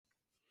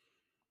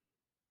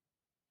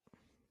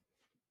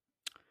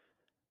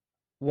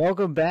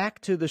Welcome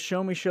back to the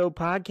Show Me Show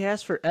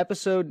podcast for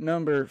episode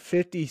number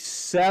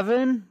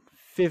 57.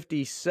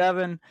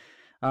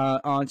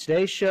 On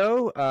today's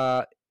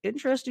show,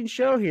 interesting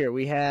show here.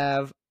 We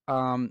have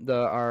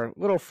our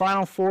little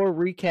Final Four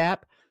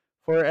recap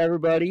for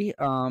everybody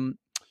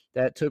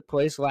that took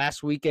place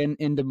last weekend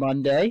into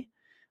Monday,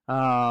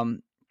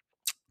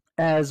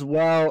 as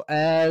well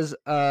as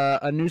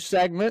a new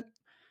segment.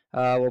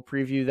 We'll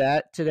preview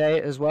that today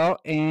as well,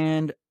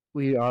 and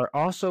we are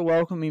also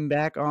welcoming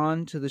back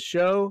on to the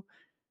show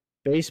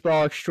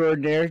baseball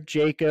extraordinaire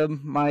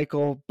Jacob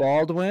Michael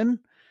Baldwin.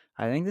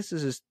 I think this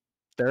is his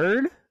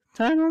third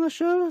time on the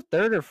show,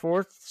 third or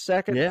fourth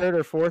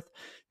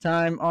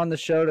time on the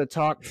show to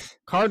talk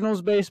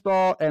Cardinals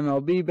baseball,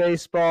 MLB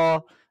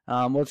baseball,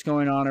 what's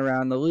going on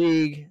around the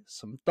league,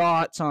 some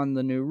thoughts on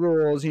the new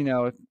rules,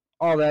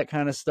 all that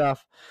kind of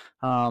stuff.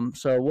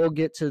 So we'll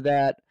get to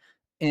that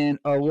in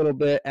a little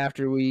bit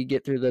after we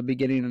get through the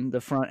beginning and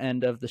the front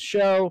end of the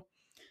show.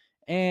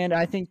 And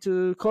I think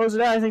to close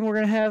it out, I think we're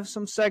going to have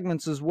some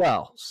segments as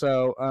well.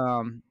 So,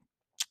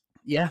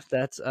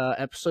 that's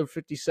episode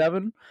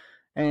 57.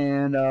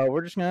 And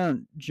we're just going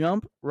to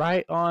jump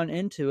right on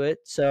into it.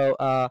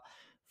 So,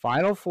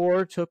 Final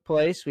Four took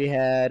place. We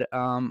had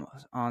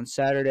on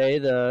Saturday,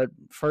 the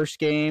first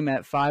game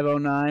at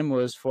 5:09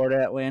 was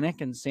Florida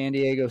Atlantic and San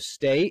Diego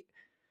State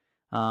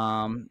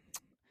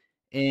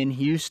in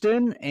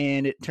Houston,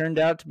 and it turned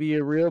out to be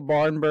a real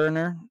barn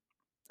burner.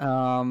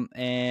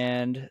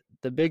 And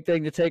the big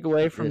thing to take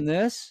away from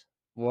this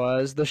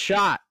was the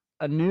shot.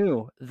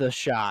 The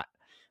shot.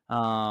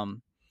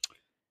 San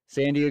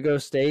Diego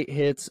State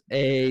hits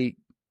a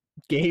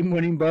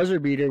game-winning buzzer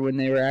beater when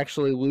they were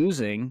actually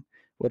losing,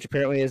 which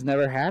apparently has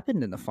never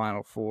happened in the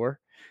Final Four,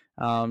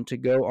 to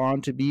go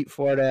on to beat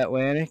Florida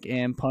Atlantic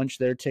and punch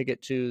their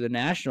ticket to the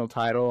national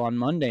title on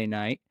Monday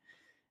night.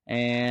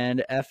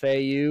 And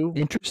FAU.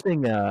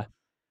 Interesting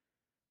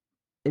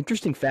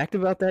fact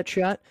about that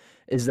shot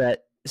is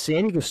that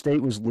San Diego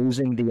State was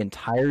losing the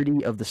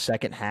entirety of the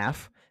second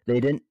half. They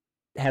didn't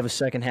have a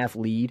second half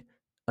lead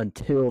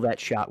until that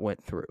shot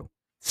went through.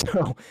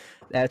 So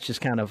that's just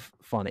kind of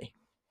funny,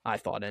 I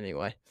thought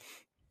anyway.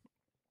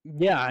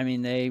 Yeah, I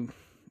mean, they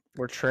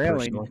were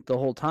trailing the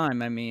whole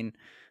time. I mean,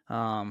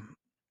 I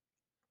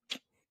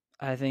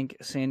think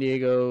San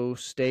Diego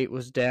State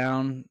was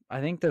down. I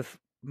think the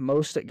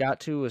most it got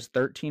to was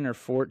 13 or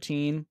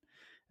 14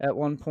 at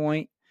one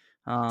point.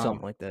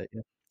 Something like that, yeah.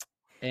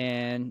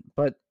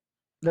 But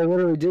they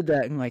literally did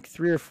that in like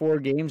 3 or 4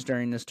 games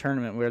during this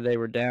tournament where they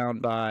were down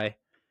by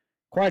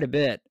quite a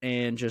bit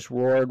and just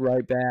roared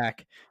right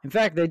back. In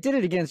fact, they did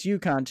it against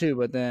UConn too,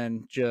 but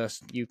then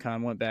just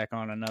UConn went back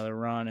on another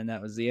run, and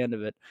that was the end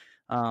of it.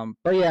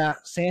 But yeah,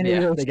 San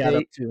Diego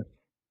State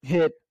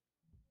hit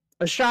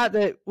a shot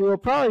that we'll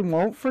probably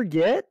won't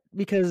forget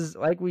because,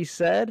 like we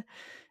said,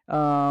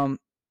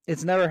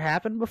 it's never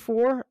happened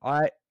before.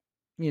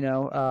 You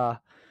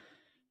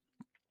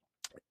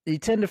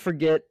tend to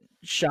forget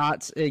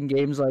shots in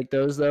games like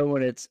those, though,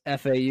 when it's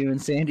FAU and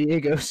San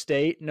Diego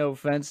State. No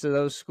offense to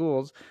those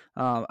schools.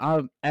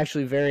 I'm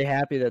actually very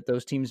happy that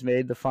those teams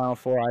made the Final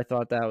Four. I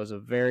thought that was a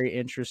very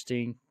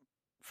interesting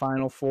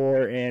Final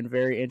Four and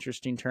very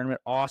interesting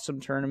tournament. Awesome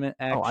tournament,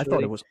 actually. Oh, I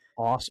thought it was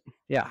awesome.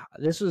 Yeah,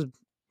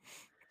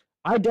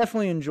 I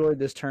definitely enjoyed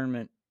this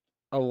tournament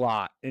a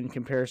lot in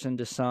comparison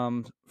to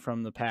some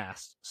from the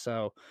past.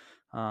 So,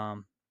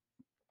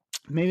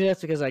 maybe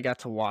that's because I got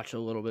to watch a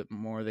little bit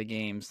more of the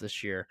games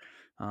this year.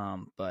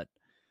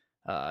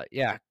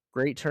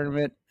 Great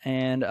tournament.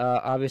 And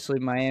obviously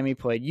Miami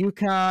played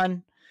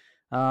UConn.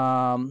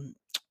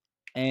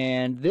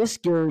 And this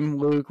game,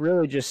 Luke,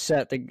 really just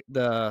set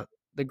the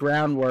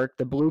groundwork,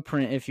 the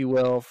blueprint, if you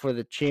will, for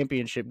the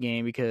championship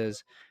game,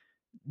 because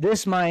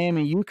this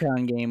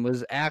Miami-UConn game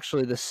was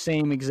actually the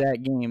same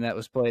exact game that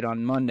was played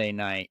on Monday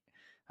night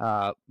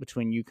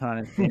between UConn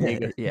and San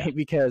Diego State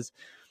because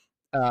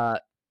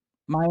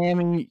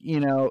Miami,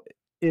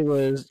 it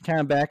was kind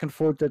of back and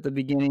forth at the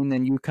beginning,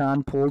 then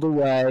UConn pulled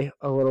away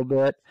a little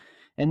bit,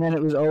 and then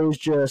it was always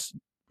just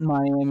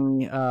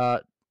Miami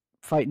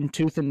fighting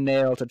tooth and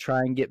nail to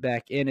try and get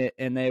back in it,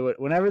 and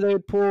whenever they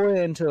would pull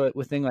into it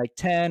within like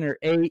 10 or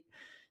 8,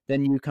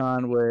 then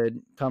UConn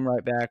would come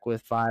right back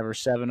with 5 or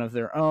 7 of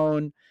their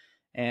own,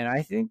 and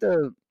I think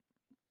the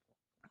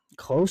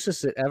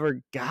closest it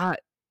ever got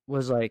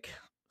was like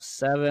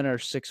 7 or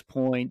 6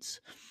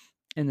 points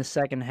in the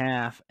second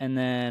half, and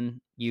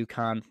then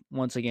UConn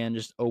once again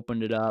just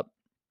opened it up.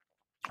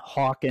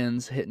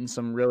 Hawkins hitting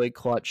some really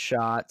clutch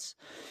shots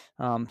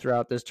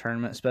throughout this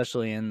tournament,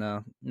 especially in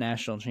the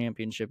national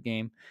championship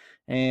game.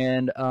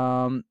 And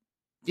UConn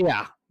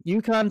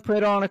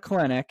put on a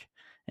clinic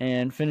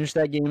and finished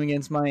that game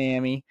against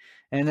Miami.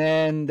 And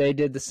then they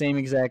did the same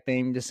exact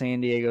thing to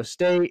San Diego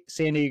State.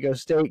 San Diego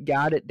State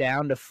got it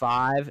down to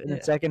 5 in the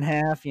second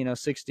half,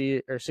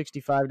 60 or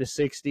 65 to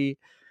 60.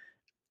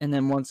 And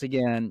then once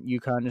again,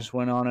 UConn just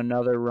went on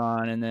another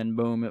run, and then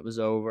boom, it was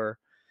over.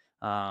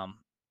 And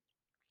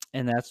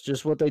that's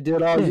just what they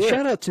did all year.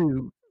 Shout out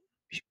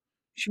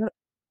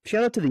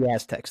to the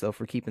Aztecs though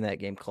for keeping that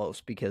game close,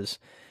 because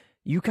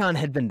UConn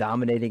had been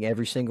dominating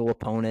every single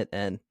opponent,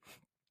 and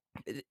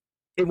it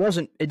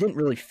didn't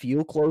really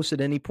feel close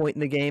at any point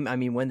in the game. I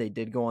mean, when they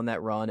did go on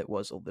that run, it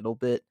was a little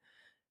bit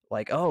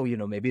like, oh,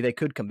 maybe they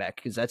could come back,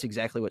 because that's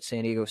exactly what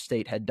San Diego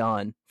State had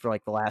done for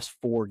like the last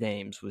 4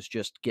 games, was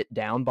just get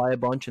down by a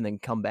bunch and then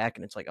come back,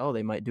 and it's like, oh,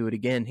 they might do it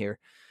again here.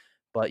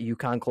 But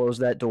UConn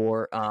closed that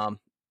door.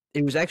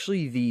 It was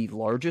actually the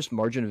largest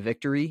margin of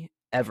victory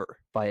ever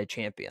by a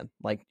champion.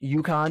 Like,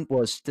 UConn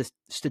was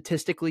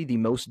statistically the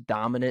most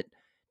dominant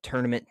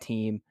tournament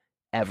team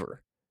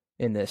ever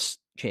in this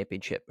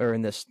championship, or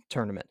in this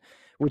tournament,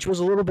 which was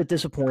a little bit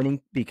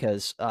disappointing,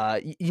 because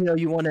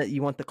you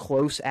want the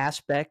close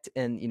aspect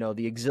and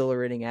the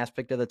exhilarating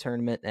aspect of the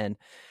tournament. And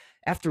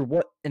after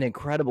what an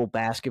incredible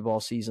basketball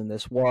season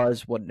this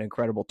was, what an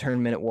incredible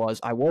tournament it was,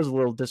 I was a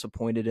little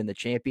disappointed in the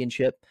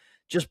championship,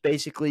 just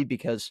basically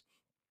because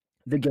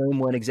the game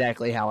went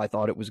exactly how I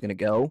thought it was going to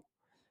go.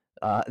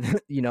 A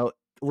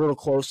little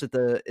close at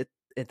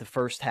the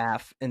first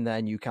half, and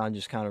then UConn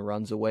just kind of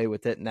runs away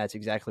with it, and that's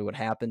exactly what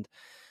happened,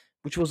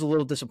 which was a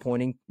little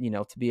disappointing,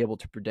 to be able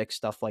to predict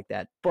stuff like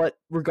that. But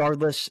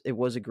regardless, it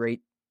was a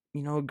great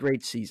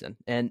season.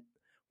 And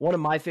one of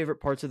my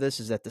favorite parts of this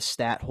is that the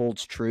stat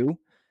holds true.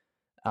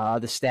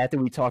 The stat that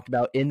we talked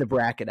about in the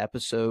bracket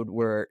episode,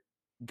 where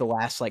the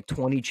last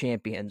 20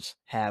 champions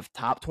have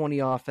top 20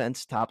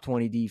 offense, top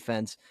 20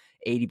 defense,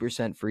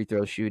 80% free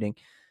throw shooting.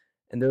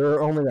 And there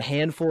are only a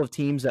handful of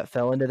teams that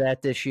fell into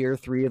that this year.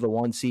 3 of the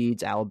 1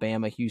 seeds,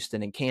 Alabama,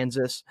 Houston, and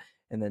Kansas.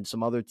 And then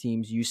some other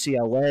teams,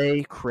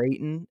 UCLA,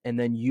 Creighton, and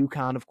then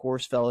UConn, of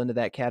course, fell into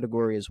that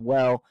category as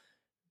well.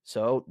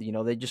 So,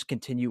 they just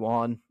continue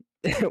on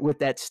with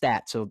that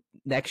stat. So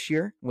next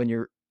year, when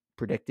you're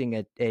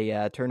predicting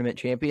a tournament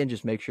champion,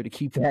 just make sure to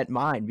keep that in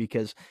mind,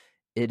 because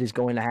it is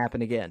going to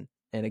happen again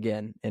and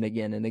again and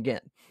again and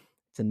again.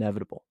 It's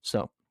inevitable.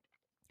 So,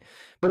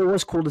 but it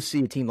was cool to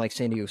see a team like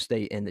San Diego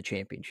State in the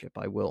championship.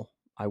 I will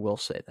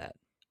say that.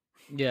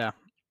 Yeah.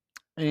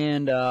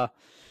 And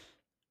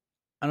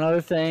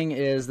another thing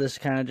is, this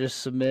kind of just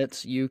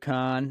submits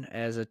UConn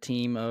as a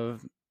team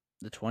of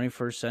the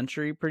 21st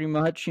century, pretty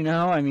much.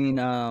 I mean,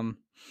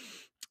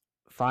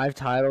 5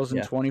 titles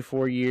in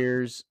 24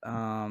 years.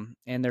 And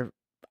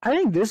I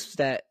think this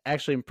stat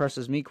actually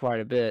impresses me quite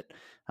a bit.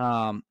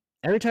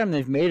 Every time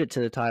they've made it to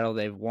the title,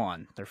 they've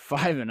won. They're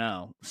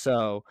 5-0.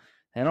 So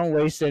they don't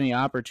waste any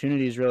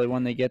opportunities really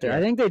when they get there. Yeah.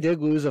 I think they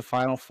did lose a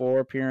Final Four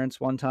appearance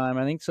one time.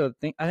 I think so.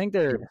 I think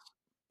they're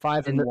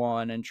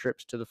 5-1 and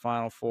trips to the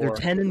Final Four.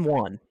 They're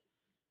 10-1.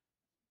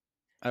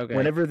 Okay.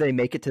 Whenever they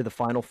make it to the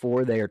Final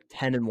Four, they are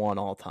 10-1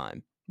 all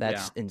time.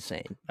 That's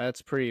insane.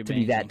 That's pretty amazing to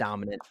be that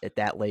dominant at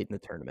that late in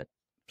the tournament.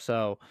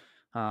 So,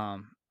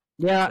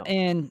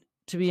 and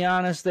to be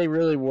honest, they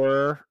really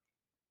were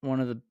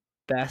one of the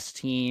best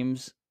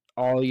teams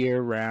all year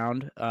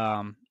round.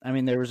 I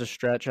mean, there was a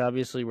stretch,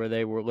 obviously, where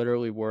they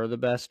were the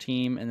best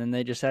team, and then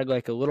they just had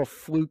a little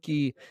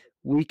fluky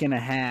week and a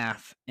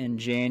half in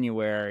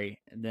January,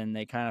 and then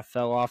they kind of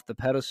fell off the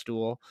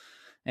pedestal,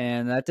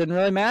 and that didn't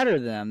really matter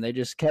to them. They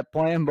just kept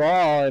playing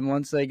ball, and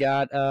once they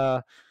got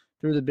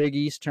through the Big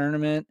East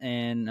tournament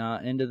and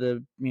into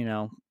the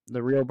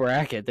the real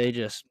bracket, they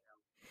just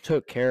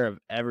took care of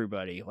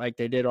everybody like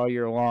they did all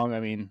year long.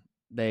 I mean,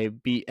 they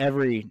beat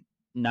every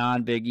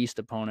non-Big East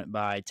opponent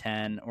by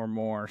 10 or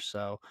more.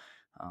 So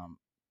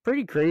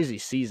pretty crazy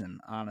season,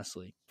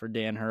 honestly, for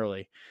Dan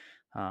Hurley.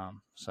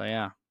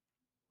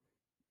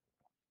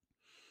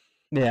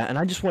 Yeah, and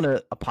I just want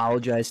to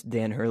apologize to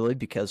Dan Hurley,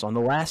 because on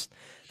the last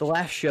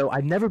show,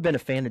 I've never been a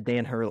fan of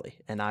Dan Hurley,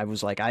 and I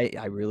was like,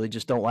 I really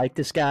just don't like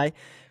this guy.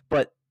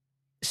 But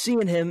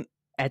seeing him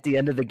at the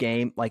end of the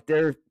game,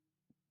 they're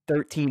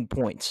 13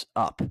 points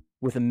up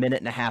with a minute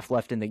and a half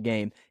left in the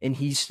game, and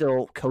he's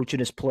still coaching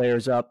his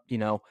players up,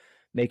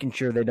 making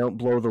sure they don't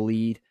blow the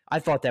lead. I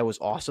thought that was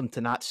awesome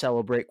to not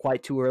celebrate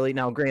quite too early.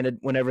 Now, granted,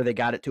 whenever they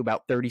got it to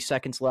about 30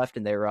 seconds left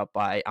and they were up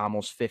by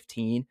almost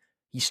 15,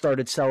 he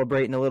started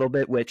celebrating a little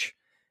bit, which,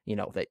 they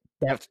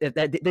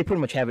pretty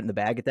much have it in the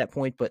bag at that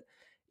point. But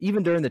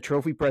even during the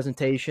trophy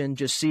presentation,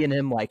 just seeing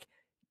him,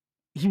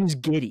 he was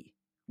giddy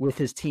with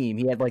his team.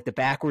 He had the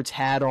backwards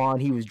hat on.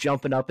 He was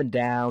jumping up and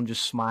down,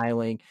 just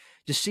smiling.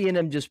 Just seeing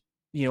him just,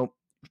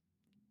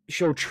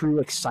 show true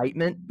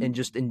excitement and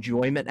just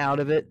enjoyment out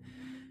of it,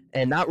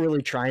 and not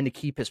really trying to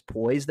keep his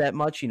poise that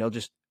much,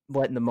 just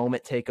letting the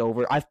moment take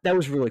over. That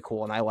was really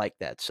cool, and I like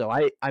that. So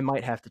I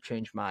might have to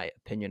change my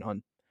opinion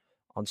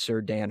on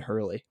Sir Dan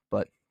Hurley,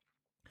 but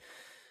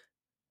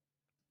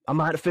I'm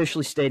not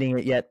officially stating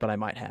it yet, but I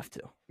might have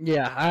to.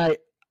 Yeah,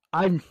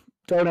 I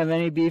don't have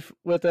any beef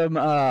with him.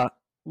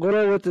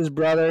 Little with his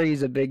brother,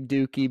 he's a big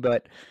dookie,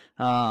 but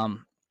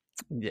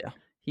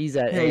he's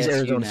at ASU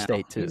Arizona now.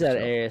 State too. He's at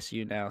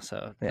ASU now,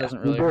 so it doesn't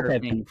really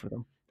hurt me. Beef with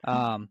him.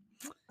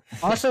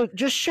 Also,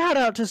 just shout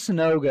out to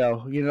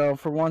Sanogo,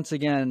 for once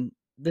again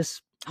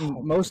this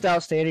most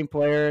outstanding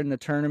player in the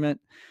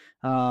tournament,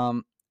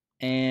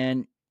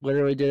 and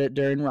literally did it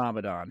during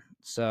Ramadan.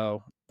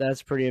 So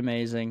that's pretty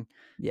amazing.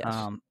 Yes.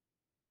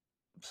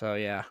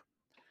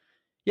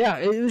 Yeah,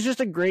 it was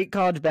just a great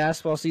college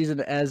basketball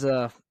season as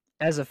a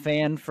as a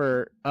fan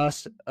for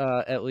us,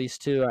 at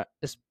least too,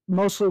 it's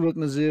mostly with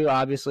Mizzou.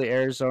 Obviously,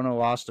 Arizona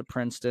lost to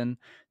Princeton.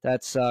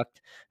 That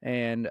sucked.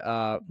 And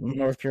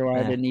North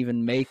Carolina didn't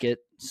even make it.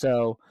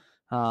 So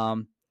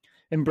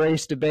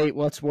embrace debate.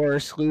 What's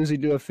worse,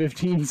 losing to a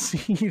 15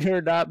 seed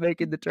or not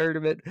making the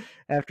tournament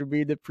after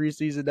being the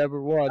preseason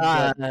number one?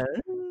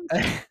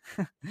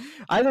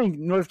 I think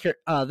North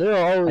Carolina,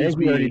 there'll always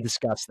be. We already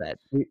discussed that.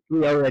 We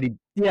already.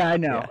 Yeah, I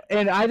know. Yeah.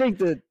 And I think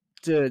that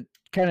to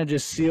kind of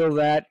just seal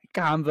that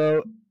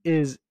convo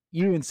is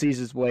UNC's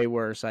is way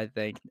worse, I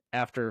think,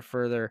 after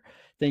further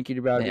thinking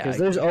about it, because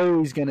there's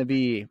always going to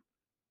be,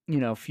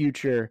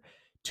 future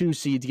 2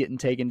 seeds getting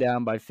taken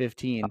down by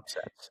 15.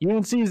 Upsets.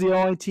 UNC is the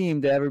only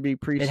team to ever be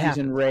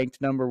preseason ranked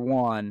number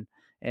 1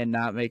 and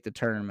not make the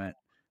tournament.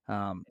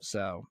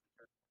 So,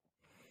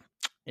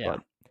 yeah.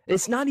 But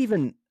it's not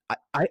even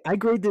 – I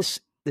grade this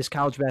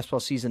college basketball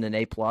season an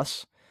A+.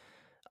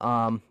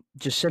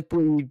 Just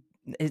simply –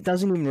 it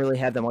doesn't even really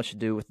have that much to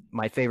do with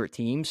my favorite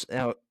teams.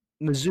 Now,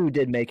 Mizzou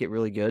did make it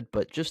really good,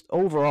 but just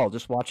overall,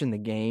 just watching the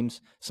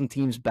games, some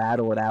teams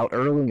battle it out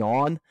early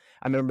on.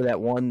 I remember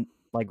that one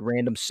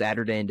random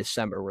Saturday in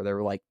December where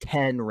there were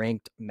 10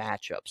 ranked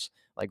matchups,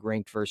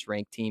 ranked versus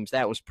ranked teams.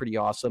 That was pretty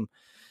awesome.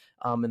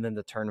 And then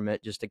the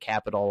tournament, just to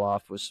cap it all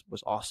off, was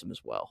awesome as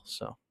well.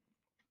 So,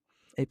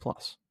 A+.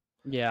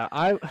 Yeah,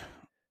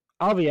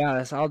 I'll be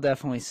honest. I'll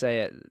definitely say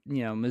it.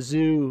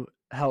 Mizzou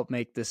help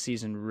make this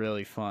season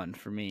really fun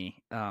for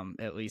me,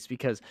 at least,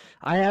 because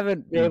I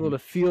haven't been able to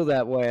feel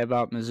that way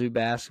about Mizzou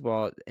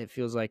basketball. It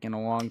feels like in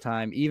a long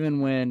time, even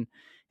when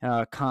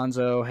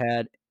Konzo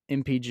had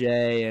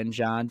MPJ and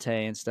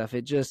Jonte and stuff,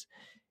 it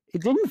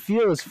didn't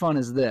feel as fun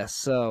as this.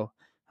 So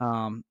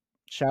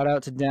shout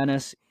out to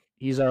Dennis.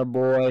 He's our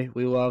boy.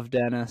 We love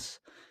Dennis.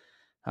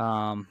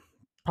 Probably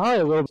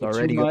a little bit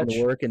already too much.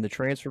 Going to work in the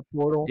transfer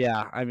portal.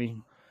 Yeah, I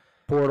mean,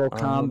 portal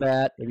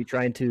combat. Maybe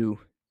trying to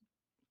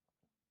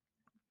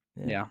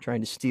trying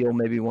to steal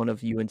maybe one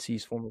of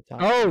UNC's former top.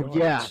 Oh,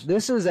 yeah.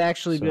 This has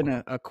actually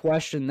been a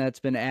question that's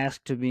been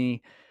asked to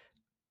me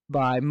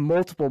by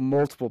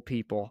multiple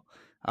people.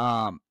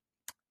 And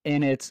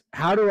it's,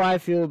 how do I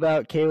feel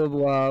about Caleb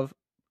Love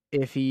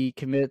if he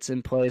commits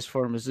and plays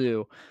for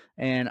Mizzou?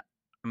 And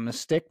I'm going to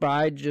stick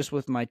by just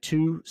with my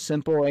 2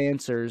 simple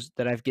answers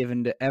that I've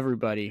given to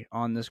everybody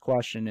on this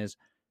question is,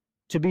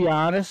 to be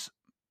honest,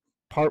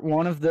 part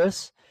 1 of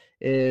this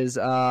is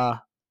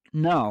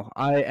no,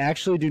 I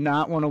actually do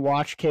not want to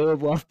watch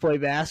Caleb Love play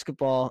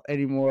basketball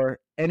anymore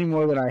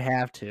than I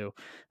have to.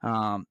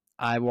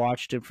 I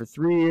watched him for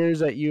 3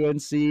 years at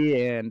UNC,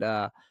 and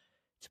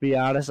to be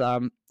honest,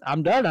 I'm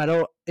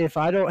done. If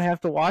I don't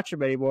have to watch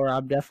him anymore,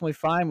 I'm definitely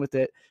fine with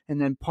it. And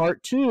then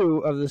part 2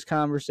 of this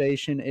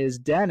conversation is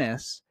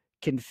Dennis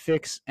can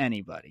fix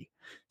anybody.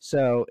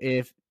 So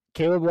if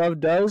Caleb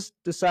Love does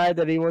decide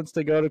that he wants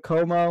to go to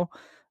Como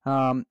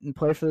and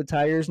play for the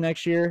Tigers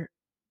next year,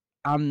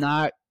 I'm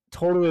not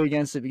totally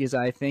against it because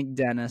I think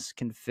Dennis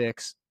can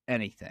fix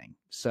anything.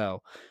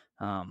 So,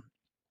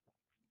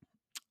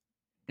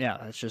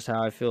 that's just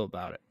how I feel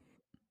about it.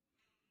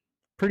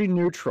 Pretty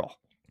neutral.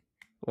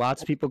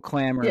 Lots of people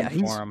clamoring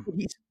for him.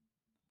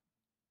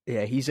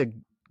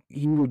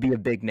 He would be a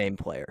big name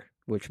player,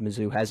 which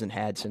Mizzou hasn't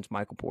had since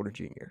Michael Porter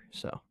Jr.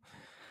 So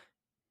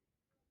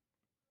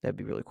that'd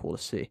be really cool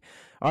to see.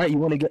 All right, you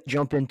want to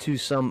jump into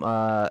some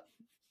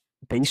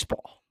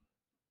baseball?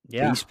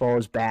 Yeah. Baseball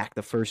is back.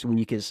 The first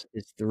week is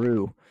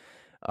through.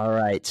 All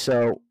right.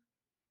 So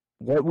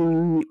what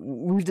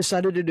we've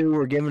decided to do,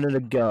 we're giving it a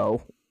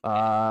go.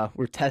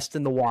 We're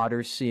testing the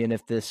waters, seeing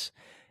if this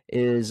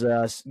is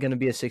going to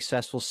be a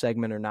successful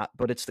segment or not.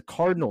 But it's the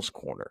Cardinals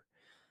Corner.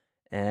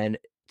 And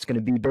it's going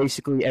to be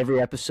basically every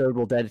episode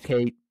we'll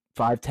dedicate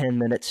 5-10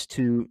 minutes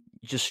to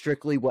just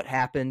strictly what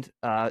happened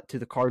to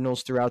the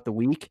Cardinals throughout the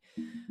week.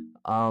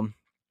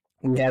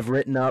 We have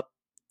written up,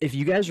 if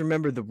you guys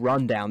remember the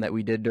rundown that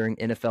we did during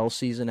NFL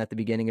season at the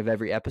beginning of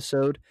every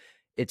episode,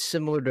 it's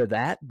similar to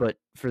that, but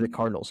for the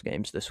Cardinals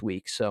games this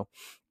week. So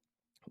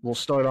we'll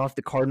start off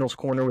the Cardinals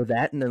Corner with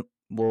that, and then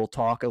we'll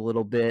talk a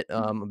little bit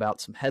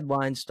about some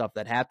headlines, stuff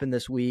that happened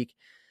this week,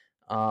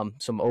 some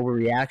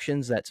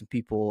overreactions that some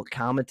people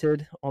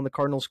commented on the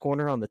Cardinals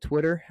Corner on the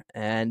Twitter,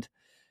 and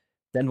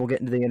then we'll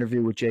get into the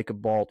interview with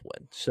Jacob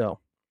Baldwin. So,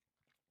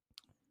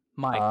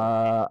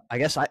 Michael, I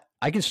guess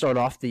I can start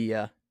off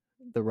the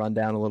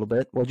rundown a little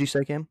bit. What'd you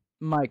say, Cam?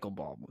 Michael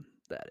Baldwin,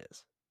 that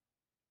is.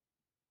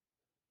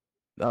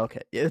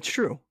 Okay, yeah, it's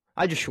true.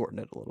 I just shortened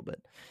it a little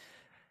bit.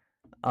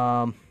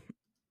 All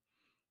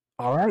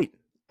right,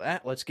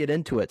 let's get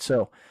into it.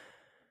 So,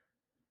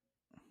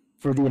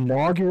 for the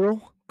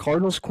inaugural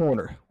Cardinals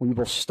Corner, we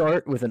will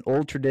start with an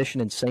old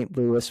tradition in St.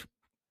 Louis.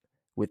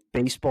 With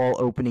baseball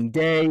opening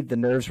day, the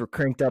nerves were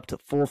cranked up to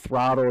full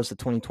throttle as the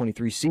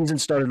 2023 season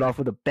started off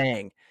with a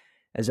bang,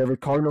 as every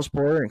Cardinals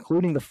player,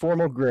 including the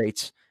former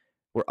greats,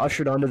 were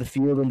ushered onto the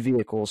field in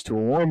vehicles to a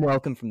warm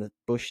welcome from the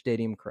Busch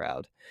Stadium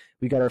crowd.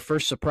 We got our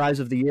first surprise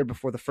of the year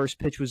before the first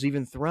pitch was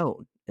even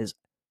thrown, as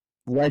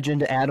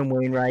legend Adam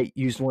Wainwright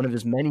used one of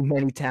his many,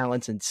 many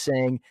talents and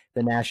sang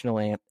the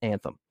national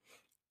anthem.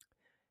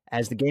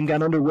 As the game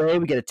got underway,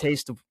 we get a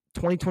taste of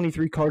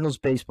 2023 Cardinals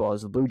baseball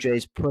as the Blue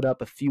Jays put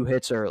up a few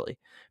hits early.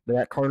 But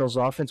that Cardinals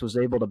offense was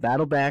able to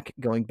battle back,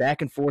 going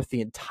back and forth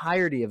the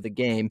entirety of the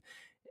game,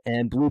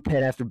 and blue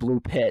pit after blue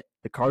pit.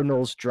 The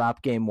Cardinals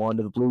dropped game one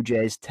to the Blue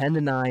Jays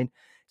 10-9.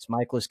 As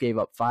Michaelis gave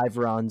up 5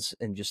 runs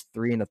in just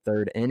 3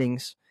 1/3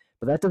 innings.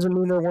 But that doesn't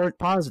mean there weren't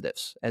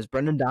positives, as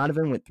Brendan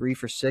Donovan went 3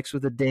 for 6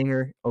 with a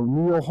dinger.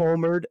 O'Neill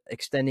homered,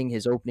 extending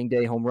his opening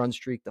day home run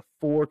streak to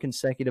 4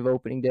 consecutive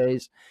opening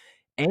days.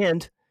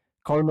 And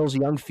Cardinals'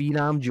 young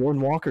phenom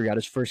Jordan Walker got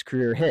his first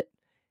career hit,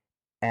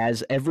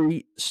 as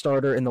every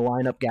starter in the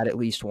lineup got at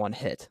least 1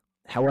 hit.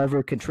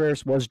 However,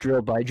 Contreras was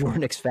drilled by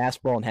Jordan's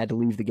fastball and had to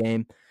leave the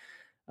game,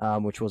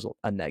 which was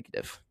a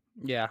negative.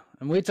 Yeah,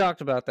 and we talked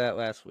about that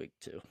last week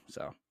too.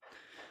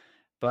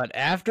 But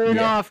after an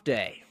off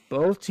day,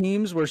 both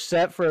teams were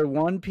set for a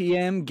 1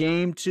 p.m.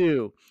 Game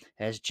 2,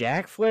 as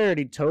Jack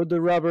Flaherty towed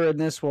the rubber in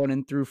this one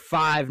and threw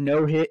 5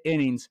 no-hit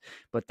innings,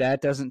 but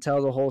that doesn't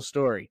tell the whole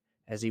story,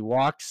 as he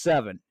walked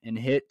 7 and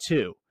hit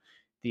 2.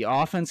 The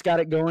offense got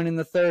it going in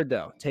the third,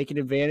 though, taking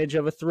advantage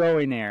of a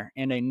throwing error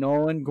and a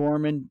Nolan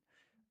Gorman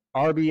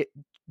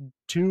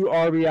 2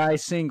 RBI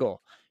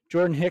single.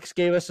 Jordan Hicks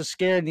gave us a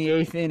scare in the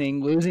 8th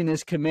inning, losing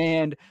his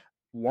command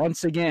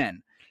once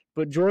again.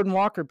 But Jordan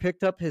Walker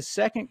picked up his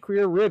second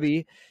career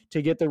ribby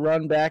to get the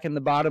run back in the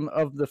bottom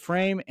of the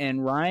frame,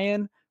 and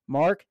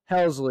Mark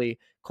Helsley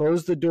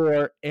closed the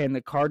door, and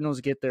the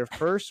Cardinals get their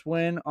first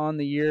win on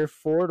the year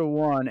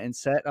 4-1 and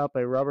set up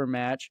a rubber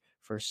match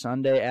for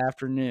Sunday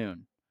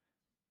afternoon.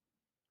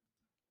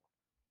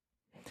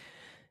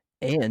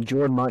 And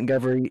Jordan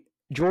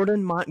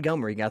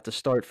Montgomery got the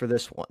start for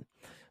this one.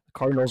 The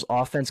Cardinals'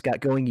 offense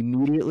got going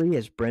immediately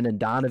as Brendan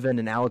Donovan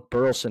and Alec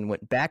Burleson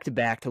went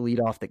back-to-back to lead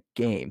off the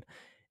game,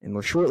 and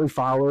were shortly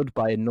followed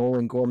by a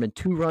Nolan Gorman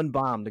 2-run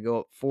bomb to go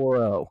up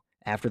 4-0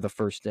 after the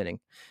first inning.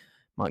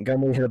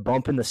 Montgomery hit a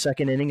bump in the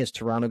second inning as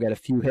Toronto got a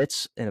few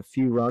hits and a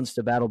few runs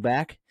to battle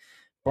back,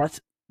 but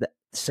the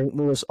St.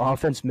 Louis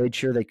offense made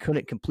sure they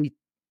couldn't complete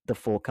the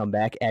full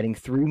comeback, adding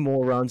 3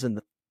 more runs in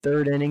the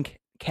third inning,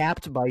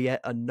 capped by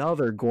yet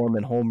another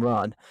Gorman home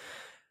run.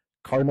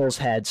 Cardinals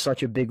had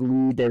such a big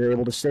lead, they were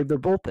able to save their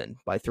bullpen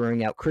by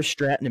throwing out Chris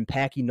Stratton and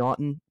Packy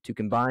Naughton to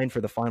combine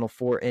for the final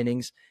 4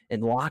 innings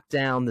and lock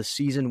down the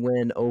season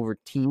win over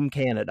Team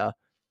Canada,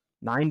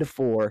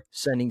 9-4,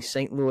 sending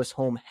St. Louis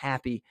home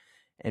happy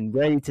and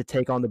ready to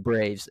take on the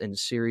Braves in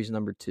series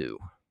number 2.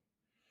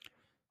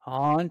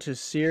 On to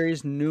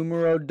series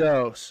numero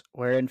dos,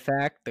 where in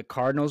fact the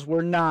Cardinals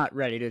were not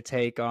ready to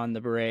take on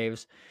the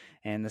Braves,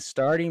 and the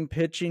starting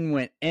pitching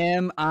went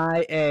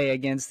MIA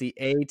against the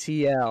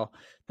ATL.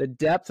 The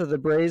depth of the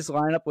Braves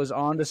lineup was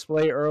on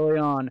display early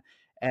on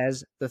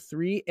as the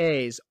 3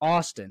 A's,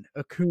 Austin,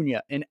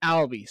 Acuna, and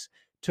Albies,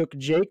 took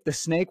Jake the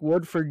Snake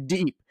Woodford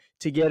deep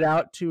to get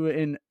out to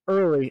an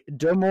early,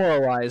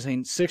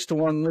 demoralizing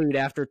 6-1 lead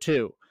after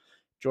 2.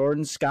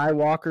 Jordan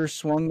Skywalker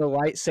swung the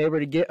lightsaber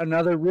to get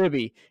another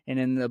ribby, and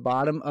in the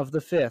bottom of the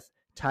 5th,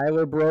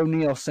 Tyler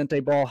Broneal sent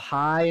a ball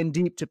high and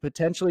deep to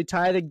potentially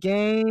tie the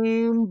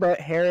game, but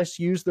Harris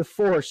used the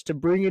force to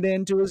bring it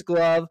into his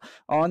glove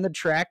on the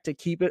track to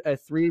keep it a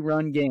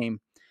 3-run game.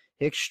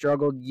 Hicks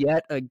struggled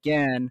yet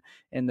again,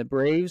 and the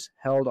Braves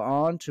held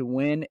on to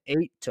win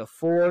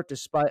 8-4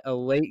 despite a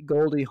late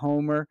Goldie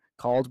homer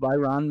called by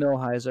Ron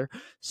Milheiser,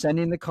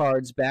 sending the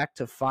Cards back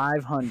to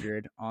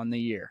 500 on the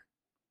year.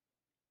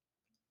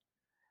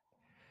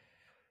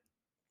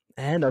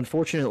 And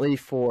unfortunately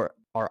for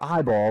our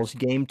eyeballs,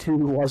 Game 2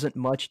 wasn't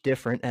much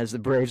different as the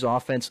Braves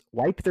offense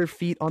wiped their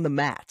feet on the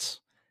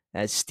mats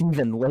as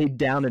Steven laid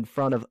down in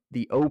front of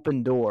the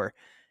open door,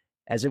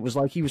 as it was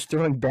like he was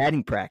throwing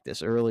batting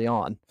practice early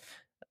on.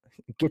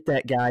 Get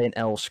that guy an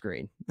L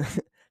screen.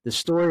 The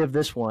story of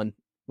this one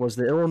was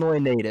the Illinois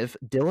native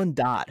Dylan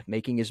Dodd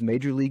making his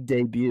major league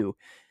debut,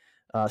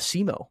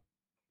 SEMO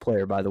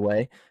player, by the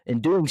way,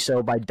 and doing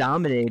so by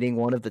dominating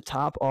one of the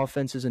top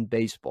offenses in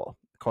baseball.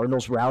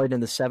 Cardinals rallied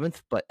in the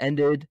 7th, but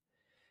ended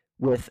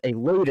with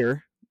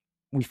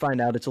we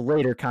find out it's a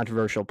later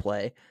controversial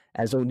play,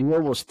 as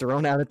O'Neill was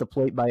thrown out at the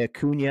plate by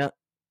Acuna,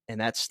 and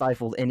that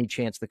stifled any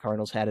chance the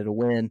Cardinals had at a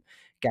win.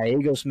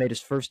 Gallegos made his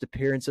first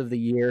appearance of the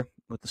year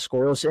with the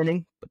scoreless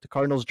inning, but the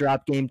Cardinals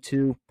dropped Game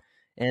 2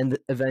 and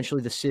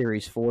eventually the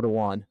series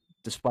 4-1,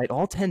 despite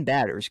all 10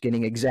 batters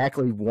getting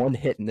exactly 1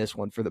 hit in this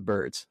one for the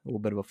Birds. A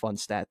little bit of a fun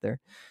stat there.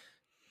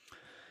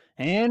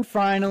 And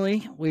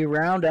finally, we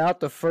round out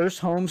the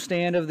first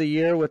homestand of the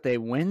year with a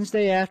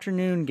Wednesday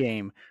afternoon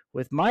game,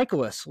 with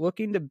Michaelis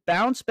looking to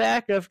bounce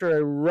back after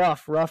a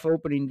rough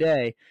opening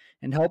day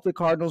and help the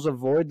Cardinals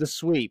avoid the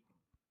sweep.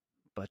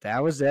 But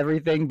that was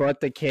everything but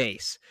the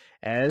case,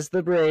 as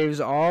the Braves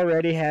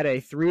already had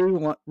a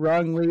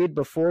 3-run lead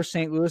before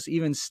St. Louis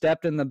even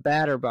stepped in the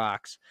batter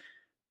box.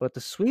 But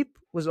the sweep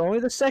was only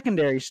the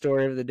secondary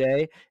story of the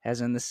day,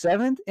 as in the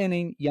 7th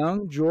inning,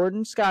 young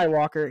Jordan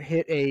Skywalker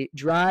hit a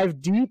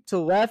drive deep to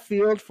left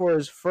field for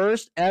his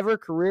first ever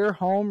career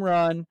home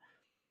run,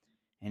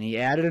 and he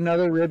added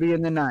another ribby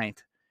in the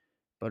 9th.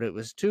 but it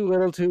was too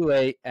little too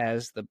late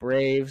as the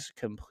Braves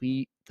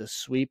complete the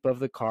sweep of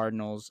the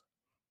Cardinals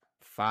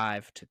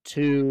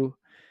 5-2.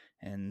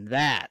 And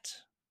that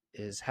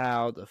is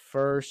how the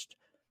first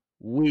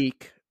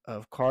week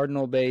of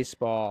Cardinal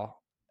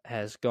baseball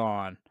has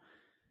gone.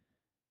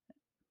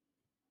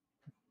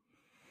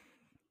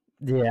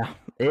 Yeah,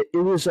 it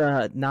was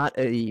not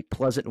a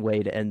pleasant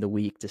way to end the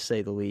week, to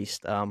say the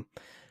least.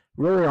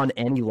 Really, on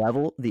any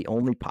level, the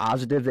only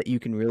positive that you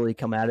can really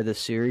come out of this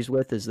series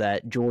with is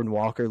that Jordan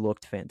Walker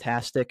looked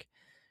fantastic,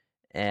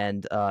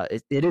 and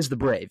it is the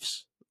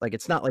Braves. Like,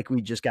 it's not like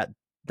we just got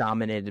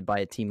dominated by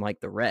a team like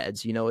the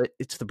Reds. You know,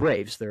 it's the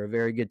Braves. They're a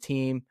very good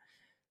team.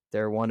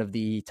 They're one of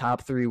the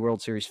top 3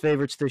 World Series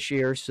favorites this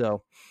year.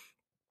 So,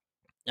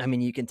 I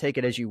mean, you can take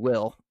it as you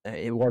will.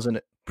 It wasn't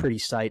a pretty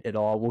sight at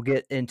all. We'll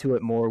get into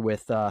it more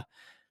with our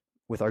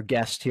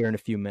guest here in a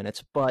few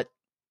minutes. But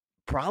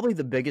probably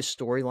the biggest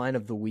storyline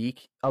of the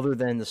week, other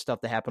than the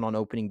stuff that happened on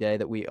opening day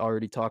that we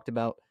already talked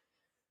about,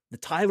 the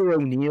Tyler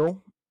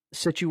O'Neill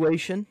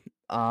situation.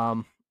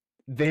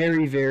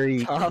 Very,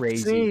 very Tough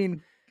crazy.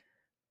 Scene.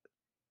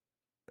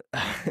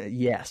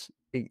 Yes,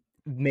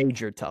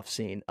 major tough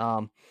scene.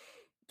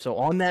 So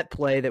on that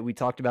play that we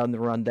talked about in the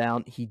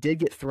rundown, he did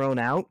get thrown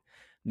out.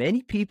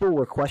 Many people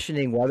were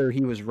questioning whether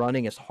he was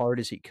running as hard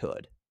as he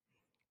could.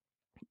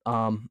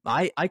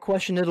 I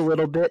questioned it a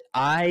little bit.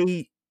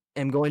 I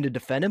am going to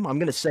defend him. I'm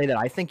going to say that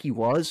I think he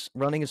was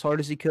running as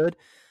hard as he could.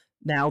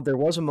 Now, there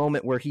was a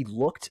moment where he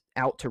looked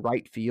out to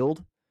right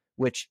field,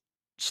 which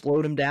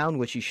slowed him down,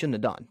 which he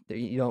shouldn't have done.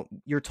 You know,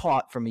 you're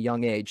taught from a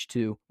young age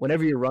to,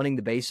 whenever you're running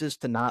the bases,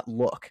 to not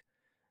look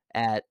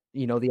at,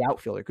 you know, the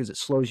outfielder because it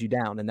slows you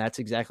down, and that's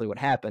exactly what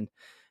happened.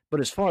 But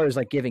as far as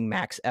like giving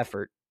max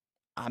effort,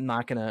 I'm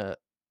not going to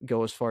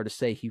go as far to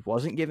say he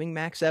wasn't giving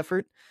max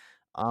effort.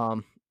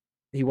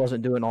 He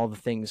wasn't doing all the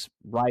things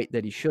right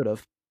that he should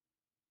have.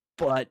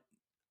 But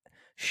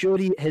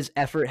should his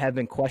effort have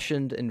been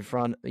questioned in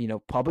front, you know,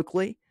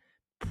 publicly?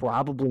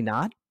 Probably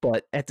not.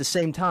 But at the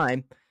same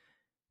time,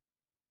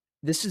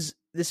 this is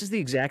the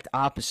exact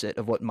opposite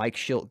of what Mike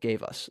Schilt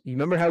gave us. You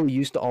remember how we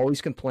used to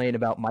always complain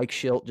about Mike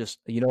Schilt, just,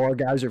 you know, our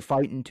guys are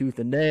fighting tooth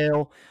and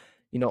nail,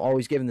 you know,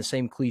 always giving the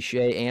same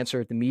cliche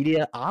answer at the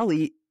media.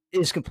 Ollie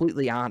is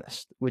completely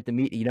honest with the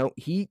media. You know,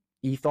 he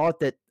thought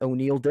that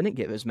O'Neill didn't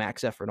give his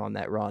max effort on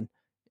that run.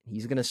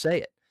 He's going to say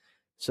it.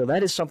 So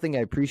that is something I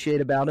appreciate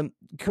about him.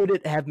 Could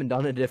it have been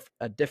done in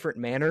a different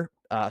manner?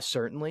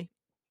 Certainly.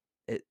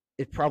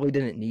 It probably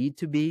didn't need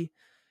to be,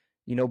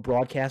 you know,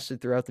 broadcasted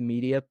throughout the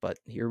media, but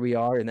here we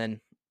are. And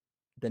then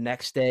the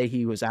next day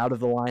he was out of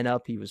the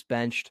lineup. He was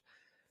benched.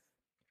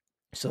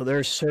 So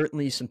there's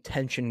certainly some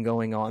tension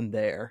going on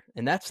there.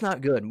 And that's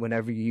not good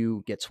whenever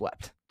you get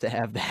swept, to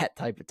have that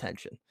type of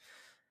tension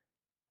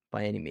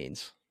by any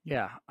means.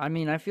 Yeah, I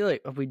mean, I feel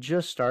like if we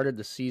just started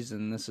the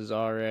season, this is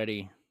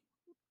already,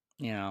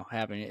 you know,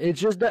 happening. It's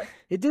just that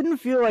it didn't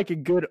feel like a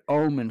good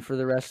omen for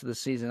the rest of the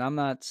season. I'm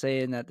not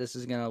saying that this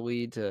is going to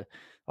lead to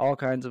all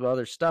kinds of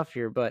other stuff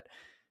here, but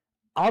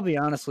I'll be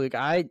honest, Luke,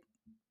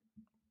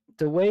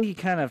 the way he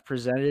kind of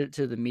presented it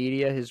to the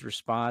media, his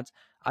response,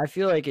 I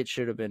feel like it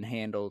should have been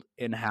handled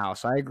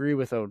in-house. I agree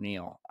with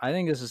O'Neill. I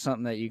think this is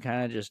something that you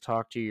kind of just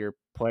talk to your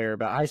player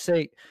about. I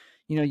say,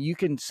 you know, you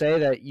can say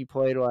that you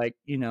played like,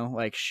 you know,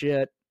 like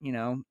shit, you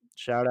know,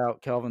 shout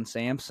out Kelvin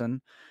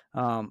Sampson.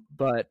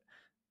 But,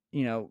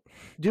 you know,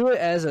 do it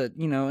as a,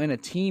 you know, in a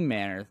team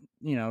manner,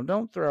 you know,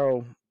 don't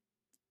throw.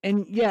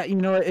 And yeah, you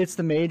know, it's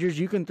the majors.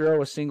 You can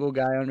throw a single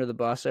guy under the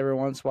bus every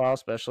once in a while,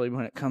 especially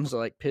when it comes to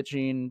like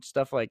pitching,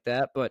 stuff like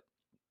that. But,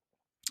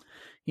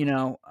 you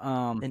know,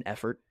 An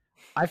effort.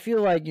 I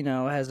feel like, you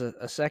know, as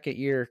a second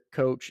year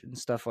coach and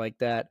stuff like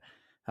that,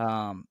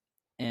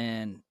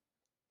 and,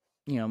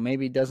 you know,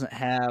 maybe doesn't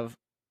have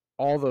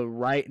all the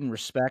right and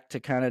respect to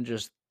kind of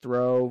just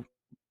throw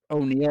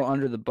O'Neill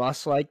under the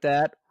bus like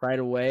that right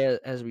away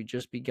as we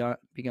just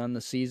begun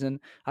the season.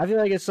 I feel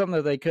like it's something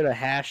that they could have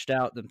hashed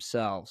out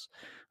themselves,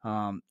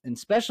 and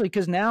especially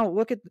because now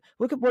look at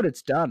what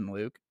it's done,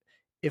 Luke.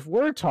 If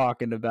we're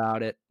talking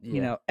about it, you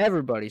know,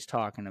 everybody's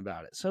talking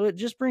about it. So it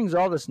just brings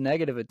all this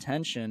negative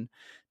attention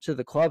to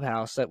the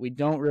clubhouse that we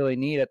don't really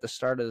need at the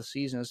start of the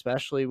season,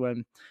 especially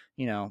when,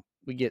 you know,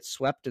 we get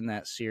swept in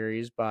that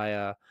series by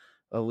a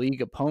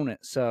league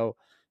opponent. So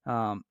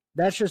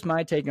that's just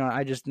my take on it.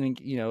 I just think,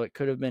 you know, it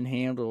could have been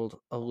handled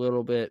a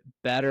little bit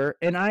better.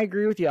 And I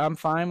agree with you. I'm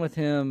fine with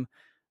him,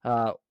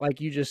 like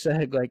you just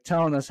said, like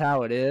telling us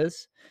how it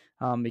is,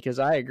 because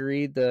I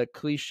agree the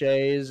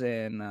cliches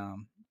and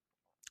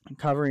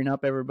covering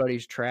up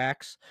everybody's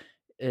tracks,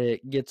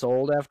 it gets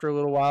old after a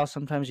little while.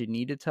 Sometimes you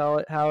need to tell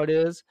it how it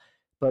is,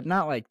 but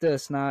not like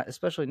this,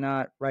 especially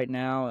not right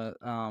now,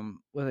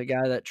 with a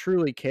guy that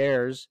truly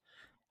cares.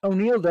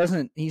 O'Neill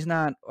doesn't, he's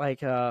not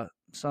like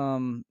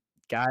some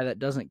guy that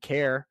doesn't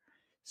care.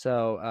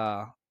 So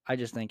I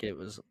just think it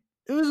was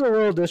a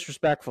little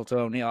disrespectful to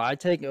O'Neill. I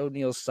take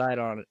O'Neill's side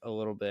on it a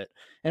little bit.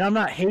 And I'm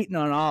not hating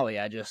on Ollie.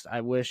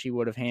 I wish he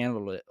would have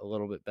handled it a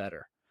little bit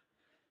better.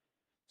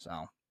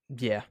 So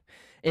yeah.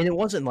 And it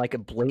wasn't like a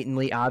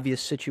blatantly obvious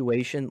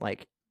situation.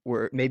 Like,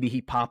 where maybe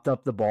he popped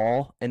up the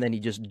ball and then he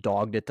just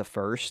dogged it to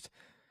first.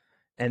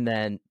 And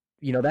then,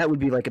 that would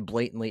be like a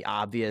blatantly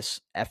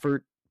obvious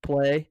effort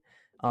play.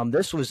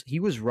 He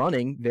was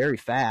running very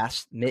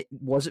fast.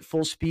 Was it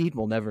full speed?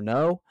 We'll never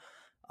know.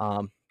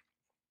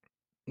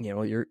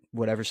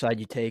 Whatever side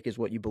you take is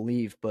what you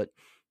believe, but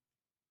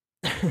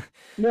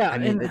yeah, I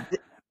mean,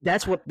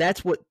 that's what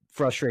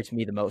frustrates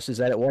me the most, is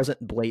that it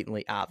wasn't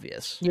blatantly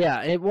obvious.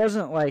 Yeah, it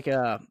wasn't like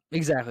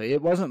exactly.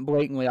 It wasn't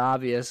blatantly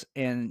obvious,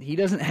 and he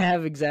doesn't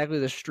have exactly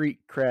the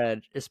street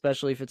cred,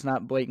 especially if it's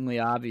not blatantly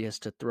obvious,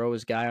 to throw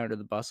his guy under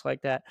the bus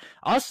like that.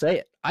 I'll say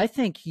it. I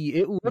think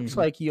it looks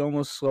like he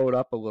almost slowed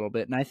up a little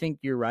bit, and I think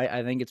you're right.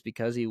 I think it's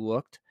because he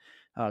looked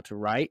to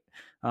right.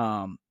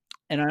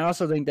 And I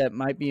also think that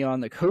might be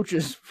on the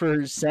coaches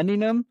for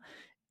sending him,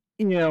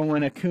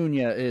 when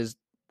Acuna is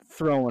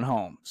throwing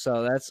home.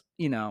 So that's,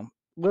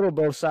 little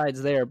both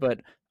sides there, but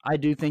I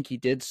do think he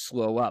did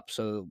slow up.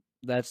 So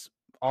that's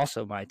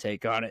also my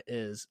take on it,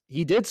 is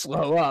he did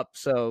slow up.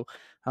 So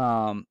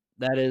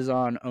that is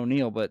on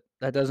O'Neill, but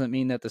that doesn't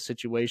mean that the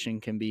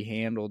situation can be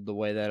handled the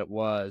way that it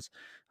was,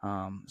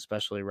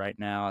 especially right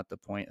now at the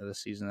point of the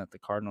season that the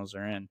Cardinals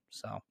are in.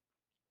 So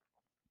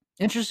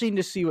interesting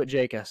to see what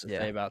Jake has to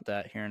say about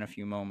that here in a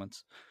few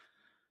moments.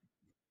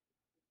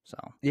 So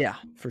yeah,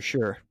 for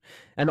sure.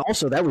 And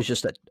also, that was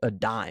just a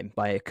dime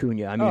by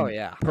Acuna. I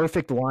mean,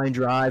 perfect line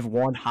drive,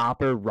 one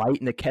hopper right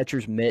in the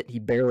catcher's mitt. He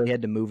barely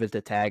had to move it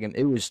to tag him.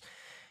 It was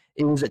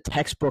a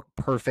textbook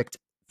perfect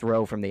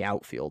throw from the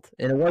outfield,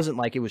 and it wasn't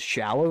like it was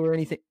shallow or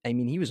anything. I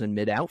mean, he was in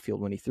mid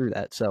outfield when he threw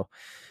that. So,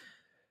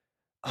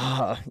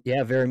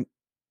 very,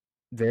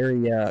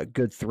 very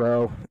good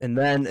throw. And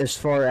then, as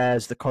far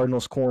as the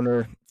Cardinals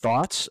Corner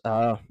thoughts,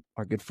 our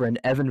good friend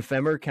Evan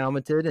Femmer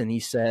commented, and he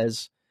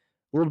says,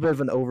 a little bit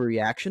of an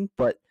overreaction,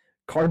 but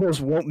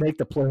Cardinals won't make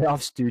the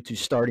playoffs due to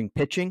starting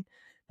pitching.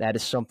 That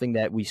is something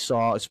that we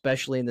saw,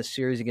 especially in the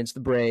series against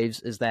the Braves,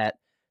 is that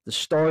the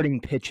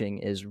starting pitching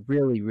is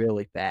really,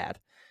 really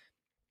bad.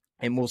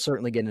 And we'll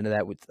certainly get into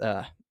that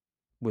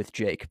with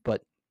Jake.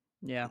 But,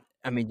 yeah,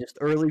 I mean, just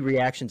early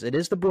reactions. It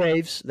is the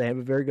Braves. They have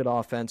a very good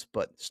offense,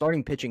 but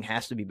starting pitching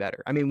has to be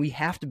better. I mean, we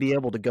have to be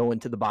able to go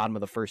into the bottom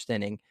of the first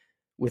inning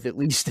with at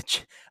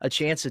least a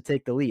chance to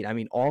take the lead. I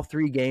mean, all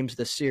 3 games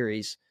this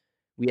series,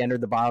 we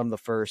entered the bottom of the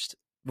first.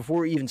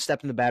 Before we even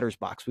stepped in the batter's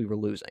box, we were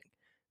losing.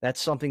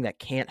 That's something that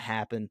can't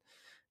happen.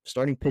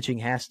 Starting pitching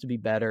has to be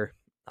better.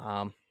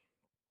 Hopefully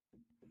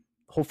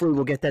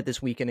we'll get that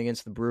this weekend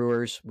against the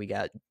Brewers. We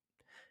got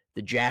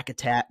the Jack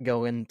attack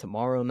going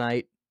tomorrow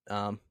night,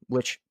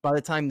 which by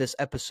the time this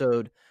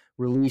episode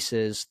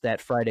releases, that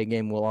Friday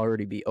game will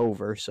already be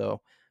over. So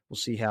we'll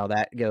see how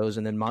that goes.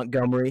 And then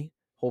Montgomery,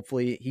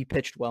 hopefully he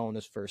pitched well in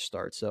his first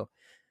start. So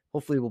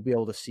hopefully we'll be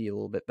able to see a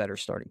little bit better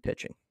starting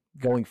pitching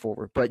going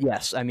forward. But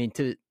yes, I mean,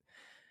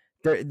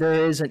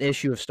 there is an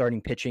issue of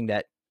starting pitching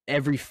that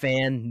every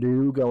fan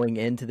knew going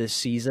into this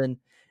season.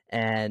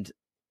 And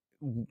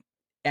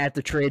at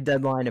the trade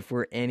deadline, if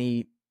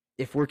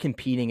we're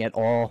competing at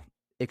all,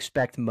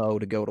 expect Mo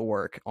to go to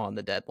work on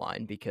the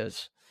deadline,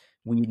 because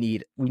we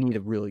need a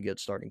really good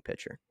starting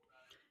pitcher.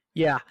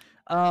 Yeah.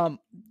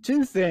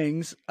 2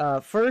 things.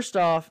 First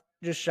off,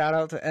 just shout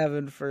out to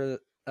Evan for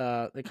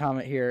the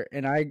comment here.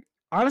 And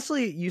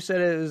honestly, you said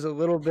it was a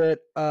little bit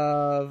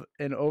of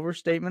an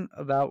overstatement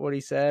about what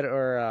he said,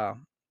 or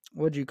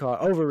what'd you call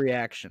it?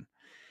 Overreaction.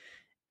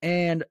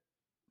 And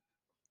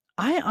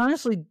I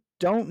honestly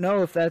don't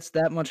know if that's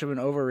that much of an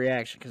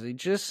overreaction, because he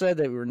just said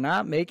that we're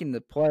not making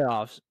the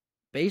playoffs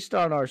based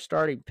on our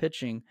starting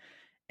pitching.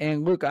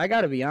 And look, I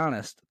got to be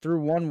honest,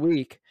 through 1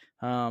 week,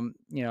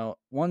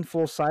 one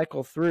full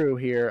cycle through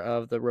here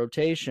of the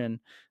rotation,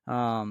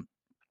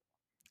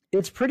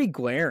 it's pretty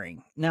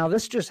glaring. Now,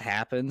 this just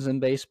happens in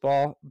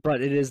baseball,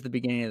 but it is the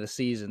beginning of the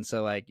season.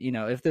 So,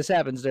 if this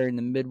happens during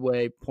the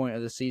midway point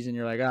of the season,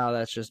 you're like, oh,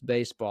 that's just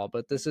baseball.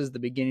 But this is the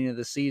beginning of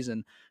the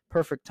season.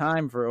 Perfect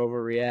time for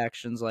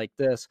overreactions like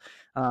this.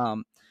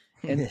 And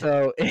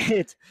so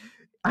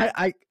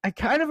I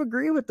kind of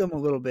agree with them a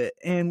little bit,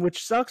 and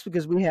which sucks,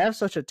 because we have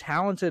such a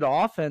talented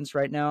offense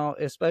right now,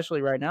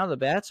 especially right now. The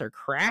bats are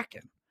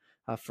cracking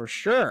for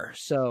sure.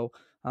 So,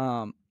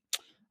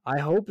 I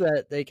hope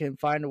that they can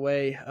find a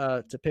way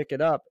to pick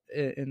it up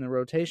in the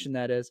rotation,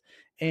 that is.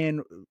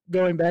 And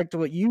going back to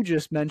what you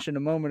just mentioned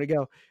a moment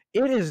ago,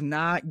 it is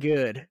not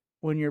good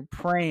when you're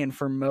praying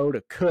for Mo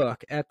to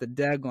cook at the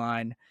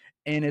deadline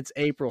and it's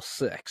April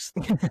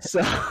 6th.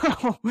 So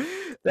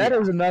that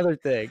is another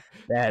thing.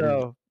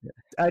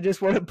 I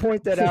just want to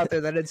point that out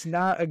there, that it's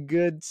not a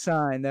good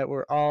sign that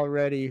we're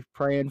already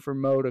praying for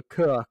Mo to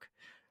cook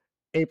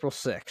April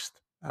 6th.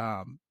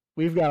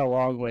 We've got a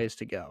long ways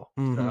to go.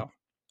 Mm-hmm.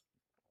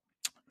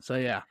 So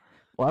yeah.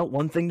 Well,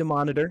 one thing to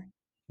monitor,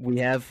 we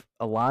have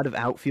a lot of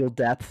outfield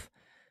depth,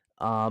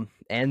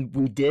 and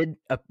we did.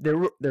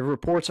 The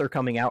reports are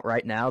coming out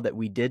right now that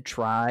we did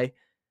try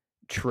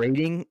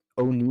trading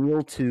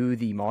O'Neill to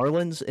the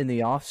Marlins in the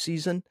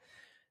offseason,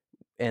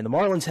 and the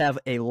Marlins have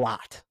a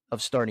lot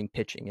of starting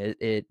pitching.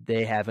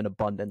 They have an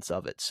abundance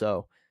of it,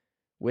 so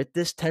with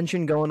this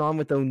tension going on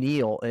with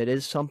O'Neill, it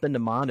is something to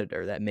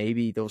monitor that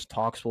maybe those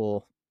talks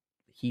will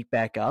heat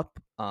back up,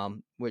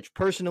 which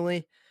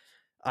personally,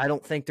 I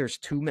don't think there's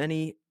too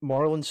many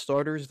Marlins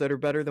starters that are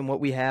better than what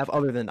we have,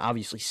 other than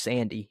obviously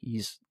Sandy.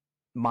 He's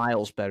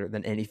miles better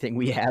than anything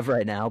we have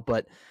right now.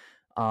 But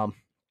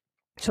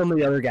some of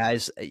the other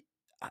guys,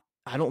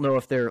 I don't know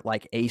if they're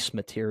like ace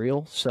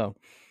material. So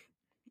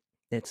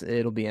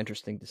it'll be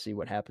interesting to see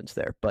what happens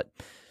there. But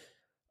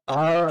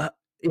yeah,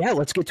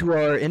 let's get to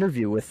our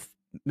interview with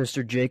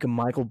Mr. Jacob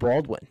Michael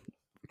Baldwin.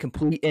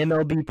 Complete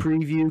MLB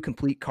preview,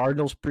 complete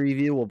Cardinals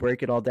preview. We'll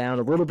break it all down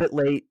a little bit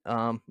late.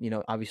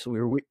 Obviously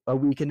we were a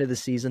week into the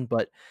season,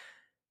 but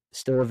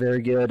still a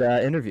very good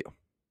interview.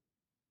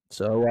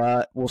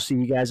 So we'll see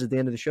you guys at the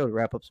end of the show to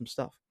wrap up some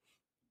stuff.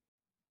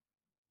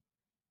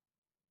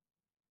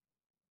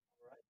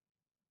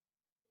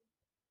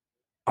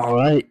 All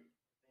right.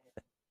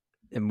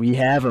 And we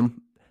have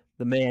him,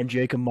 the man,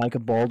 Jacob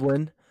Michael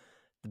Baldwin,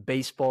 the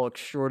baseball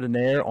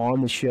extraordinaire,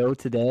 on the show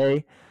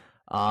today.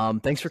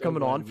 Thanks for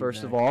coming on,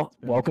 first of all.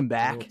 Welcome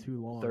back. A little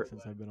too long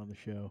since I've been on the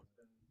show.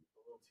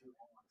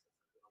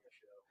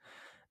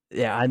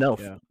 Yeah, I know.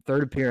 Yeah.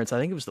 Third appearance. I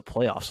think it was the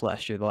playoffs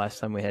last year, the last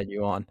time we had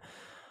you on.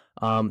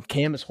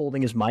 Cam is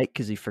holding his mic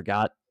because he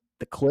forgot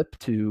the clip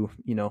to,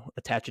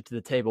 attach it to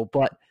the table.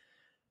 But,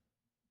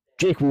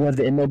 Jake, we have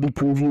the MLB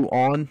preview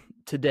on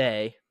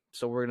today,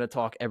 so we're going to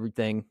talk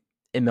everything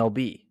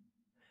MLB.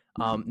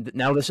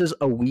 Now, this is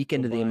a week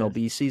into the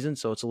MLB season,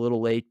 so it's a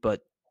little late,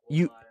 but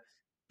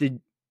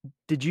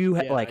did you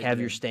have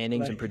your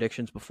standings and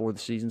predictions before the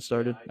season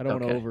started? I don't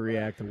want to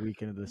overreact a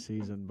week into the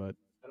season, but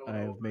I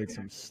have made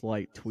some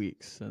slight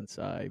tweaks since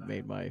I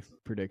made my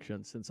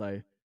predictions.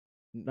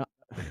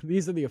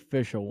 These are the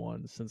official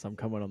ones since I'm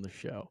coming on the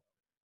show,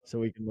 so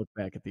we can look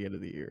back at the end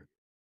of the year.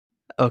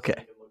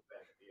 Okay.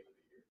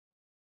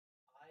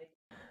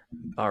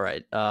 All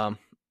right.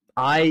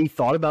 I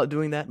thought about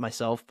doing that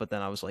myself, but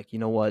then I was like, you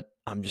know what?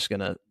 I'm just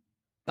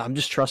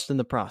trusting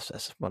the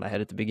process when I had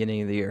at the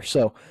beginning of the year.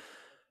 So,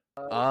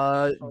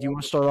 do you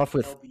want to start off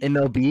with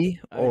MLB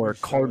or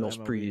Cardinals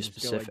preview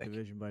specific?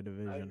 Division by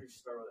division.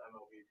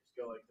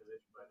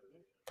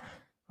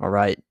 All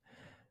right.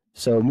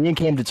 So me and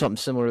Cam did something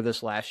similar to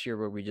this last year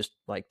where we just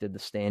did the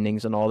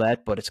standings and all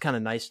that, but it's kind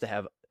of nice to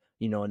have,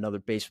 another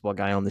baseball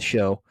guy on the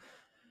show,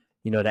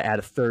 to add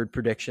a third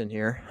prediction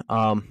here.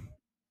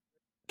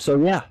 So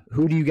yeah,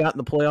 who do you got in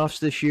the playoffs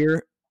this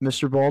year,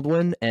 Mr.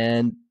 Baldwin,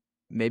 and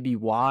maybe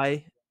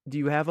why do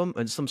you have them?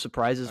 And some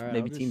surprises,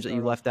 maybe teams that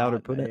you left out or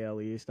put in.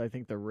 AL East. I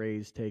think the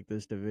Rays take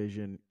this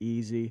division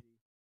easy.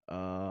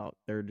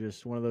 They're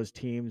just one of those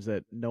teams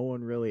that no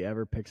one really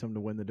ever picks them to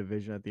win the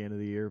division at the end of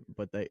the year,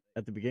 but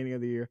at the beginning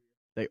of the year,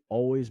 they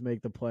always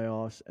make the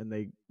playoffs and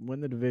they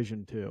win the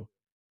division too.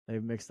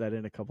 They've mixed that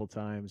in a couple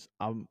times.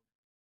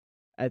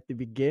 At the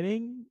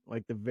beginning,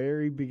 the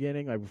very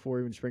beginning, before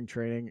even spring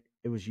training,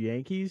 it was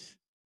Yankees,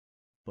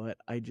 but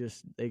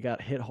they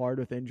got hit hard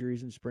with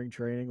injuries in spring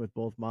training with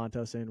both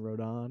Montas and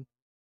Rodon.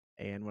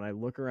 And when I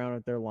look around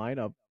at their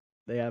lineup,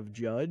 they have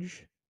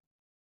Judge,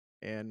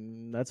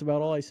 and that's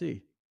about all I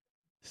see.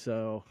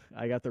 So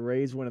I got the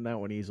Rays winning that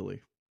one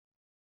easily,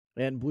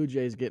 and Blue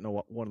Jays getting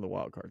one of the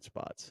wild card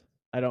spots.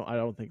 I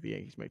don't think the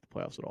Yankees make the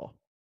playoffs at all.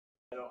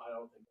 I don't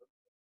think.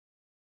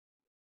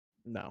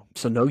 No.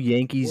 So no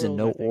Yankees and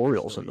no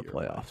Orioles in the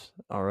playoffs.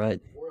 All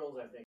right. Orioles,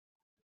 I think.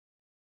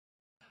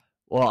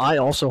 Well, I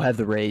also have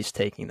the Rays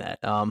taking that.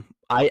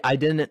 I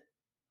didn't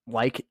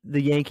like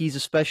the Yankees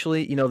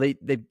especially.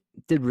 They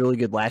did really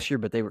good last year,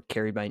 but they were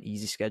carried by an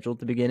easy schedule at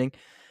the beginning.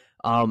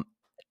 And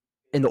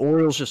the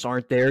Orioles just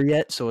aren't there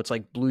yet, so it's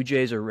like Blue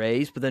Jays or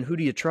Rays. But then who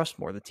do you trust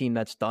more, the team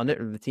that's done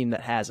it or the team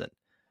that hasn't?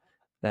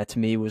 That to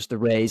me was the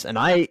Rays. And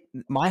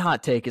my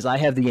hot take is I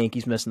have the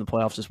Yankees missing the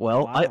playoffs as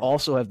well. Wow. I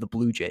also have the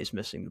Blue Jays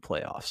missing the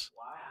playoffs.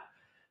 Wow.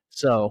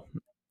 So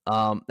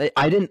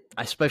I didn't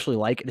especially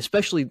like it,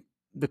 especially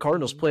the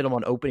Cardinals played them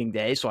on opening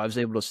day, so I was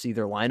able to see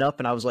their lineup,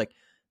 and I was like,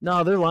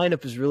 no, their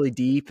lineup is really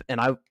deep. And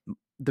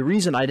the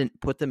reason I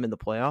didn't put them in the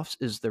playoffs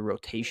is their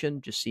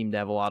rotation just seemed to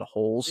have a lot of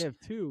holes. They have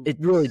two. It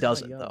really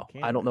doesn't, though.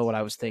 I don't know what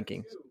I was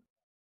thinking.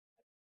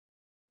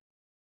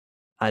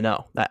 I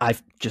know. I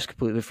just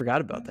completely forgot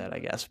about that, I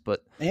guess.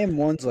 And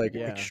one's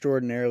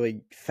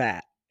extraordinarily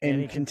fat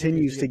and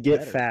continues to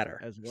get fatter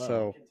as well.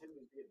 So,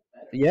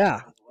 yeah,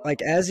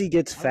 as he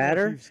gets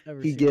fatter,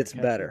 he gets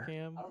better.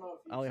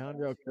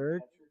 Alejandro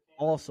Kirk,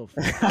 also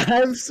fat.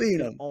 I've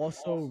seen him.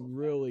 Also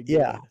really good.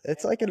 Yeah,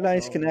 it's a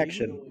nice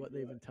connection. What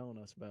they've been telling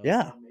us about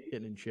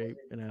getting in shape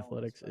in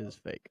athletics is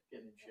fake.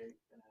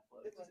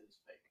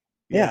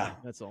 Yeah.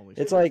 That's the only.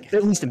 It's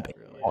at least in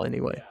baseball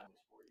anyway.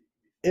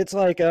 It's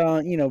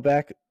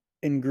back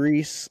in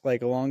Greece, a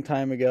long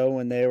time ago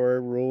when they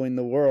were ruling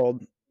the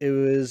world, it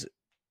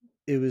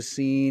was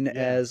seen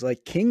as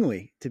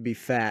kingly to be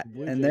fat,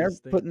 and they're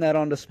putting that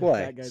on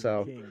display.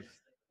 So,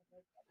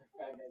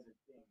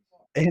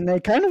 and they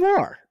kind of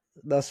are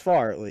thus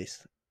far, at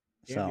least.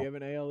 So, do you have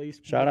an AL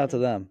East shout out to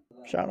them.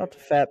 Shout out to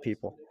fat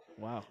people.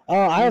 Wow. Oh,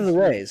 I have the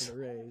Rays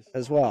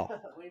as well.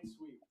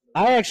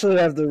 I actually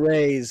have the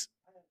Rays.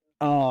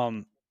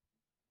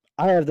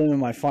 I have them in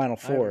my Final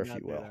I haven't Four, if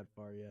got you there will. that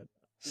far yet.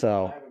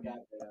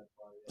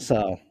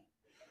 So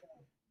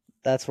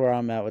that's where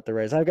I'm at with the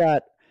Rays. I've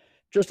got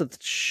just a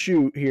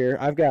shoot here.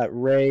 I've got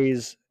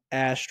Rays,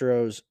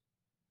 Astros,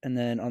 and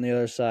then on the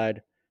other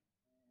side,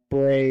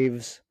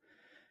 Braves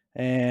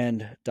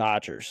and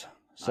Dodgers.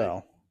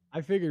 So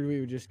I figured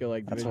we would just go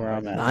like that's division where by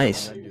I'm at. division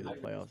Nice. and then do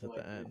the playoffs at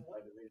the end.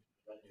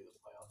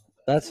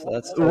 That's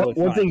totally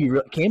One fine.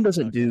 thing Cam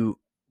doesn't Okay. do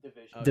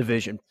Okay.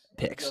 division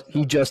picks.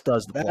 He just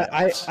does the That,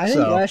 playoffs. I think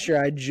So last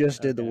year I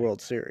just did the Okay.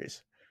 World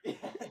Series. You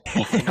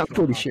I'm just wanna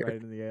pretty hop sure. right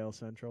into the AL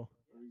Central.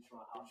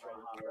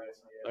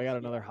 I got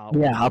another hot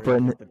Yeah, one. hop for you. I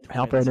right think the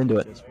hop Twins right into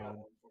take it. this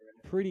one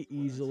pretty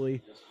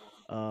easily.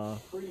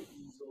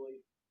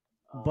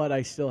 But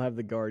I still have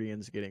the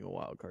Guardians getting a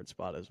wild card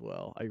spot as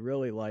well. I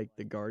really like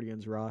the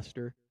Guardians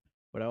roster,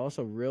 but I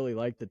also really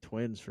like the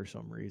Twins for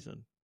some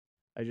reason.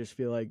 I just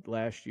feel like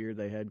last year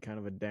they had kind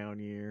of a down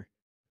year,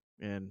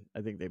 and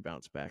I think they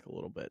bounced back a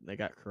little bit. And they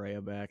got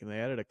Correa back, and they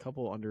added a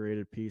couple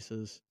underrated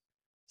pieces.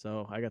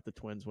 So I got the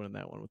Twins winning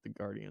that one with the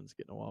Guardians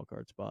getting a wild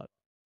card spot.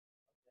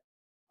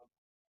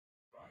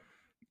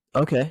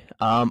 Okay.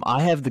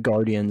 I have the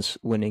Guardians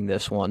winning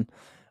this one.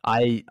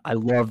 I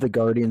love the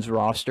Guardians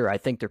roster. I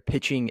think their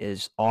pitching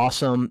is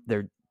awesome.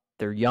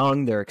 They're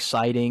young, they're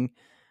exciting.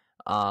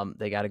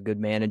 They got a good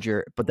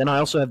manager. But then I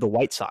also have the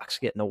White Sox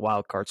getting a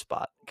wild card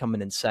spot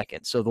coming in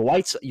second. So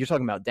you're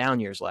talking about down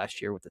years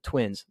last year with the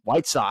Twins.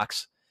 White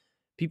Sox,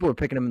 people were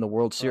picking them in the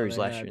World Series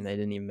last year and they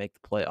didn't even make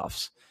the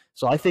playoffs.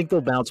 So I think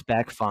they'll bounce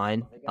back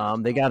fine.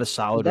 They got a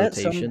solid Would that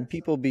rotation. some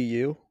people be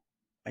you?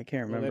 I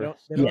can't Well, remember.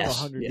 they don't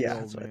Yes, have a 100-year-old yeah,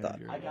 that's what I thought.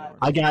 manager anymore.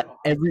 I got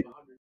every.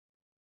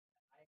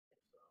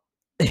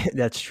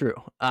 That's true.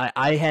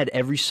 I had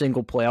every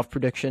single playoff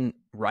prediction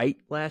right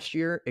last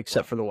year,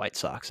 except for the White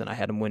Sox, and I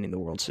had them winning the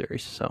World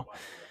Series. So,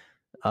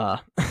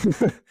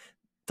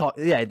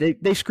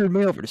 they screwed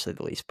me over to say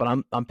the least.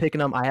 But I'm picking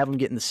them. I have them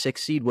getting the 6th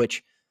seed,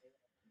 which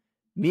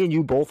me and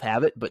you both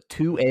have it. But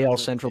two AL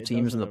Central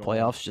teams in the doesn't at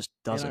all. playoffs just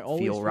And I doesn't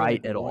always feel feel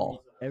right like at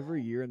all.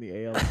 Every year in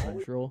the AL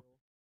Central,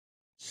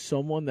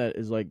 someone that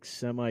is like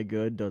semi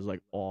good does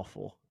like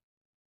awful.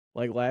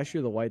 Like last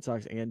year, the White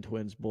Sox and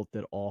Twins both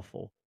did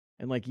awful.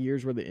 And like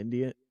years where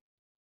the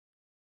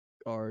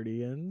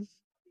Guardians,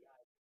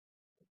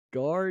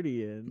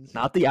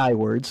 Not the I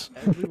words.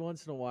 every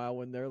once in a while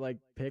when they're like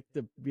picked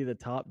to be the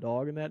top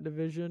dog in that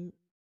division,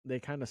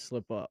 they kind of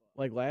slip up.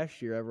 Like last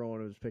year,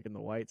 everyone was picking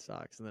the White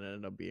Sox, and then it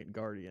ended up being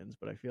Guardians.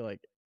 But I feel like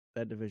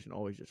that division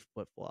always just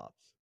flip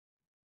flops.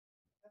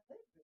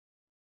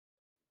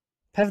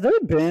 Have they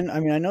been? I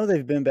mean, I know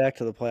they've been back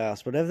to the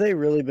playoffs, but have they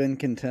really been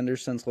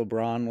contenders since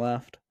LeBron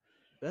left?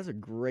 That's a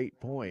great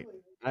point.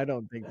 I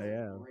don't think they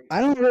have. I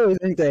don't really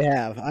think they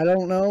have. I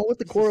don't know what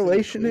the It's the city of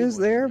correlation is Cleveland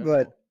in there,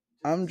 but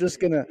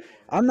general.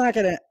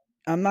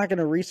 I'm not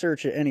gonna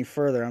research it any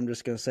further. I'm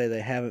just gonna say they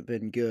haven't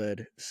been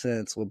good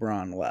since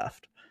LeBron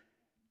left.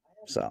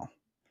 So,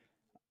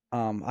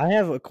 I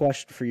have a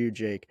question for you,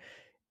 Jake.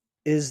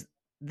 Is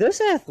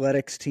this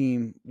athletics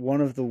team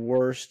one of the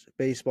worst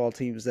baseball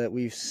teams that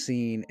we've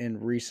seen in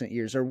recent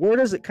years? Or where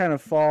does it kind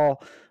of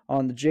fall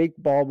on the Jake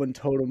Baldwin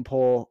totem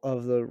pole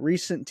of the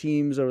recent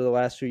teams over the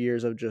last few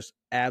years of just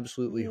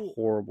absolutely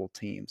horrible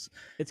teams?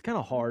 It's kind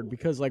of hard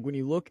because, like, when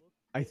you look,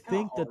 I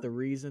think that the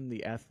reason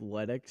the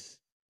Athletics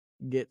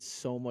get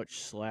so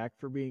much slack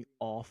for being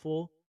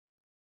awful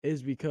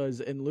is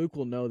because, and Luke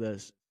will know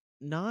this,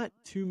 not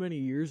too many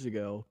years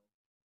ago,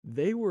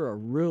 they were a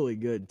really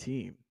good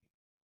team.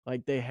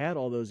 Like, they had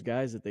all those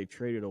guys that they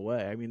traded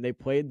away. I mean, they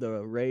played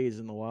the Rays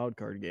in the wild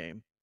card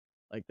game.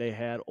 Like, they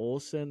had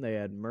Olsen, they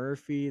had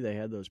Murphy, they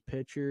had those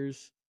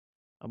pitchers.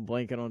 I'm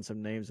blanking on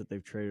some names that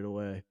they've traded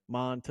away.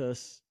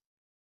 Montas.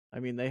 I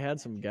mean, they had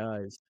some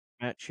guys.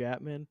 Matt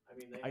Chapman.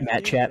 I Matt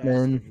think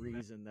Chapman. that's the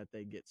reason that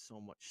they get so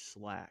much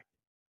slack.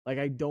 Like,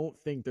 I don't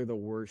think they're the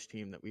worst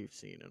team that we've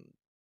seen. And,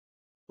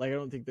 like, I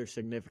don't think they're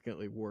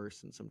significantly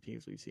worse than some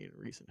teams we've seen in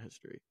recent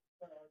history.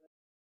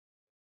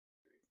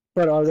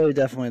 But are they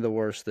definitely the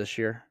worst this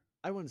year?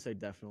 I wouldn't say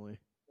definitely.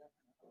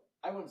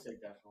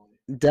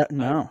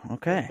 No. I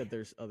Okay. think that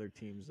there's other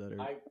teams that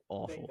are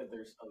awful.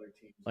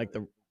 Like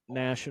the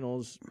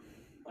Nationals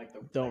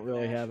don't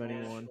really have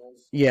anyone.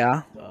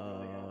 Yeah.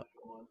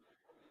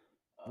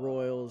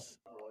 Royals.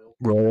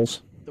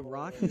 The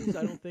Rockies,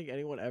 I don't think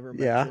anyone ever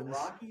Yeah. mentions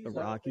the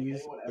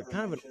Rockies. They're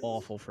kind of an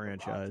awful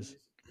franchise.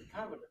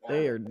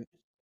 They are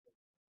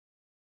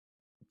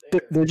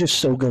They're just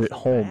so good at so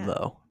home, bad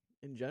though.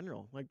 in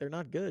general. Like, they're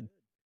not good.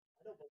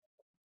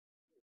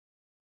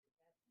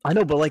 I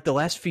know, but like the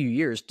last few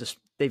years, just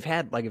they've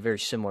had like a very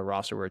similar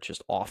roster where it's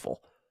just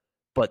awful,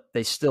 but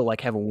they still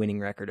like have a winning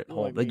record at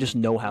home. They just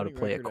know how to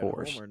play at winning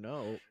Coors. record at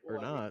home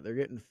or not. They're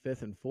getting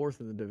 5th and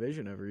 4th in the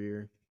division every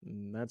year.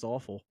 And that's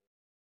awful.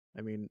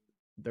 I mean,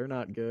 they're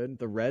not good.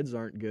 The Reds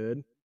aren't good.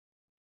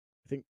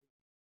 I think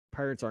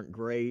Pirates aren't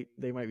great.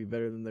 They might be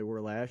better than they were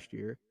last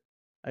year.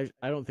 I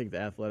don't think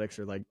the Athletics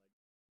are like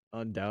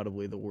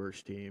undoubtedly the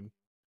worst team.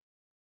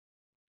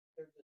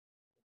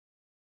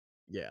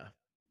 Yeah.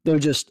 They're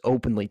just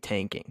openly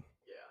tanking,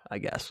 I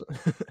guess.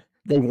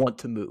 they want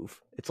to move.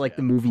 It's like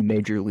the Yeah. movie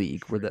Major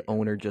League, where the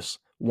owner just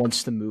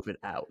wants to move it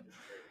out.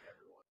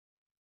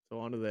 So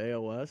on to the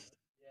AL West.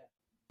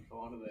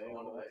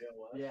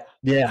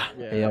 Yeah,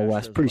 AL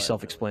West, Astros pretty by a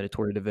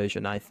self-explanatory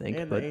division, I think.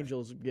 And but the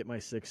Angels get my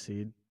 6th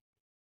seed.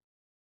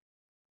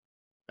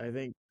 I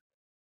think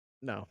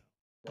no.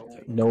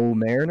 no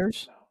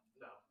Mariners.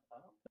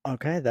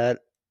 Okay, that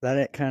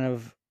kind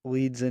of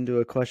leads into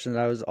a question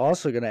that I was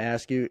also going to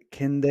ask you.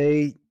 Can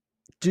they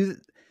do?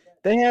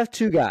 They have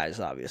two guys,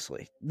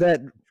 obviously,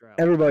 that Trout.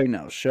 everybody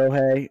knows,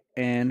 Shohei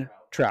and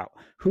Trout.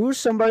 Who's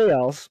somebody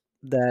else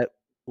that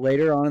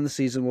later on in the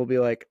season will be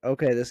like,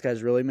 okay, this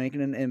guy's really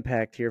making an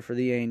impact here for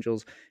the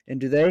Angels?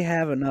 And do they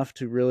have enough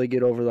to really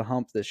get over the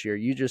hump this year?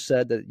 You just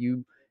said that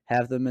you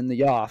have them in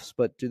the offs,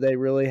 but do they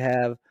really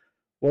have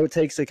what it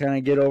takes to kind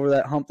of get over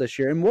that hump this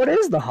year? And what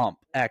is the hump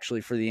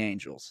actually for the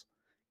Angels?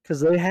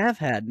 Because they have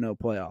had no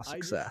playoff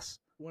success.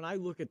 When I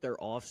look at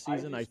their off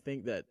season, I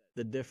think that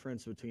the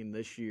difference between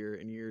this year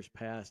and years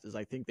past is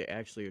I think they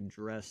actually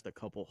addressed a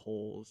couple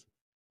holes.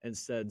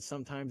 Instead,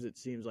 sometimes it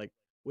seems like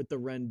with the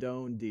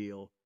Rendon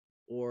deal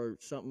or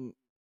something,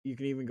 you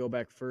can even go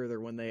back further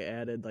when they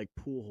added like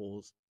pool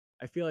holes.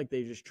 I feel like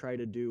they just try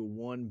to do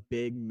one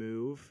big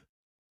move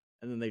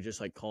and then they just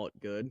like call it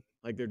good.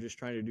 Like they're just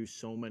trying to do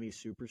so many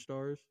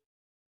superstars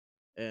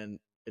and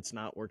it's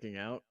not working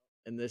out.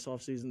 In this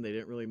offseason, they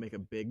didn't really make a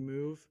big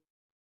move,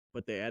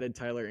 but they added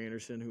Tyler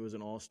Anderson, who was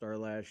an all-star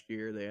last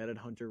year. They added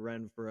Hunter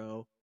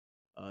Renfroe.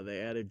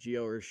 They added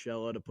Gio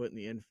Urshela to put in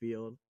the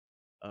infield.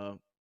 I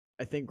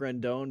think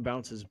Rendon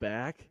bounces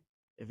back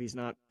if he's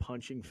not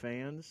punching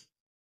fans.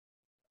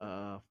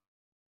 I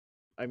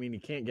mean, he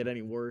can't get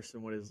any worse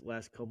than what his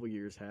last couple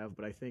years have,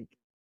 but I think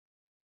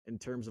in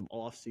terms of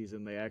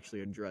off-season, they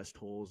actually addressed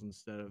holes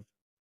instead of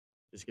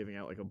just giving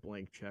out like a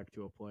blank check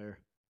to a player.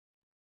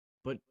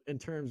 But in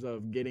terms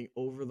of getting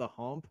over the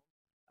hump,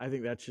 I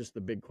think that's just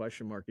the big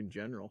question mark in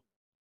general.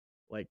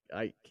 Like,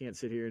 I can't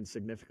sit here and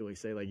significantly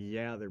say, like,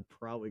 yeah, they're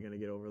probably going to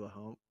get over the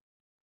hump.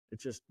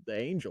 It's just the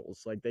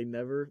Angels. Like, they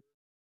never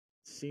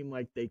seem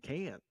like they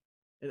can.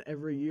 And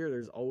every year,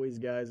 there's always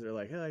guys that are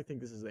like, I think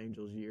this is the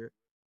Angels' year.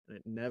 And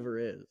it never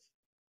is.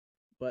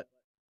 But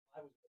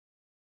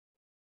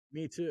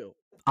me too.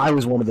 I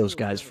was one of Also those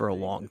guys kinda for a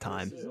think long that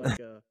time. this is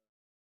like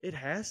it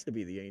has to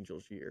be the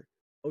Angels' year.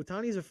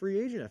 Ohtani's a free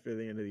agent after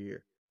the end of the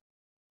year.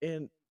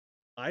 And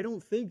I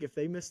don't think if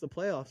they miss the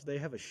playoffs, they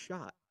have a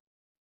shot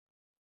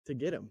to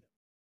get him.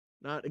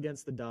 Not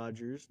against the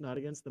Dodgers, not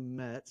against the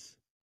Mets,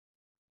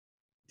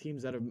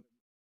 teams that have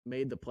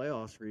made the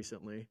playoffs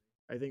recently.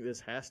 I think this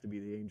has to be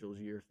the Angels'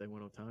 year if they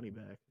want Ohtani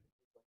back.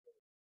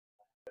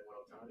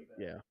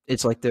 Yeah.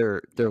 It's like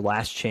their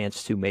last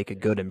chance to make a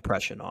good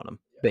impression on him,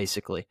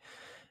 basically.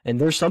 And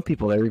there's some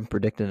people that are even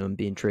predicting him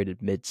being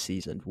traded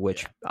mid-season,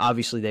 which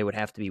obviously they would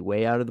have to be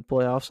way out of the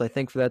playoffs, I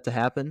think, for that to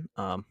happen.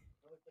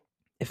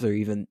 If they're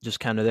even just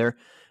kind of there.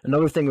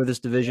 Another thing with this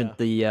division,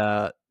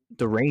 the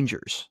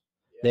Rangers,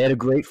 they had a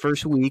great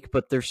first week,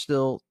 but they're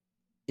still,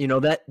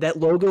 that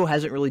logo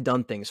hasn't really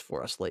done things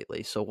for us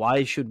lately. So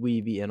why should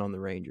we be in on the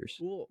Rangers?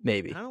 Well,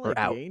 Maybe kind of or like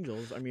out. the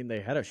Angels. I mean,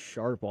 they had a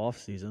sharp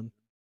offseason.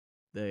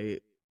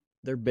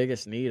 Their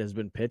biggest need has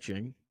been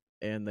pitching,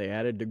 and they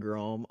added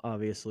DeGrom,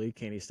 obviously.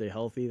 Can he stay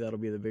healthy? That'll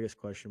be the biggest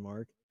question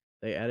mark.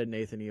 They added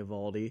Nathan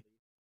Eovaldi.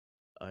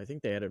 I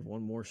think they added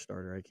one more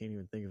starter. I can't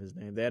even think of his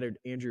name. They added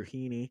Andrew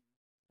Heaney.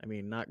 I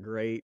mean, not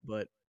great,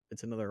 but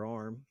it's another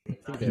arm. I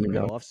think they had a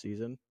good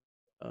offseason.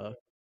 I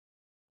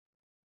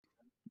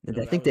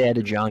think they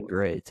added John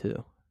Gray,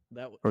 too.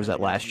 Or was that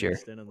last year?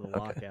 In the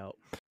lockout.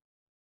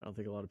 I don't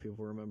think a lot of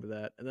people remember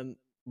that. And then,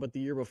 but the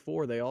year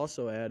before, they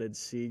also added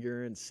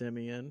Seager and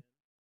Simeon.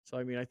 So,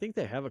 I mean, I think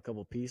they have a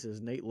couple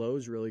pieces. Nate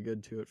Lowe's really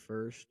good, too, at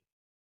first.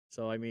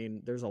 So, I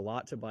mean, there's a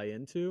lot to buy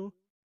into,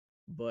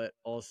 but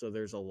also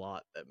there's a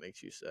lot that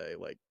makes you say,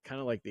 like, kind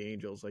of like the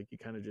Angels, like, you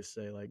kind of just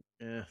say, like,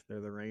 they're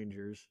the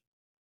Rangers.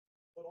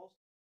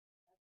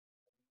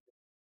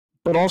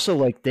 But also,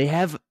 like, they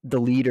have the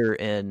leader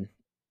in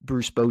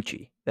Bruce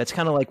Bochy. That's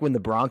kind of like when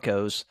the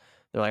Broncos,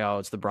 they're like, oh,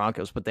 it's the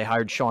Broncos, but they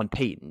hired Sean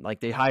Payton. Like,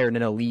 they hired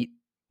an elite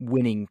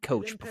winning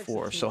coach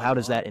before. So how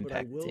does that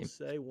impact the team? I will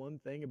say one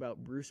thing about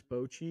Bruce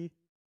Bochy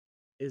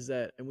is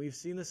that, and we've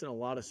seen this in a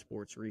lot of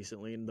sports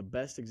recently, and the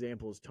best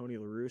example is Tony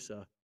La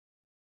Russa.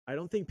 I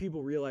don't think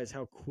people realize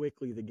how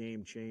quickly the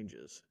game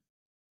changes.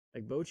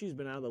 Like, Bochy's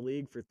been out of the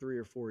league for 3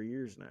 or 4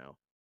 years now.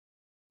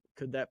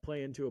 Could that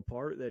play into a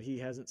part that he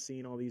hasn't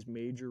seen all these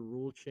major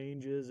rule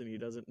changes and he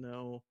doesn't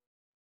know?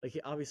 Like,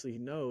 he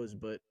knows,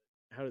 but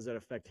how does that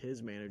affect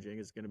his managing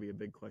is going to be a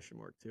big question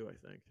mark too,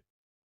 I think.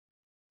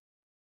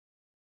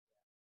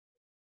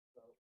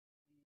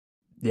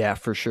 Yeah,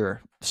 for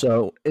sure.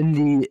 So in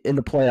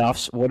the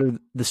playoffs, what are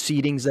the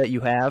seedings that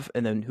you have,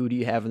 and then who do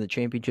you have in the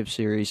championship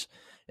series,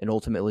 and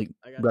ultimately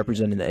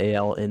representing the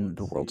AL in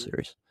the World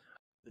Series?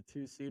 The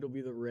 2 seed will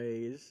be the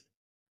Rays.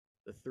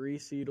 The 3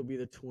 seed will be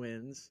the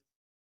Twins.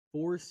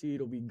 4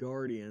 seed will be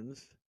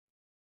Guardians.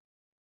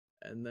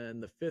 And then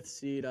the 5th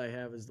seed I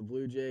have is the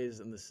Blue Jays,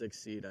 and the 6th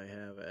seed I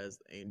have as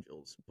the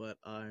Angels. But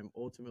I'm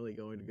ultimately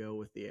going to go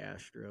with the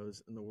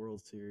Astros in the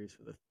World Series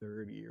for the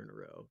 3rd year in a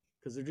row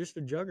because they're just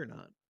a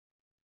juggernaut.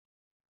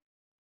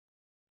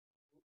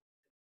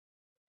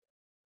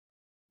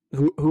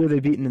 Who are they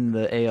beating in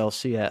the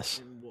ALCS?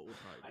 And what will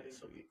probably be a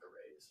sweep.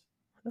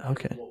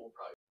 Okay.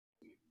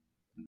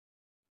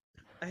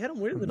 I had them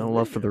winning the No division.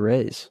 love for the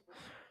Rays.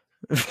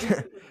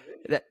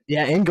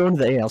 Yeah, and going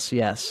to the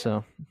ALCS.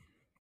 So,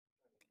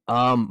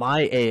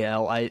 my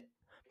AL, I'm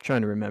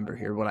trying to remember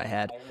here what I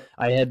had.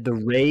 I had the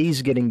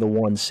Rays getting the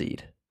 1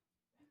 seed,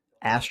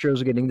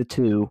 Astros getting the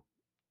 2,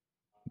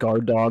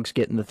 Guard Dogs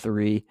getting the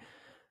 3,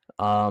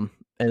 and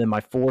then my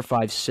 4,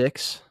 5,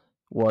 6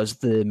 was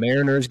the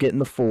Mariners getting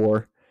the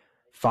 4.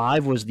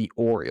 5 was the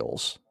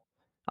Orioles.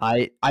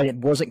 I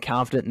wasn't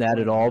confident in that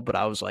at all, but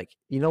I was like,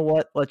 you know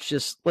what?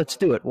 Let's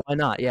do it. Why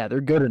not? Yeah, they're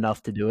good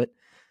enough to do it.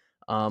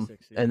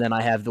 And then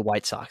I have the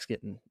White Sox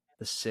getting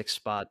the 6th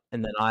spot,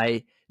 and then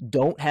I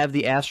don't have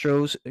the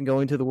Astros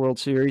going to the World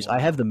Series. Wow. I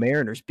have the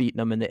Mariners beating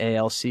them in the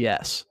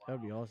ALCS. That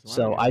would be awesome.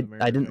 So I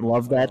didn't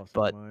love that,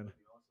 but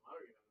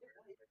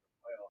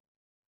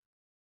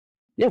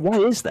yeah, why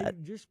is that?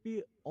 It'd just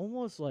be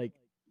almost like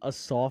a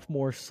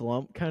sophomore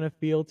slump kind of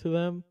feel to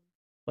them.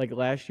 Like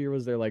last year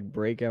was their like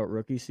breakout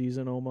rookie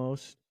season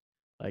almost.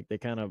 Like they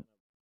kind of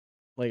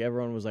like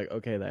everyone was like,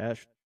 okay, the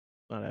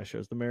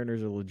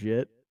Mariners are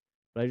legit.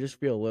 But I just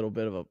feel a little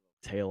bit of a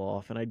tail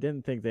off, and I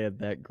didn't think they had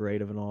that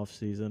great of an off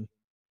season.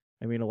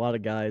 I mean, a lot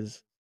of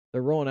guys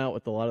they're rolling out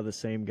with a lot of the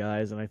same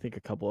guys, and I think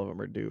a couple of them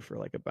are due for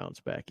like a bounce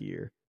back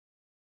year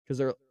because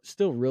they're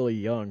still really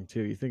young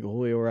too. You think of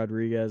Julio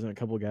Rodriguez and a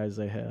couple of guys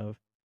they have,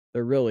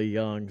 they're really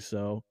young,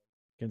 so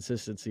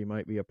consistency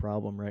might be a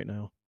problem right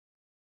now.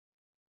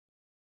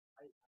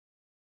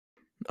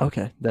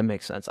 Okay, that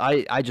makes sense.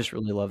 I just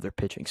really love their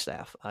pitching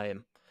staff.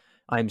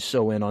 I'm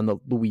so in on the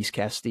Luis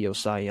Castillo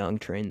Cy Young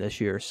train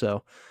this year.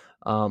 So,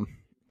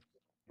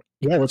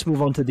 yeah, let's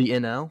move on to the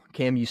NL.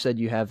 Cam, you said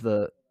you have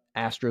the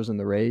Astros and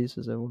the Rays.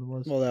 Is that what it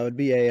was? Well, that would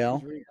be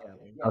AL.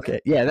 Okay,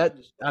 yeah,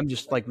 I'm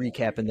just like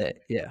recapping that.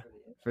 Yeah,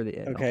 for the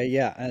NL. Okay,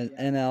 yeah, and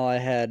NL I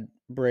had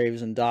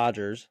Braves and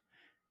Dodgers,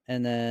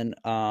 and then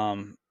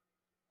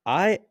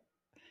I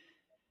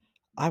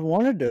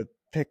wanted to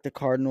pick the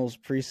Cardinals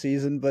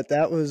preseason, but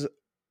that was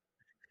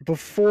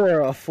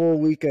before a full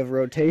week of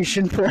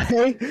rotation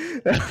play.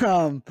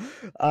 So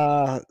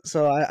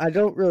I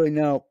don't really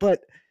know,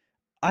 but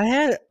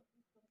I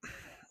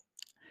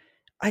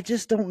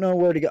just don't know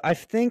where to go. I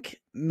think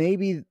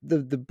maybe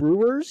the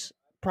Brewers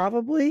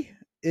probably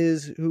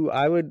is who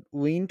I would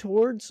lean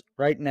towards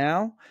right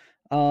now.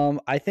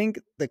 I think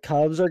the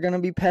Cubs are going to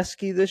be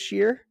pesky this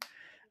year.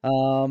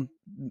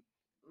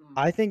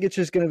 I think it's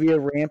just going to be a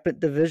rampant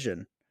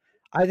division.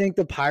 I think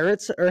the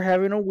Pirates are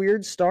having a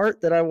weird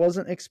start that I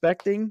wasn't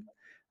expecting.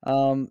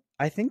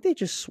 I think they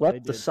just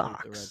swept the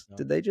Sox.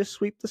 Did they just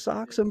sweep the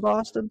Sox in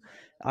Boston?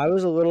 I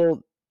was a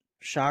little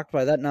shocked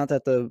by that. Not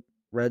that the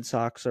Red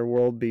Sox are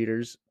world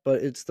beaters,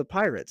 but it's the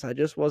Pirates. I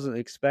just wasn't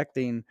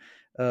expecting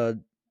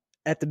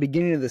at the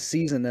beginning of the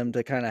season them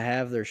to kind of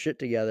have their shit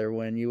together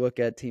when you look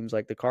at teams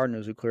like the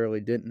Cardinals who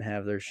clearly didn't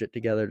have their shit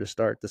together to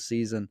start the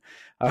season.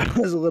 I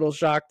was a little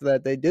shocked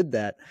that they did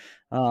that.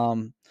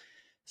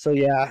 So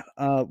yeah,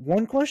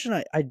 one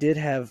question I did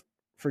have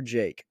for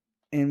Jake,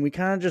 and we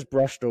kind of just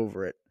brushed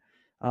over it.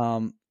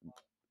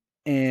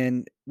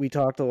 And we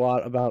talked a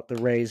lot about the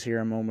Rays here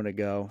a moment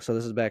ago. So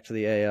this is back to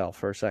the AL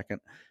for a second,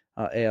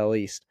 AL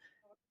East.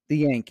 The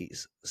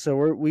Yankees. So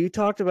we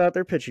talked about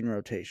their pitching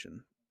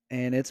rotation,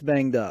 and it's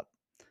banged up.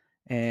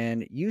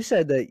 And you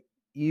said that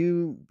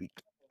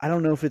I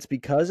don't know if it's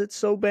because it's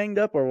so banged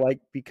up or like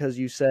because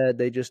you said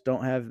they just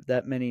don't have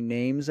that many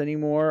names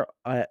anymore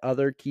at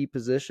other key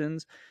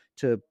positions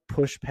to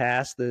push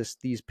past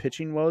these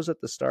pitching woes at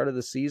the start of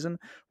the season.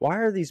 Why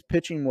are these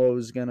pitching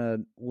woes going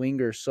to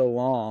linger so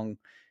long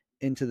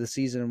into the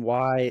season?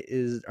 Why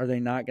are they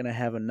not going to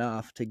have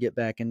enough to get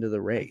back into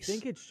the race? I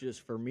think it's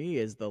just for me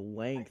is the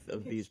length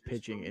of these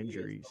pitching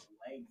injuries.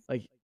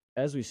 Like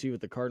as we see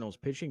with the Cardinals,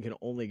 pitching can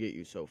only get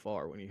you so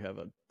far when you have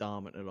a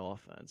dominant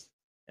offense.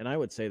 And I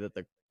would say that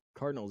the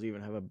Cardinals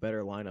even have a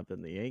better lineup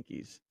than the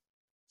Yankees.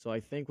 So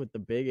I think with the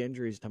big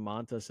injuries to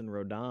Montas and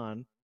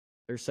Rodon,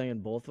 they're saying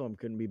both of them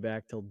couldn't be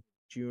back till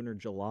June or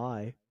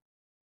July.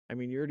 I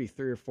mean, you're already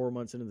 3 or 4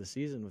 months into the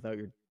season without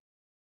your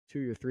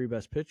 2 or 3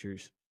 best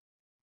pitchers.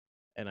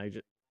 And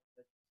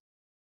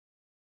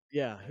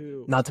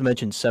who? Not to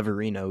mention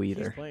Severino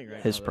either. He's playing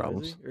right His now,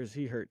 problems. or is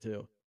he hurt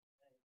too?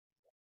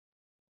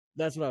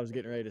 That's what I was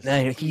getting ready to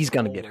say. say. He's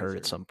going to get hurt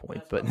at some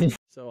point, but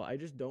so I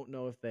just don't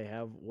know if they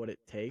have what it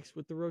takes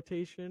with the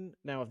rotation.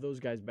 Now, if those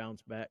guys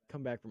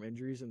come back from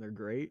injuries and they're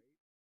great,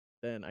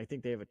 then I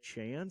think they have a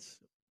chance.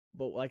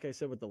 But like I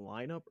said with the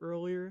lineup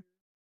earlier,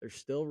 they're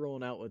still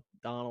rolling out with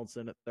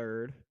Donaldson at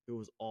third, who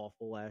was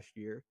awful last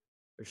year.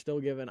 They're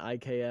still giving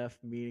IKF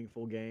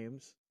meaningful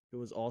games, who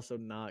was also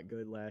not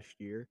good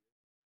last year.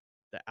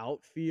 The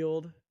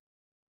outfield,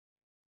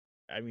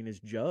 I mean,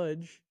 is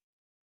Judge,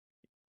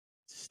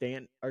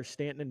 Stanton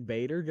and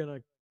Bader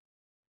gonna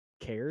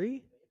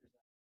Carey?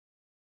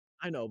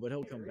 I know, but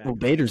he'll come back. Well,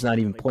 Bader's not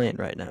even playing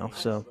right now,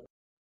 so.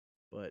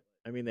 But,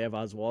 I mean, they have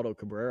Oswaldo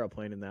Cabrera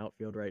playing in the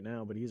outfield right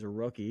now, but he's a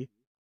rookie.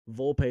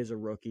 Volpe's a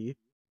rookie.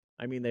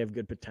 I mean, they have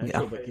good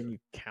potential, but can you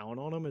count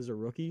on him as a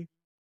rookie?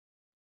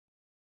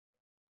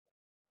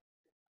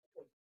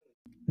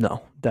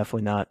 No,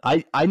 definitely not.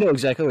 I know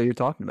exactly what you're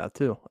talking about,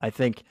 too. I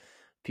think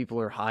people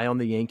are high on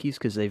the Yankees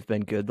because they've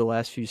been good the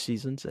last few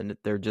seasons, and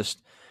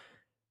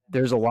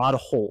there's a lot of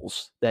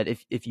holes that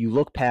if you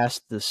look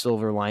past the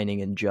silver lining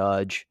in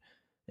Judge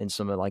and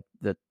some of like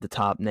the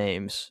top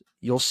names,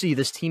 you'll see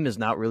this team is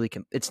not really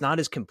it's not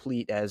as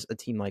complete as a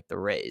team like the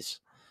Rays,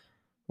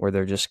 where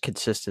they're just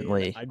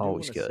consistently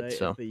always good.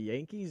 So if the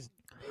Yankees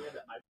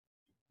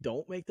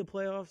don't make the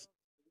playoffs,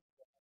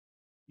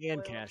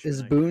 and Cashman,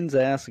 Is Boone's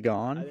ass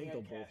gone? I think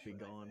they'll both be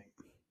gone.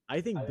 I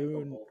think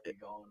Boone,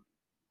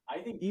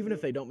 even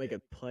if they don't make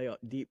a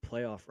deep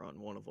playoff run,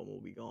 one of them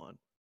will be gone.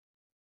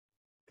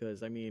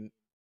 Because, I mean,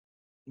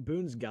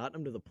 Boone's gotten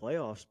them to the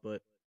playoffs,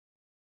 but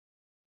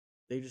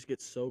they just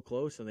get so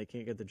close and they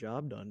can't get the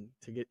job done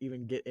to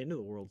even get into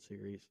the World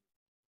Series.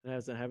 That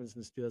hasn't happened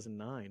since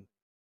 2009.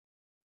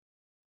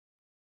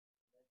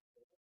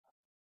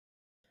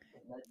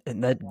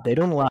 And that they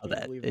don't allow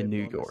that in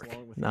New York,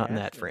 not in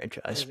that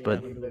franchise.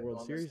 But he hasn't gotten to the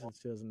World Series since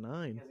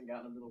 2009,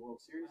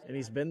 and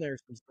he's been there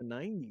since the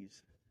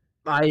 90s.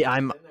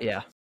 I'm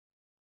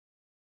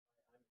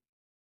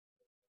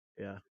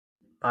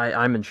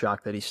in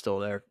shock that he's still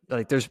there.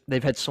 Like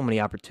they've had so many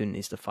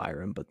opportunities to fire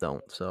him, but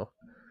don't. So,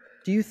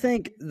 do you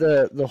think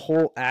the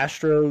whole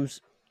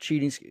Astros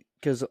cheating,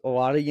 because a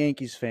lot of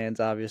Yankees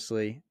fans,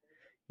 obviously,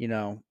 you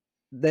know,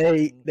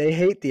 they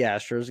hate the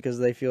Astros because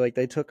they feel like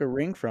they took a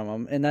ring from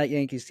them, and that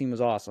Yankees team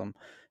was awesome.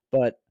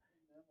 But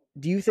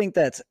do you think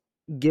that's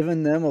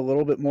given them a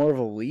little bit more of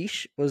a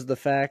leash? Was the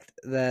fact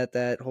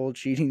that whole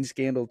cheating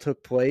scandal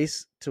took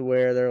place to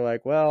where they're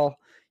like, well,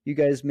 you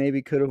guys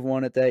maybe could have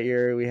won it that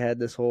year. We had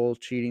this whole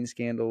cheating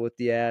scandal with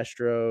the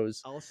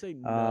Astros. I'll say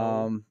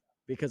no,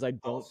 because I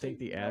don't think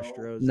the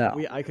Astros.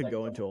 No. I could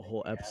go into a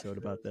whole episode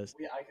about this.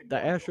 The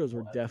Astros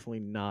were definitely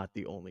not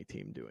the only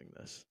team doing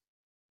this.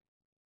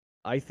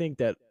 I think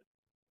that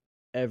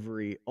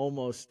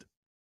almost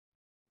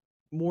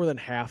more than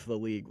half the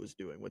league was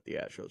doing what the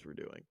Astros were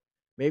doing.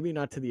 Maybe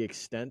not to the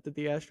extent that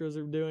the Astros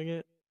are doing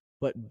it,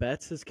 but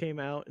Betts has came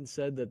out and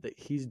said that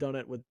he's done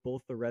it with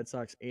both the Red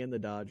Sox and the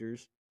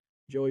Dodgers.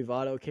 Joey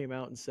Votto came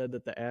out and said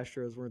that the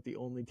Astros weren't the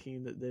only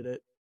team that did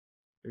it.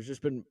 There's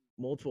just been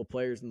multiple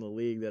players in the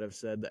league that have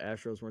said the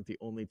Astros weren't the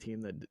only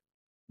team that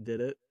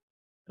did it.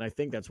 And I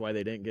think that's why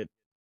they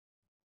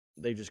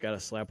just got a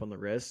slap on the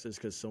wrist, is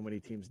because so many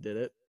teams did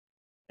it.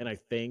 And I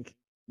think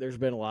there's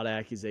been a lot of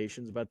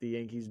accusations about the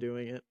Yankees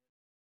doing it.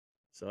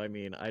 So, I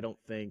mean, I don't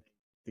think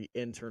the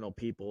internal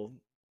people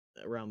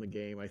around the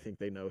game, I think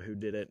they know who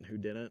did it and who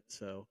didn't.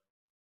 So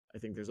I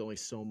think there's only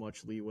so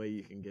much leeway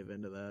you can give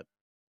into that.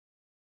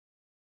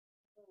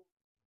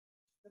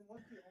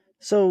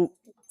 So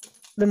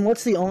then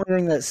what's the only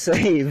thing that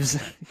saves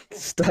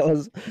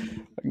Stella's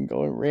fucking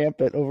going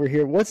rampant over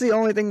here? What's the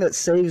only thing that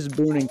saves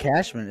Boone and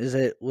Cashman? Is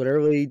it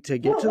literally to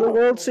get to the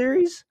World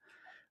Series?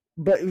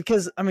 But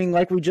because, I mean,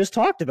 like we just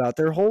talked about,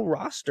 their whole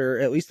roster,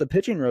 at least the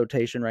pitching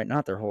rotation, right?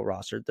 Not their whole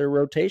roster. Their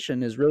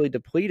rotation is really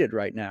depleted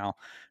right now.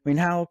 I mean,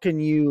 how can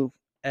you,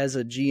 as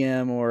a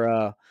GM or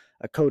a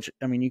coach,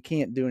 I mean, you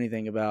can't do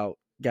anything about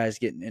guys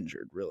getting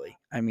injured, really.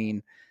 I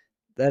mean,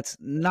 that's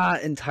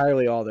not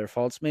entirely all their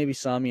faults. Maybe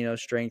some,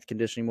 strength,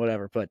 conditioning,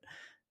 whatever, but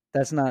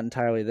that's not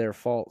entirely their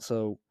fault.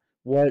 So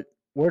where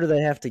do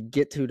they have to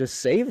get to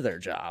save their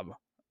job?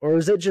 Or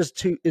is it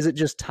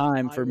just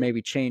time for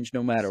maybe change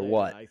no matter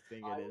what? I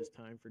think it is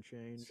time for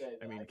change.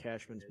 I mean,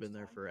 Cashman's been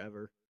there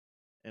forever.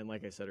 And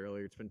like I said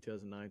earlier, it's been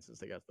 2009 since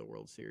they got to the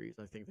World Series.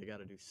 I think they got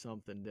to do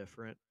something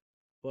different.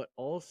 But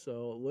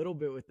also, a little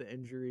bit with the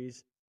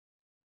injuries,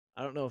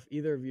 I don't know if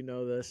either of you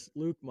know this.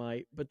 Luke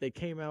might, but they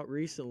came out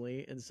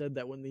recently and said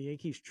that when the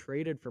Yankees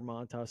traded for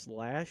Montas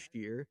last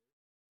year,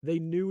 they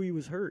knew he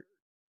was hurt.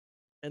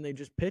 And they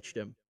just pitched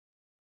him.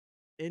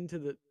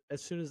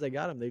 As soon as they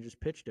got him, they just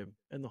pitched him.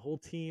 And the whole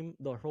team,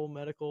 the whole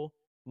medical,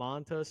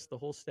 Montas, the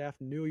whole staff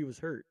knew he was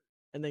hurt.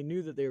 And they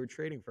knew that they were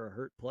trading for a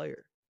hurt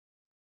player.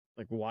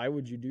 Like, why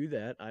would you do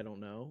that? I don't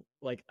know.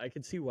 Like, I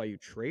could see why you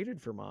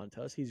traded for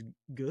Montas. He's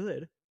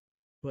good.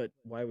 But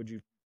why would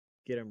you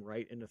get him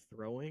right into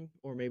throwing?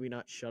 Or maybe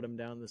not shut him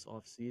down this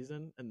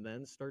offseason and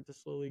then start to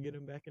slowly get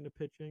him back into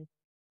pitching?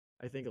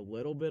 I think a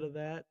little bit of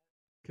that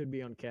could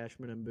be on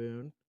Cashman and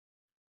Boone.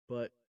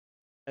 But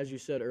as you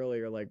said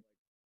earlier, like,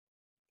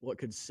 what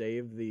could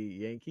save the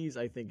Yankees,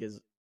 I think, is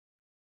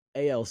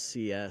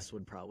ALCS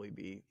would probably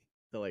be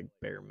the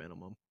bare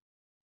minimum.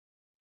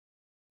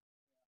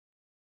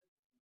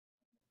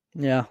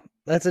 Yeah,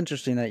 that's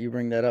interesting that you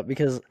bring that up,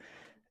 because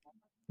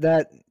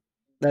that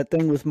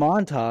thing with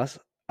Montas,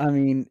 I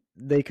mean,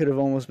 they could have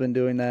almost been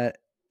doing that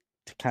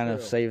to kind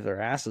of save their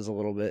asses a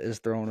little bit, is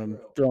throwing him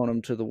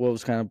to the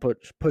wolves, kind of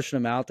pushing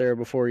him out there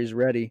before he's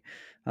ready.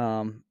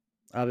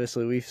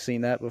 Obviously, we've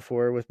seen that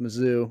before with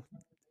Mizzou.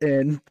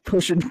 and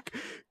pushing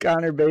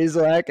Connor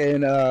Bazelak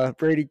and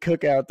Brady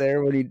Cook out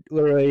there when he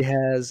literally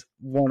has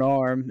one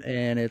arm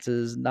and it's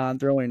his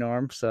non-throwing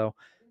arm. So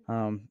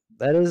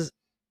that is,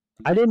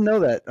 I didn't know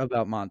that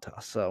about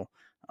Montas. So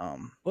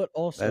But that's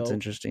also,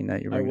 interesting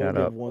that you I bring will that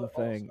give up. one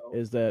thing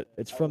is that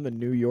it's from the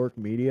New York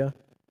media,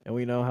 and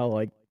we know how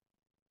like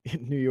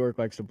New York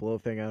likes to blow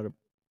things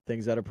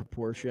out of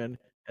proportion,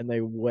 and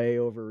they way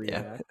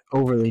overreact.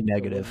 Overly So was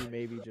negative. he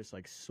maybe just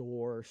like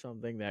sore or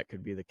something? That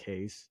could be the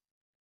case.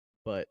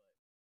 But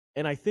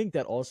and I think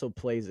that also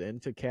plays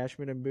into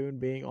Cashman and Boone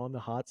being on the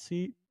hot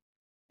seat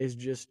is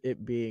just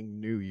it being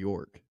New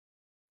York.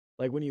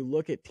 Like when you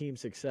look at team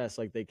success,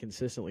 like they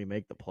consistently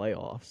make the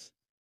playoffs.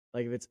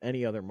 Like if it's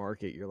any other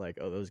market, you're like,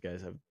 oh, those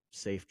guys have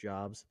safe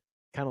jobs.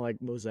 Kind of like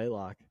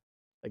Mozeliak.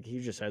 Like he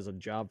just has a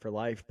job for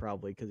life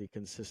probably because he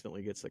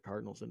consistently gets the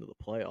Cardinals into the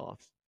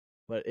playoffs.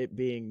 But it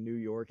being New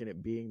York and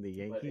it being the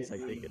Yankees, I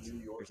think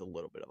there's a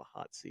little bit of a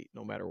hot seat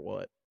no matter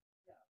what.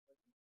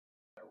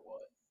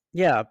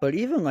 Yeah, but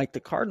even like the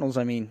Cardinals,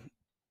 I mean,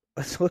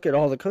 let's look at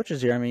all the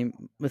coaches here. I mean,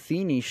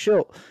 Matheny,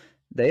 Schilt,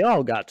 they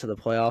all got to the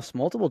playoffs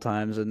multiple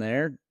times, and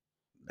they're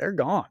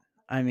gone.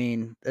 I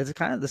mean, it's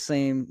kind of the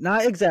same,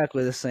 not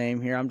exactly the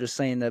same here. I'm just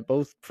saying that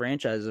both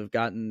franchises have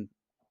gotten,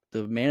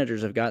 the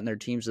managers have gotten their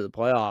teams to the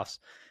playoffs,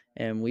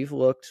 and we've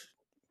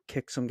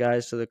kicked some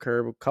guys to the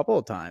curb a couple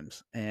of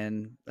times,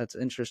 and that's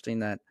interesting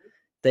that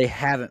they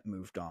haven't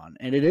moved on,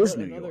 and it is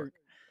But New York.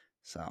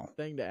 So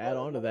thing to add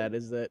on to that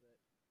is that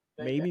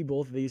maybe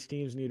both of these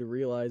teams need to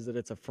realize that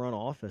it's a front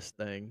office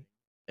thing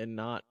and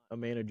not a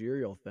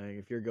managerial thing.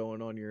 If you're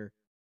going on your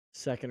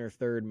second or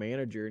third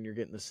manager and you're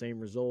getting the same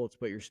results,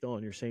 but you're still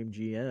on your same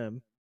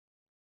GM,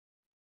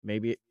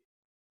 maybe,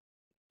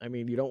 I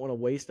mean, you don't want to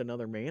waste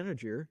another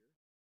manager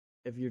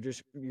if your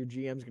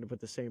GM's going to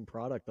put the same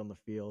product on the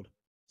field.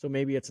 So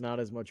maybe it's not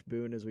as much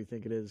Boone as we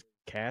think it is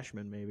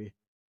Cashman, maybe.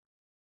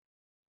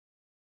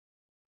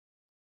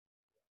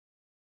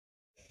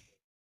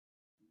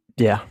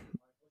 Yeah,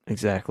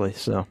 exactly.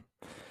 So,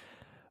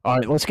 all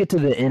right, let's get to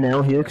the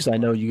NL here because I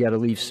know you got to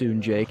leave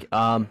soon, Jake.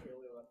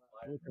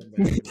 We'll come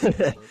back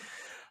to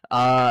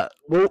that.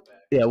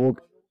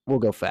 We'll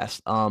go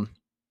fast.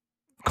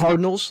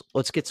 Cardinals.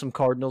 Let's get some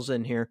Cardinals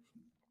in here.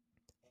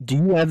 Do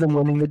you have them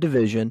winning the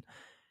division?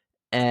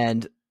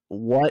 And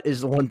what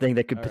is the one thing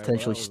that could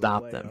potentially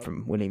stop them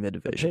from winning the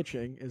division? The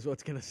pitching is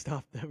what's going to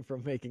stop them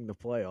from making the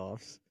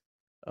playoffs.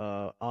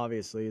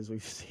 Obviously, as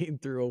we've seen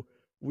through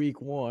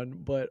week one,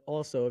 but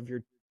also if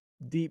you're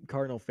deep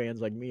Cardinal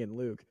fans like me and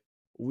Luke,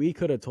 we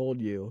could have told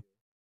you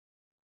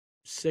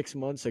 6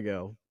 months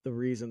ago the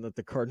reason that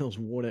the Cardinals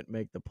wouldn't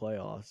make the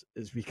playoffs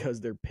is because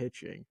they're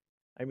pitching.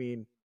 I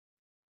mean,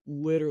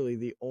 literally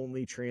the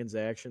only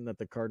transaction that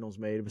the Cardinals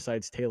made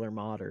besides Taylor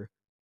Motter,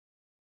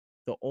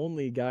 the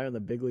only guy on the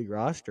big league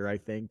roster I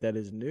think that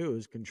is new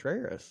is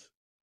Contreras.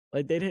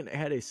 Like they didn't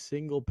add a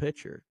single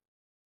pitcher.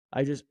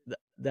 I just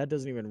that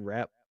doesn't even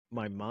wrap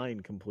my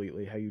mind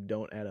completely how you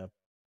don't add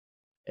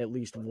at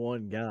least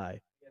one guy.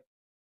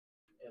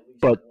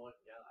 But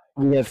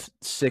we have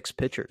 6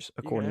 pitchers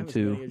according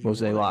to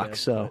Mozeliak.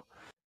 So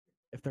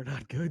if they're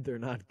not good, they're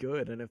not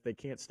good, and if they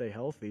can't stay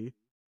healthy,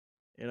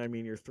 and I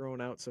mean you're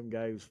throwing out some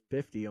guy who's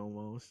 50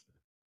 almost,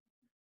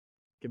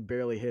 can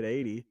barely hit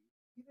 80.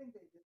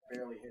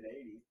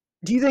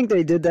 do you think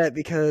they did that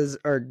because,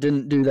 or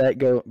didn't do that,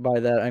 go by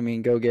that, I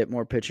mean, go get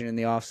more pitching in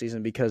the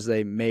offseason because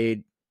they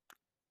made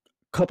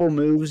a couple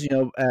moves,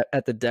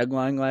 at the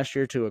deadline last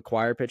year to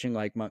acquire pitching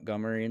like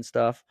Montgomery and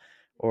stuff?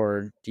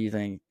 Or do you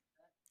think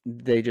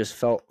they just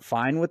felt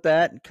fine with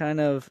that kind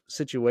of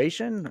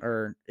situation?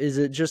 Or is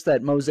it just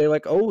that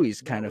Mosaic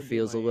always kind of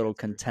feels a little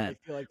content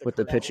with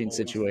the pitching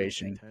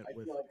situation?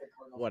 With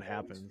what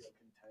happens.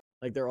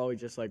 Like they're always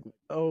just like,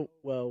 oh,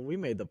 well, we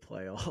made the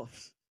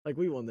playoffs. Like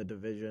we won the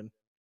division.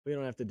 We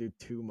don't have to do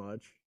too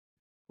much.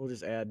 We'll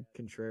just add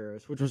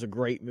Contreras, which was a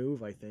great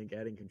move, I think,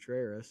 adding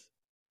Contreras.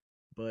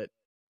 But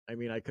I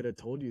mean, I could have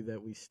told you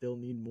that we still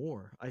need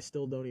more. I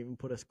still don't even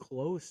put us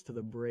close to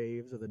the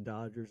Braves or the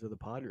Dodgers or the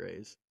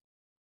Padres.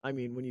 I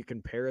mean, when you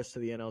compare us to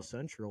the NL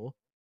Central,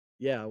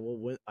 yeah, we'll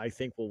win. I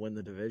think we'll win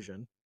the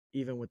division,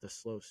 even with the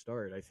slow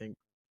start. I think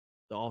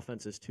the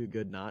offense is too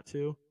good not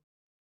to.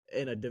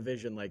 In a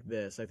division like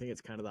this, I think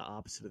it's kind of the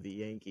opposite of the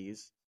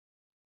Yankees.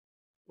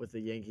 With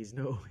the Yankees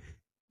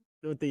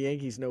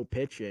no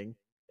pitching,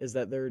 is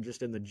that they're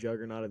just in the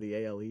juggernaut of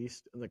the AL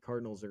East, and the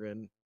Cardinals are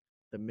in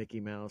the Mickey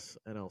Mouse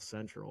NL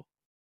Central.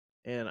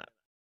 And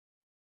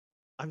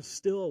I'm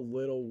still a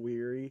little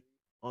weary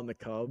on the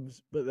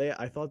Cubs, but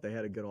I thought they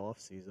had a good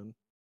offseason.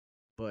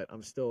 But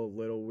I'm still a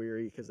little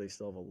weary because they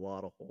still have a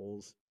lot of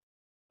holes.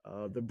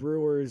 The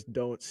Brewers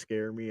don't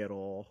scare me at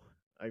all.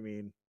 I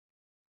mean,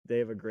 they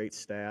have a great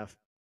staff,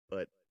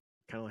 but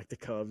kind of like the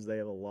Cubs, they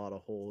have a lot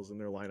of holes, and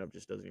their lineup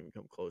just doesn't even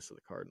come close to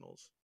the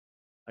Cardinals.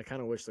 I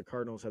kind of wish the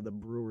Cardinals had the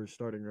Brewers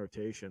starting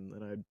rotation,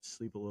 then I'd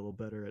sleep a little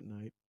better at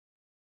night.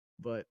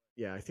 But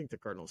yeah, I think the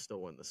Cardinals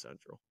still win the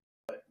Central.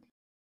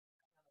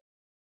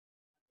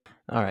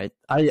 all right,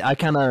 I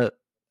kind of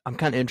I'm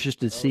kind of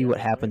interested to see what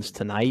happens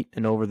tonight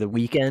and over the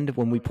weekend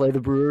when we play the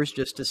Brewers,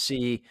 just to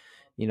see,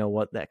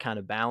 what that kind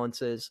of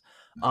balance is.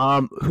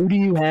 Who do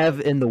you have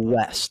in the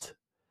West?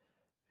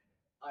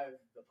 I have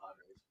the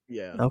Padres.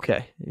 Yeah.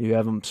 Okay, you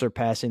have them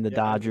surpassing the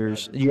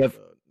Dodgers.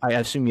 I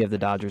assume you have the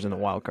Dodgers in the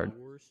wild card.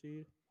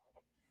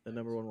 The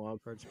number one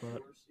wild card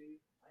spot.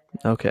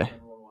 Okay.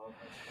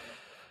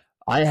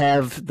 I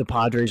have the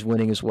Padres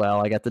winning as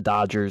well. I got the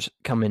Dodgers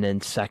coming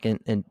in second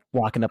and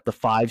locking up the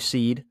 5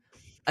 seed.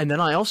 And then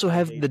I also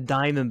have the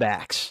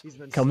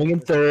Diamondbacks coming in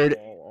third,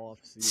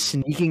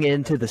 sneaking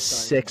into the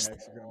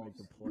 6th.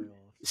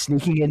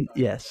 Sneaking in,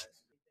 yes.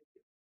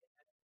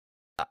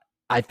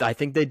 I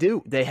think they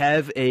do. They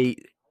have a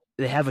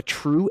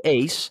true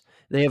ace.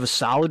 They have a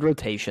solid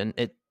rotation.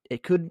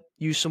 It could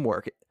use some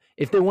work.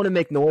 If they want to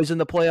make noise in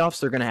the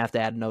playoffs, they're going to have to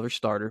add another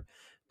starter.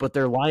 But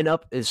their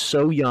lineup is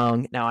so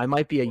young. Now, I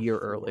might be a year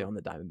early on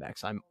the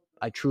Diamondbacks.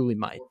 I truly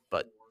might,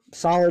 but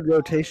solid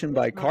rotation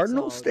by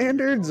Cardinals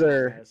standards,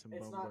 or it's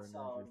not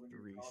solid.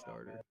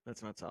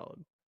 That's not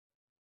solid.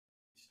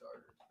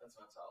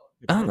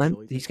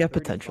 He's got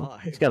potential.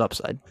 He's got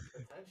upside.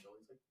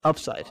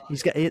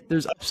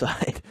 There's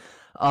upside.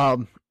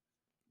 I'm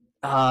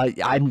high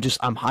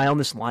on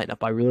this lineup.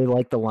 I really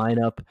like the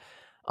lineup.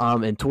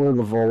 And Torey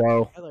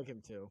Lovullo, I like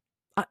him too.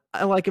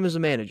 I like him as a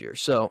manager.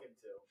 So,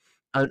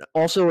 and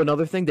also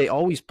another thing, they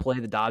always play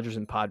the Dodgers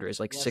and Padres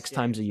like 6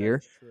 times a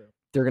year.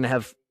 They're going to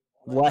have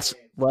less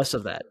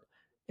of that.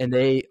 And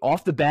they,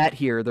 off the bat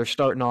here, they're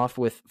starting off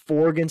with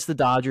 4 against the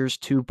Dodgers,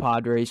 2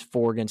 Padres,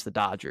 4 against the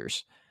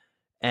Dodgers.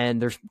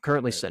 And they're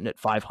currently sitting at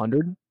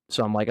 500.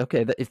 So I'm like,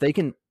 okay, if they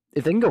can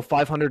go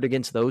 500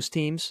 against those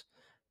teams,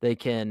 they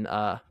can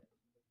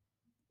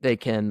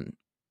make the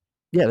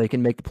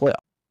playoff.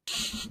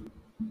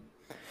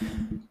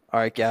 All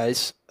right,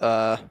 guys.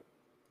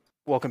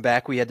 Welcome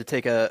back. We had to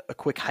take a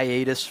quick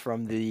hiatus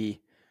from the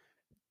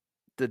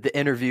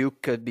interview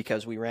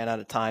because we ran out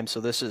of time. So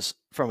this is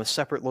from a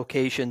separate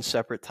location,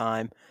 separate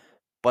time,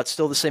 but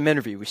still the same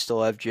interview. We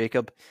still have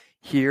Jacob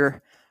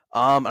here.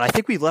 And I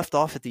think we left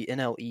off at the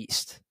NL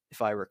East,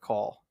 if I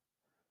recall.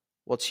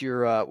 What's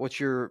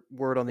your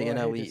word on the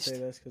NL East? I hate to say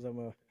this because I'm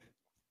a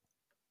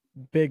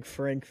big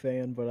Frank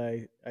fan, but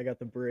I got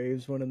the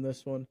Braves winning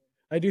this one.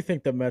 I do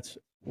think the Mets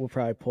will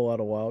probably pull out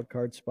a wild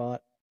card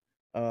spot.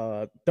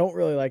 Don't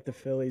really like the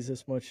Phillies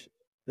this much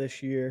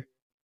this year.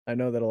 I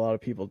know that a lot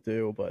of people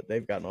do, but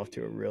they've gotten off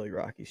to a really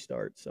rocky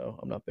start, so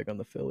I'm not big on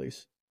the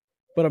Phillies.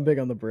 But I'm big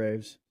on the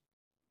Braves.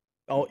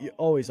 You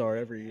always are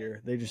every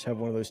year. They just have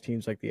one of those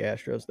teams like the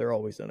Astros. They're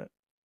always in it.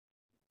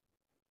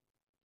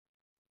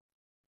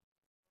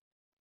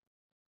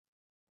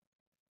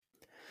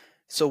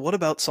 So what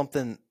about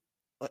something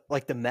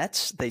like the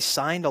Mets? They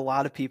signed a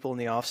lot of people in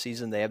the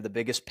offseason. They have the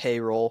biggest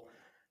payroll.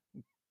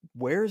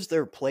 Where's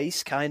their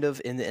place kind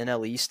of in the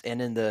NL East and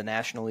in the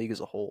National League as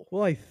a whole?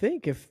 Well, I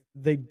think if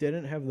they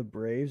didn't have the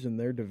Braves in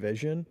their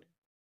division,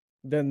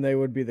 then they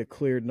would be the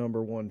cleared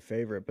number 1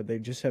 favorite. But they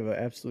just have an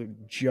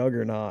absolute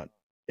juggernaut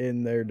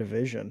in their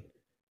division.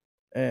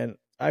 And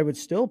I would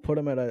still put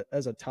them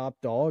as a top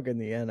dog in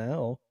the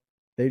NL.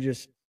 They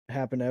just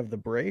happen to have the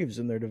Braves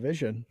in their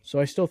division. So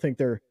I still think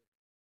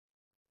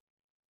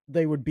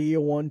they would be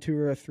a 1, 2,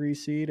 or a 3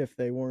 seed if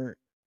they weren't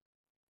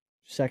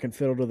second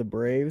fiddle to the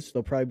Braves.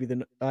 They'll probably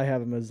be I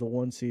have them as the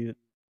 1 seed,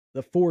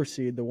 the 4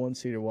 seed, the 1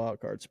 seeded wild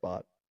card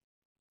spot.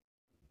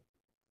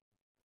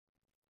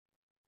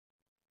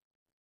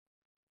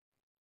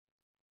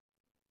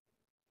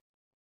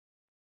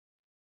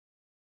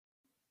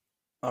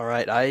 All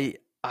right,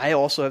 I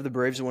also have the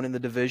Braves winning the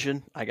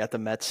division. I got the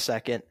Mets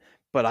second,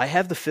 but I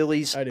have the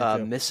Phillies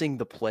missing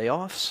the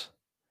playoffs.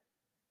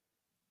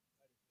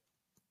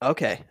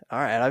 Okay, all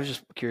right. I was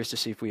just curious to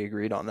see if we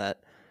agreed on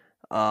that.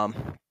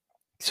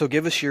 So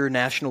give us your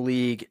National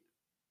League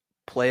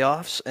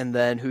playoffs, and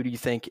then who do you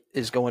think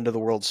is going to the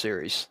World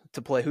Series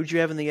to play? Who'd you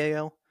have in the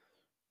AL?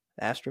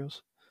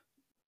 Astros?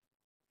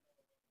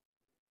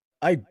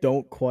 I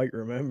don't quite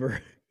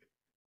remember.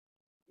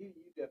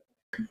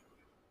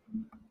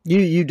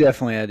 You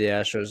definitely had the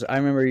Astros. I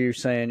remember you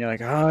saying, you're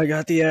like, I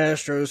got the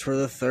Astros for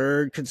the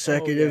 3rd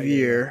consecutive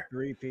year.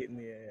 Repeating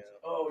the AL.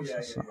 Oh, yeah.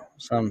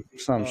 Some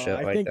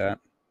shit like that.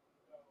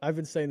 I've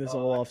been saying this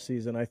all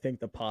offseason. I think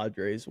the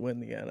Padres win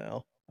the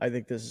NL. I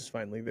think this is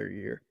finally their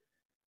year.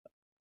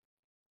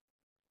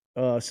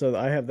 So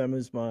I have them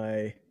as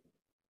a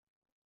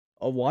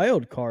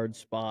wild card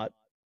spot,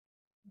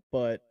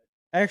 but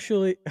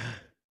actually,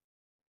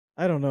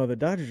 I don't know. The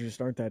Dodgers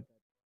just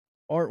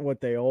aren't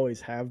what they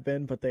always have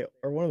been, but they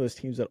are one of those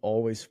teams that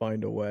always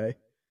find a way.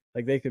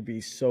 Like they could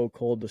be so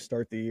cold to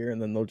start the year,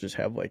 and then they'll just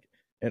have like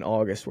in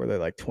August where they're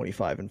like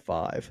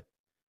 25-5.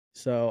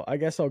 So I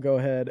guess I'll go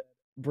ahead.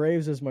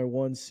 Braves as my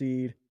 1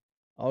 seed.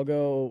 I'll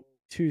go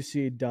 2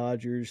 seed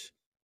Dodgers.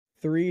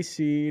 3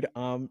 seed,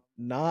 I'm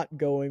not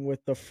going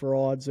with the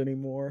frauds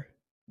anymore.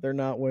 They're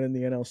not winning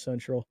the NL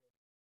Central.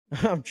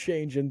 I'm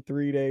changing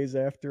 3 days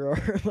after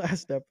our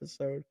last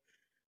episode.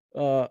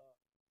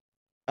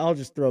 I'll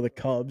just throw the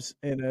Cubs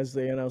in as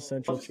the NL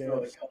Central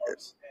champs.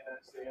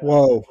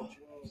 Whoa.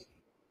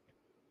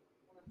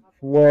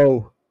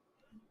 Whoa.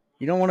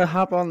 You don't want to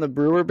hop on the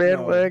Brewer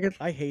bandwagon?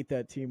 No, I hate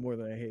that team more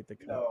than I hate the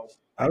Cubs.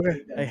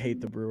 Okay. I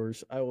hate the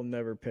Brewers. I will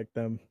never pick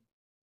them.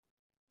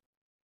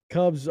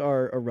 Cubs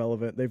are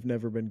irrelevant. They've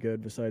never been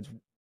good besides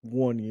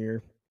 1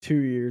 year, 2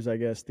 years, I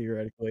guess,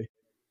 theoretically.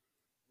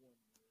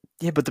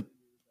 Yeah, but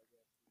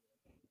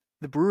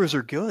the Brewers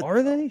are good.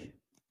 Are they?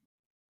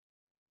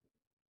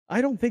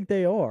 I don't think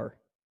they are.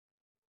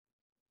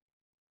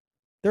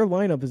 Their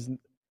lineup is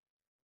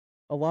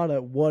a lot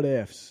of what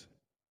ifs.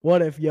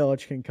 What if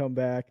Yelich can come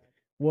back?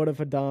 What if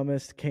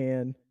Adames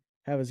can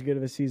have as good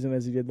of a season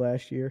as he did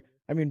last year?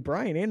 I mean,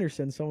 Brian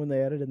Anderson, someone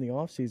they added in the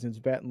offseason, is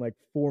batting like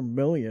 $4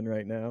 million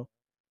right now.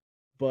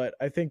 But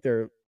I think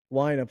their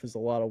lineup is a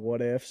lot of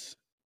what ifs.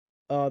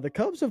 The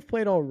Cubs have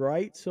played all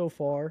right so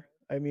far.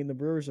 I mean, the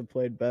Brewers have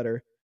played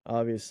better.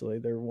 Obviously,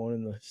 they're one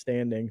in the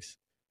standings.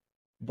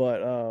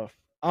 But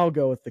I'll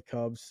go with the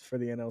Cubs for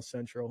the NL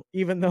Central,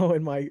 even though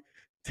in my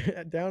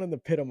down in the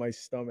pit of my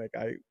stomach,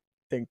 I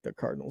think the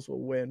Cardinals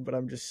will win. But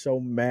I'm just so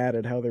mad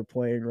at how they're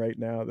playing right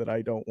now that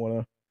I don't want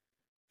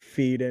to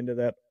feed into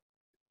that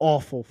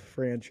awful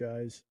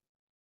franchise,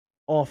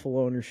 awful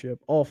ownership,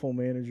 awful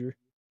manager.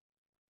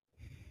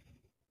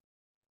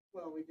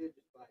 Well,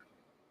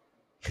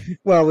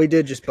 we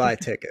did just buy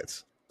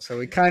tickets. So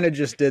we kind of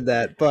just did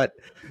that. But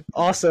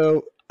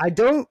also, I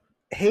don't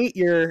hate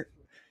your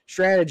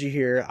strategy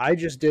here. I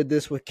just did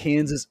this with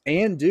Kansas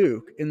and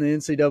Duke in the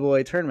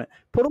NCAA tournament.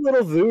 Put a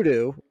little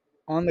voodoo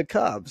on the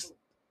Cubs.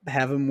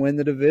 Have them win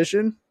the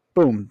division.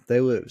 Boom, they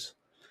lose.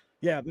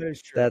 Yeah, that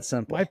is true. That's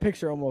simple. My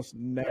picks are almost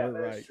never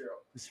right,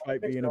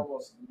 despite being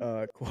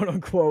a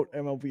quote-unquote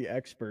MLB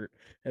expert,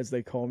 as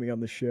they call me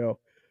on the show.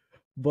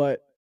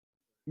 But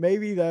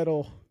maybe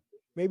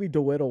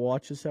DeWitt will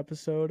watch this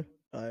episode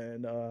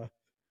and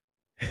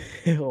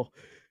he'll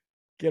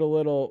get a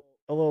little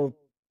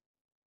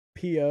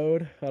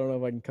PO'd. I don't know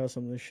if I can cuss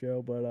on this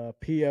show, but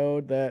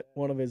PO'd that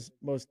one of his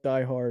most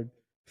diehard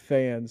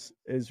fans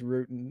is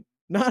rooting.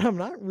 I'm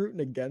not rooting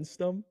against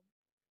them,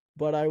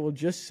 but I will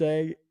just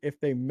say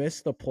if they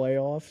miss the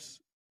playoffs,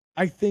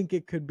 I think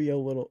it could be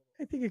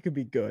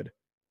good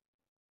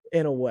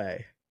in a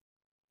way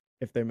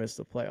if they miss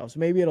the playoffs.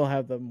 Maybe it'll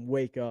have them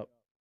wake up.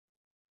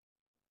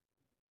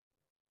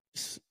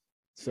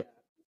 So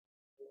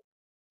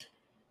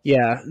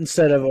yeah,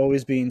 instead of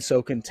always being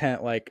so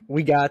content, like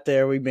we got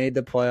there, we made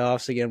the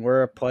playoffs again.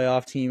 We're a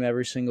playoff team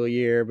every single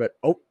year, but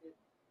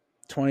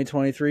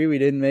 2023 we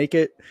didn't make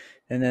it,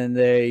 and then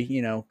they,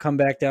 come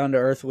back down to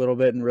earth a little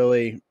bit and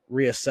really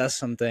reassess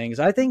some things.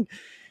 I think,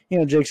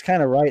 Jake's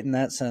kind of right in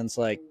that sense.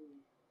 Like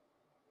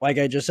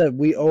I just said,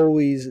 we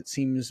always, it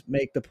seems,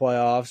 make the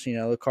playoffs.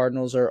 The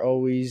Cardinals are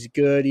always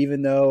good,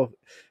 even though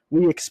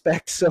we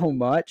expect so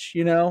much.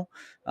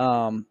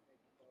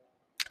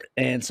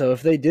 And so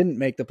if they didn't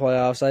make the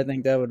playoffs, I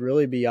think that would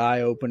really be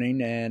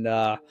eye-opening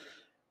and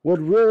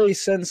would really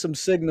send some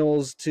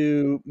signals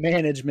to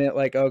management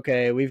like,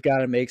 okay, we've got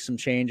to make some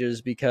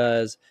changes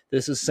because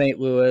this is St.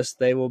 Louis.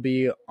 They will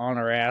be on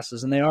our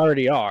asses, and they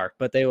already are,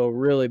 but they will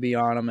really be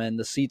on them, and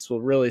the seats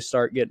will really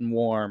start getting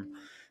warm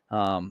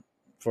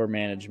for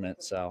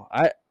management. So,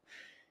 I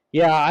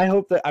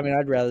hope that – I mean,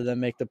 I'd rather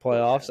them make the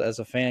playoffs as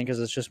a fan because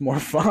it's just more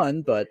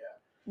fun, but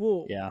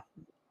yeah.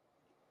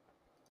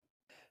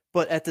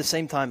 But at the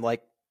same time,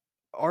 like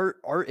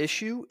our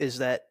issue is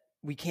that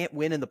we can't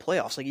win in the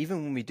playoffs. Like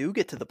even when we do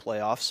get to the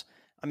playoffs,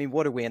 I mean,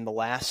 what are we in the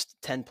last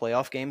 10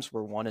 playoff games?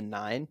 We're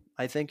 1-9,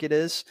 I think it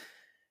is.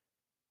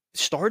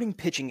 Starting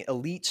pitching,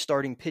 elite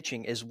starting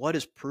pitching is what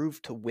is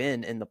proved to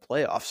win in the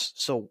playoffs.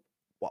 So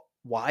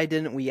why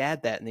didn't we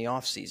add that in the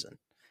offseason?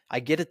 I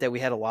get it that we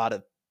had a lot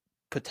of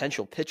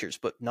potential pitchers,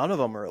 but none of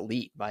them are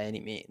elite by any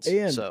means.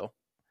 And so,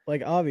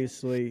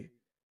 obviously,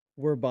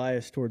 we're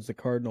biased towards the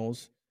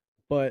Cardinals,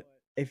 but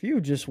if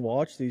you just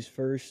watch these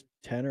first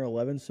 10 or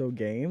 11 so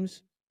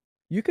games,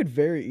 you could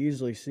very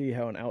easily see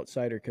how an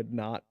outsider could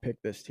not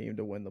pick this team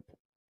to win the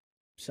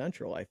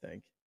Central, I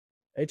think.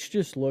 It's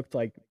just looked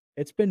like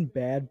it's been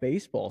bad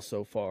baseball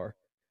so far.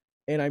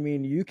 And I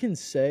mean, you can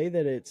say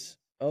that it's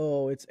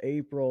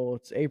April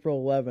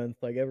 11th,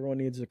 like everyone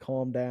needs to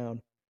calm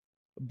down.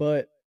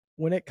 But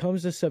when it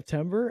comes to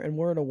September and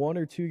we're in a 1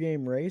 or 2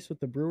 game race with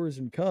the Brewers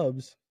and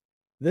Cubs,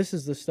 this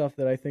is the stuff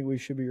that I think we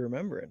should be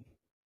remembering.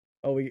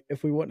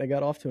 If we wouldn't have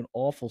got off to an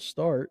awful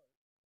start,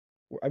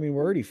 I mean,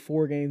 we're already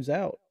 4 games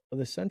out of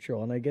the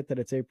Central, and I get that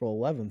it's April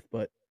 11th,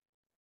 but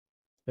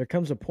there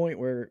comes a point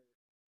where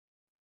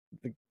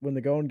when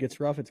the going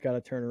gets rough, it's got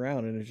to turn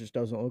around, and it just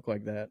doesn't look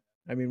like that.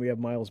 I mean, we have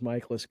Miles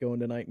Michaelis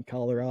going tonight in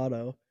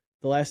Colorado.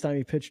 The last time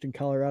he pitched in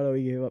Colorado,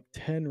 he gave up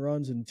 10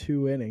 runs in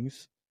 2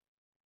 innings.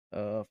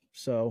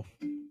 So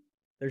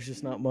there's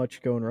just not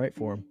much going right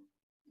for him.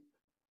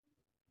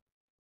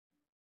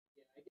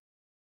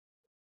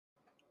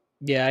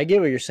 Yeah, I get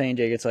what you're saying,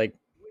 Jake. It's like,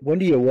 when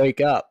do you wake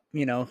up?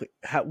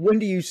 When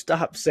do you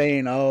stop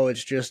saying, oh,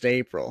 it's just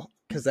April?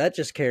 Because that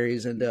just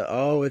carries into,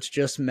 oh, it's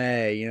just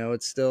May.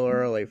 It's still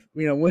early.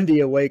 When do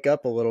you wake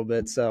up a little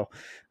bit? So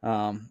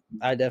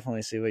I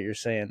definitely see what you're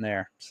saying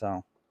there.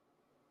 So.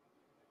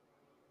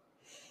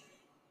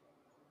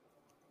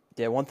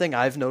 Yeah, one thing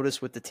I've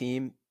noticed with the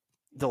team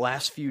the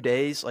last few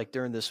days, like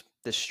during this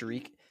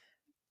streak,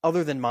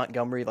 other than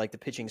Montgomery, like the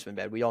pitching's been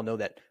bad. We all know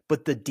that.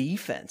 But the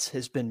defense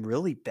has been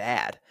really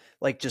bad.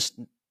 Like just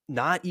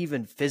not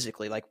even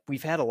physically. Like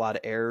we've had a lot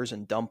of errors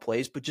and dumb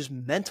plays, but just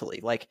mentally.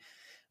 Like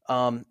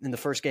in the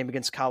first game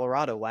against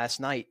Colorado last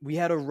night, we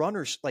had a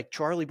runner like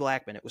Charlie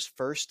Blackmon. It was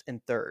first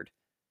and third.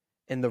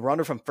 And the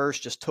runner from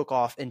first just took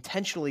off,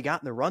 intentionally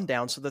got in the run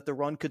down so that the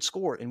run could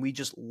score. And we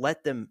just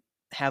let them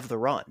have the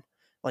run.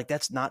 Like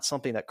that's not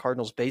something that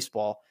Cardinals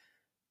baseball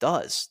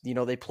does. You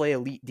know, they play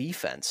elite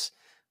defense.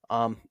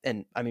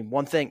 And I mean,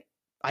 one thing,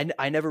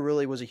 I never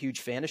really was a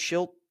huge fan of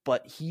Schilt,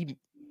 but he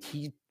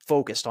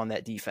focused on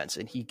that defense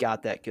and he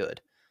got that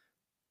good.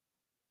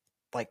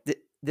 Like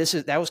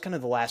that was kind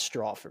of the last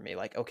straw for me.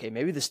 Like, okay,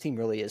 maybe this team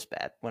really is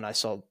bad when I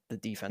saw the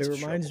defense. It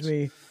reminds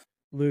me,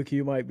 Luke,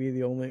 you might be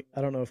the only,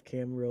 I don't know if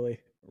Cam really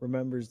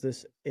remembers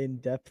this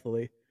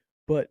in-depthly,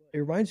 but it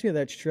reminds me of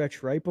that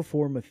stretch right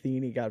before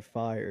Matheny got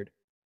fired.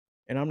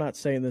 And I'm not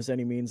saying this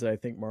any means that I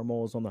think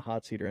Marmol is on the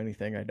hot seat or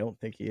anything. I don't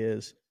think he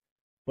is.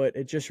 But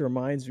it just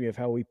reminds me of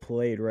how we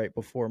played right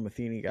before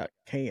Matheny got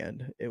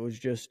canned. It was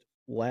just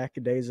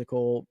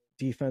lackadaisical.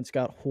 Defense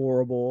got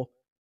horrible.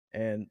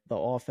 And the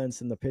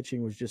offense and the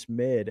pitching was just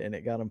mid, and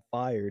it got him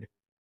fired.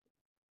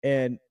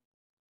 And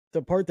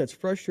the part that's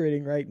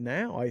frustrating right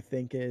now, I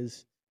think,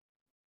 is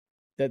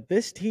that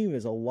this team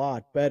is a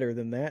lot better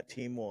than that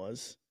team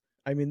was.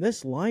 I mean,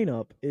 this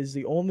lineup is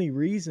the only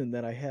reason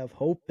that I have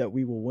hope that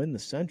we will win the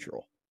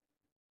Central.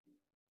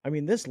 I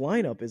mean, this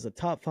lineup is a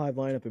top 5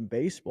 lineup in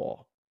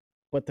baseball,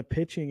 but the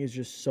pitching is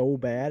just so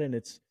bad, and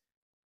it's,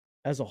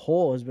 as a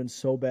whole, has been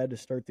so bad to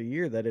start the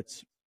year that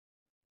it's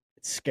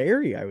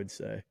scary, I would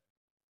say.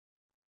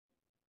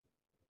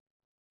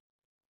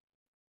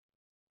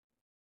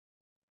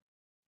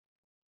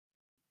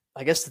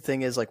 I guess the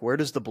thing is, like, where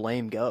does the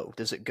blame go?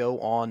 Does it go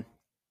on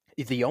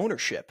the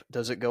ownership?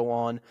 Does it go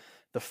on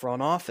the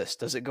front office?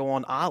 Does it go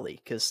on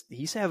Ollie? Because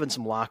he's having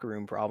some locker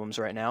room problems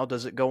right now.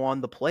 Does it go on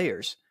the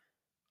players?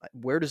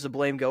 Where does the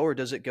blame go, or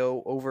does it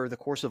go over the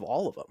course of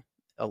all of them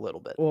a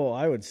little bit? Well,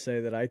 I would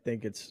say that I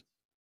think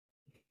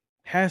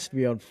has to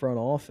be on front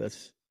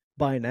office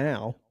by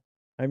now.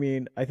 I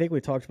mean, I think we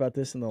talked about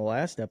this in the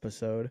last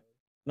episode.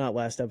 Not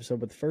last episode,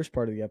 but the first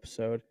part of the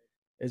episode,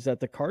 is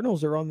that the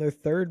Cardinals are on their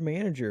 3rd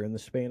manager in the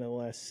span of the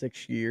last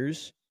 6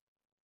 years.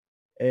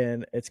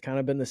 And it's kind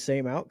of been the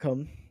same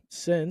outcome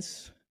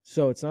since.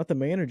 So it's not the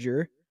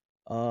manager.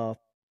 A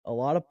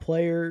lot of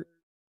player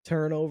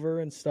turnover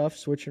and stuff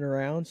switching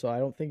around. So I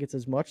don't think it's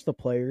as much the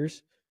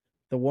players.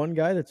 The one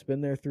guy that's been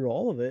there through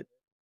all of it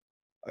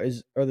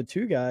are the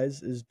 2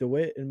 guys is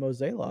DeWitt and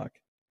Mozeliak.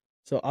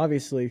 So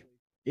obviously,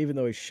 even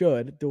though he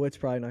should, DeWitt's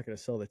probably not going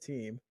to sell the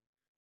team.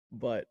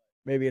 But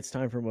maybe it's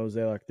time for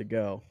Mozeliak to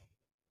go.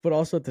 But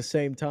also at the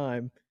same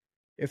time,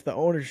 if the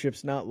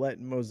ownership's not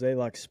letting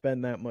Mozeliak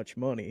spend that much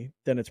money,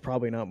 then it's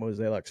probably not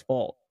Mozeliak's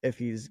fault if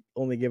he's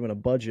only given a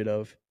budget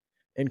of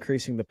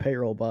increasing the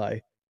payroll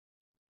by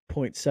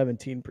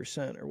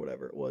 0.17% or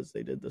whatever it was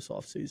they did this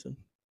offseason.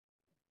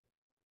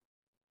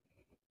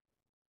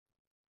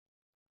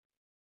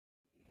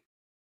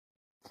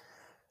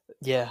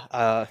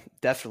 Yeah,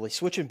 definitely.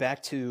 Switching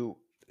back to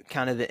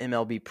kind of the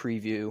MLB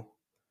preview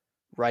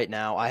right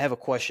now, I have a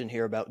question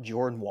here about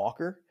Jordan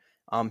Walker.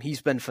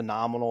 He's been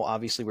phenomenal.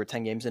 Obviously, we're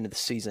 10 games into the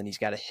season. He's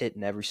got a hit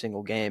in every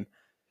single game.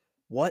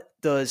 What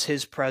does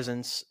his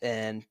presence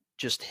and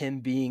just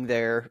him being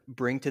there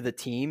bring to the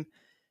team?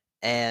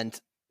 And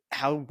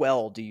how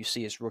well do you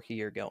see his rookie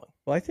year going?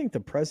 Well, I think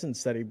the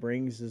presence that he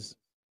brings is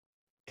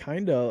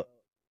kind of,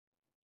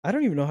 I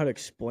don't even know how to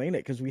explain it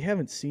because we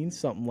haven't seen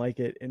something like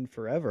it in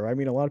forever. I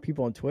mean, a lot of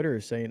people on Twitter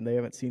are saying they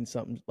haven't seen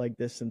something like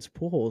this since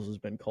Pujols has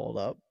been called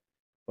up.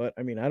 But,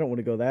 I mean, I don't want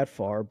to go that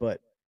far,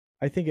 but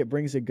I think it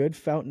brings a good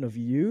fountain of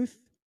youth.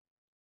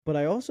 But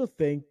I also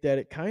think that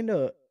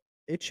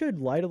it should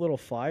light a little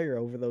fire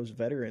over those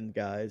veteran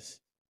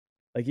guys.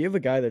 Like, you have a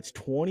guy that's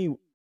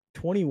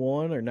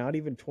 21 or not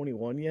even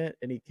 21 yet,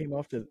 and he came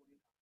off to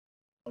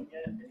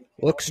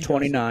Looks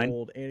 29.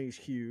 Old, and he's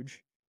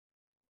huge.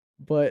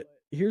 But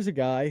here's a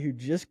guy who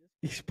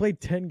he's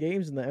played 10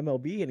 games in the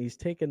MLB, and he's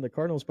taken the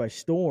Cardinals by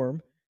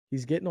storm.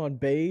 He's getting on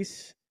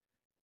base.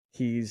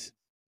 He's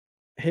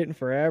hitting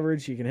for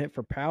average. He can hit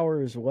for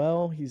power as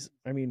well. He's,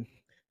 I mean,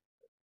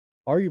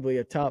 arguably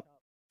a top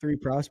 3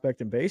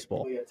 prospect in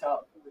baseball.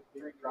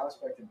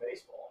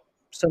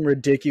 Some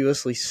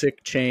ridiculously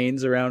sick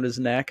chains around his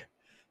neck.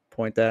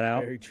 Point that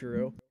out. Very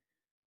true.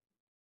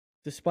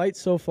 Despite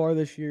so far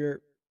this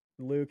year,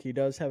 Luke, he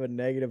does have a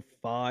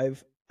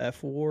 -5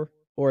 F4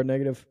 or a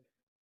negative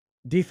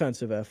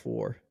defensive F4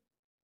 or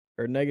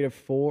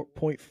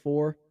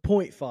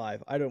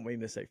 -4.5. I don't mean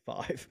to say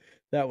 5.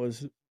 That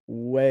was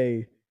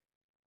way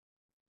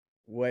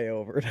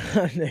over.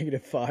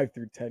 -5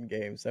 through 10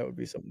 games. That would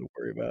be something to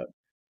worry about.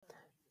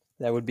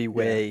 That would be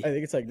way. Yeah, I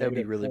think it's like that would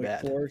be really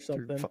bad or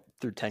something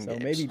through 10 so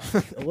games. Maybe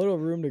a little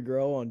room to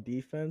grow on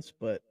defense,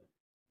 but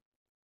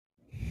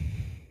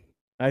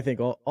I think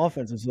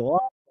offense is a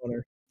lot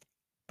better.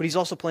 But he's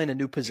also playing a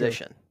new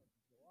position.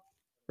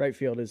 right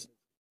field is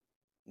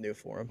new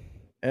for him.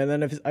 And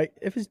then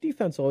if his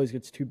defense always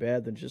gets too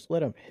bad, then just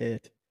let him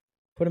hit.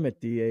 Put him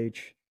at DH.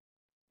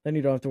 Then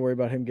you don't have to worry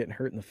about him getting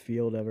hurt in the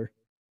field ever.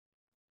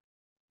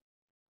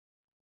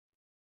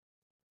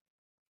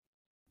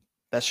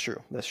 That's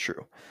true. That's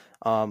true.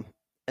 And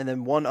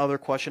then one other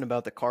question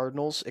about the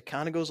Cardinals. It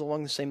kind of goes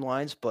along the same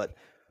lines, but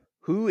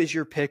who is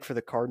your pick for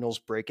the Cardinals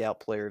breakout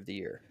player of the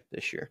year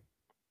this year?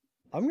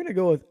 I'm going to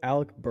go with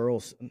Alec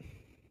Burleson.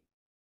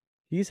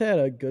 He's had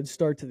a good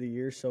start to the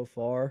year so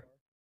far.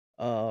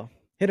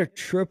 Hit a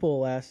triple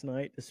last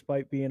night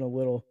despite being a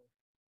little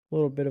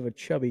bit of a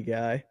chubby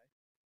guy.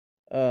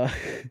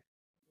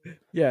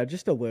 Yeah,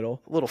 just a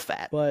little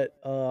fat.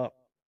 But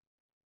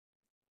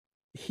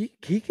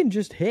he can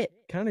just hit,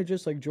 kind of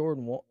just like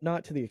Jordan,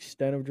 not to the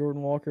extent of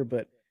Jordan Walker,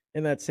 but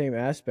in that same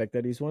aspect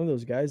that he's one of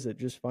those guys that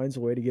just finds a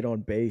way to get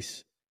on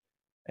base.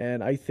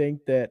 And I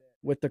think that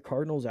with the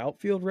Cardinals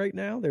outfield right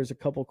now, there's a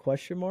couple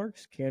question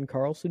marks. Can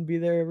Carlson be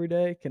there every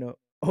day? Can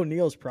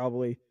O'Neill's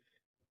probably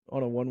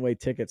on a one-way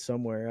ticket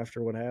somewhere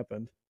after what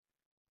happened.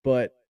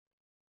 But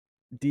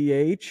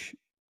DH,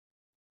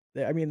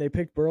 they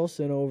picked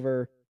Burleson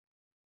over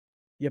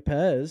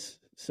Yepez.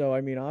 So,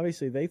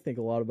 obviously they think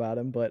a lot about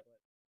him, but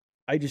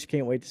I just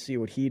can't wait to see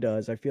what he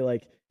does. I feel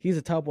like he's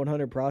a top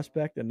 100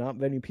 prospect, and not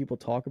many people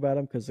talk about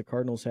him because the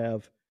Cardinals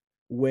have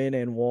Wynn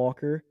and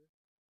Walker,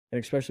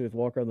 and especially with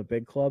Walker on the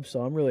big club.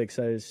 So I'm really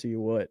excited to see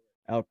what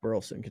Alec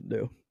Burleson can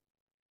do.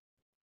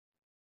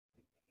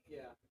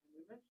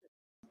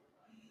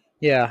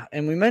 Yeah,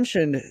 and we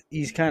mentioned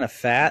he's kind of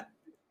fat.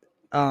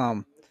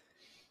 I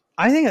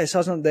think I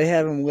saw something. They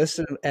have him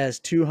listed as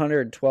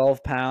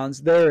 212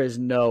 pounds. There is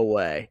no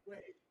way.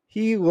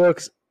 He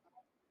looks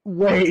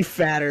way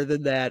fatter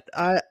than that.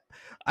 I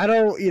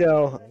don't,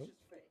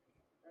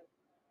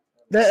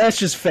 that's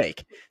just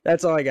fake.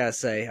 That's all I gotta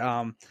say.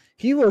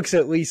 He looks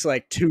at least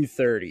like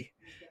 230.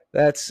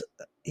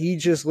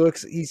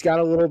 He's got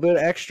a little bit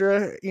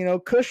extra,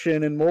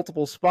 cushion in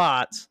multiple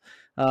spots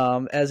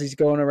as he's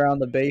going around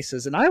the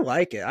bases, and I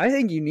like it. I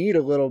think you need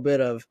a little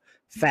bit of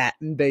fat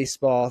in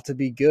baseball to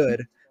be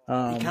good.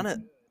 He kind of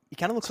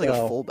looks like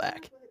a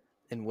fullback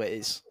in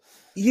ways.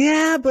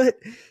 Yeah, but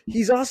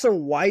he's also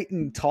white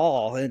and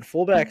tall, and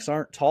fullbacks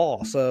aren't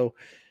tall, so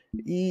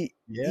he's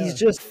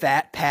just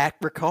Fat Pack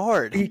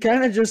Ricard. He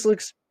kind of just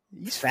looks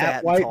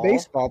fat white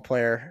baseball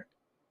player.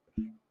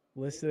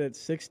 Listed at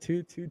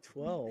 6'2",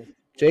 212.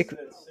 Jacob,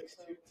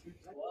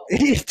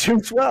 he's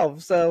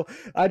 212, so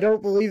I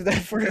don't believe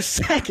that for a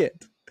second.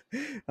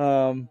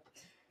 That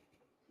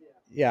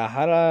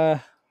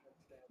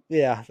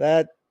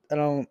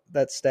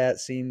stat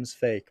seems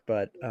fake,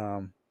 but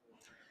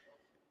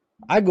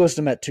I'd list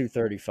him at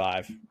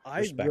 235.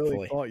 I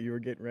really thought you were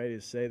getting ready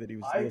to say that he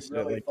was listed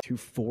at like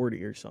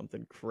 240 or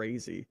something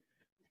crazy,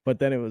 but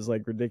then it was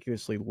like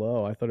ridiculously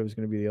low. I thought it was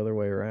going to be the other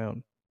way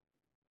around.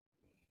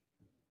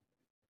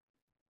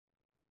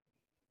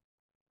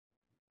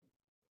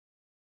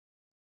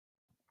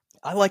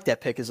 I like that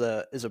pick as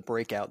a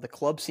breakout. The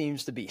club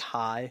seems to be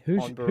high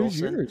on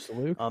Burleson, who's yours,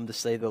 Luke? To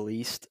say the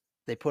least.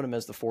 They put him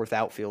as the fourth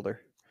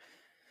outfielder.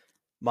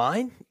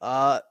 Mine,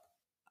 I'm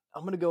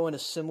going to go in a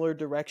similar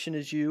direction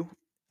as you.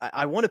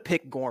 I want to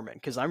pick Gorman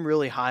because I'm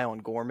really high on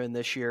Gorman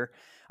this year.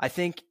 I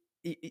think.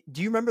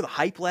 Do you remember the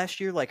hype last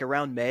year, like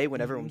around May,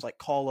 when everyone was like,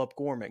 call up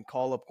Gorman,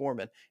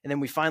 and then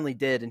we finally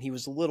did, and he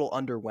was a little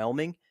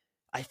underwhelming.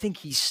 I think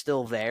he's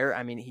still there.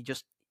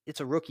 It's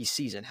a rookie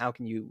season. How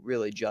can you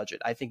really judge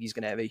it? I think he's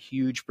going to have a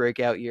huge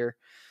breakout year.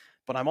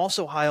 But I'm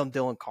also high on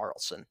Dylan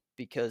Carlson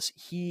because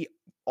he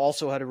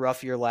also had a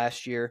rough year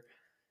last year.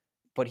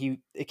 But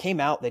it came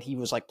out that he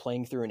was like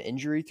playing through an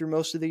injury through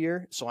most of the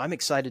year. So I'm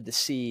excited to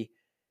see,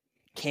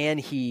 can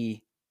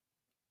he,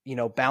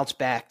 bounce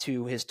back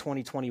to his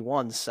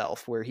 2021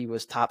 self where he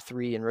was top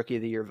 3 in Rookie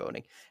of the Year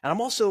voting.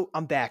 And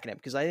I'm backing him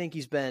because I think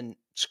he's been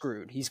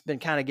screwed. He's been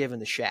kind of given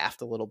the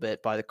shaft a little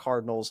bit by the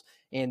Cardinals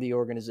and the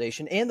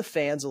organization and the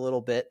fans a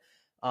little bit.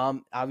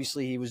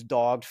 Obviously he was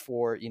dogged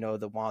for,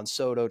 the Juan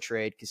Soto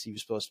trade because he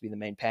was supposed to be the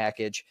main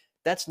package.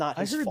 That's not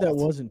his fault. I heard that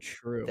wasn't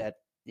true. That,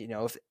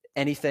 if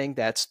anything,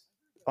 that's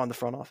on the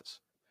front office.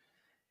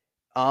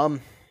 I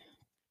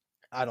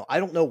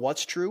don't know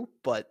what's true,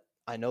 but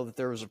I know that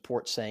there was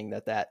reports saying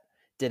that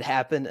did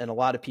happen, and a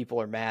lot of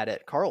people are mad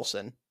at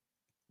Carlson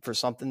for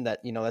something that,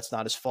 that's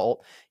not his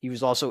fault. He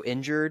was also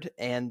injured,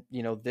 and,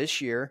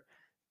 this year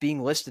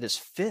being listed as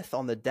 5th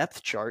on the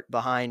depth chart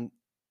behind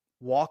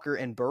Walker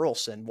and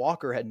Burleson.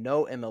 Walker had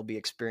no MLB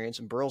experience,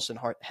 and Burleson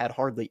had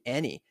hardly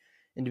any.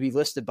 And to be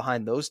listed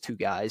behind those two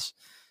guys,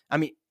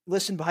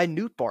 listen behind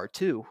Nootbaar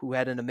too, who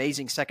had an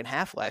amazing second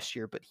half last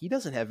year, but he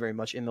doesn't have very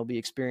much MLB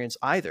experience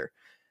either.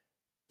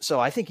 So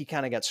I think he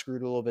kind of got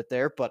screwed a little bit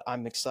there, but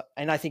I'm excited.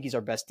 And I think he's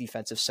our best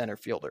defensive center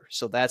fielder.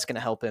 So that's going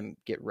to help him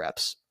get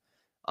reps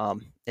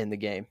in the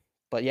game.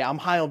 But yeah, I'm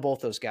high on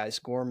both those guys,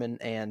 Gorman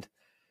and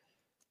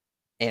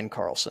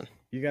Carlson.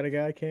 You got a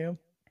guy, Cam?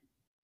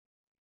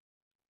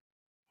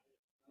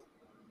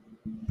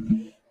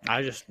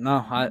 I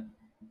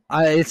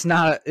It's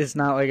not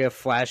like a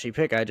flashy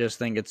pick. I just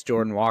think it's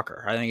Jordan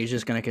Walker. I think he's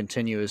just going to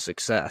continue his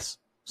success.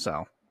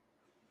 So,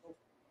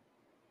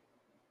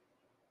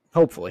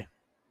 hopefully.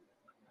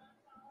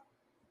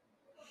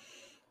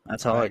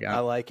 That's all I got. I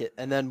like it.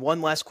 And then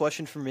one last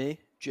question for me,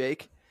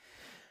 Jake.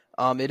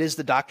 It is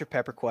the Dr.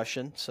 Pepper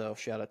question. So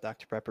shout out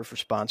Dr. Pepper for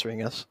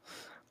sponsoring us.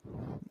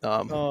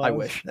 I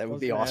wish that would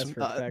be awesome.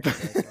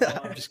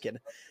 I'm just kidding.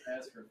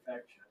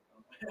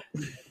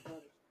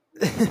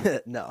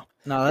 No,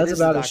 that's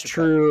about as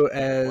true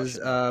as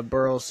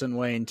Burleson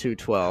Wayne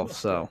 212.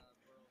 So,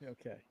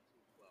 okay,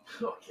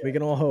 we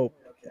can all hope.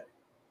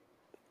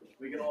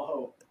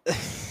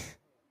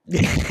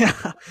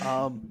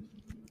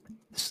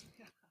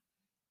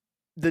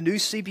 The new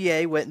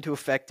CBA went into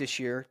effect this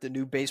year. The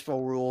new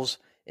baseball rules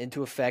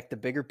into effect. The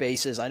bigger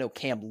bases. I know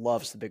Cam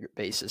loves the bigger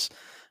bases.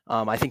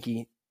 I think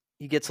he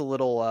gets a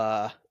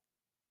little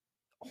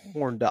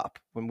horned up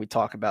when we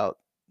talk about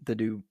the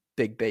new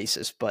big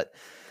bases, but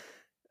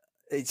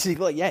he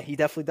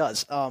definitely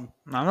does. I'm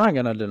not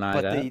gonna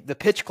deny that. But the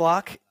pitch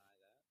clock,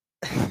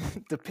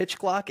 the pitch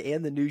clock,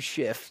 and the new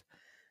shift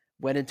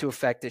went into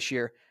effect this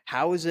year.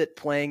 How is it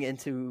playing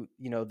into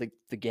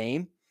the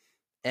game,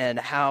 and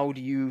how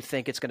do you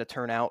think it's going to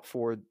turn out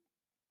for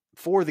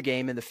the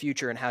game in the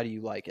future, and how do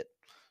you like it?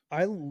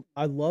 I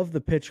love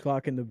the pitch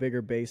clock and the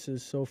bigger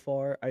bases so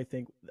far. I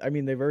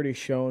mean they've already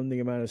shown the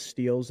amount of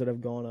steals that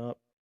have gone up,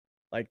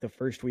 like the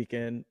first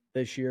weekend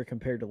this year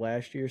compared to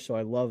last year. So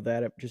I love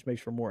that. It just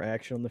makes for more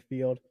action on the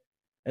field.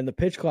 And the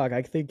pitch clock,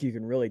 I think you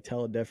can really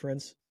tell a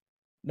difference.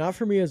 Not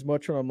for me as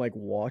much when I'm like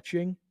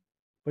watching,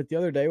 but the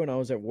other day when I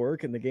was at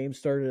work and the game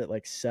started at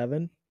like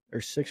 7 or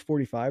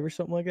 6:45 or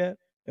something like that,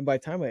 and by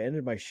the time I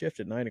ended my shift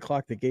at 9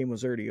 o'clock, the game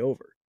was already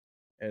over.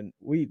 And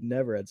we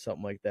never had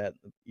something like that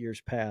in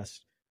years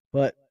past.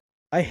 But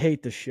I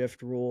hate the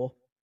shift rule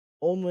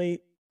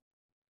only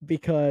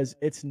because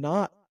it's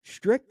not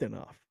strict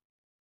enough.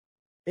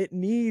 It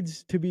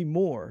needs to be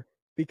more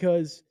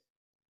because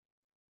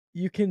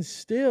you can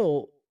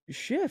still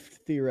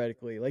shift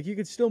theoretically. Like you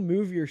could still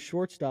move your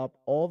shortstop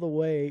all the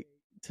way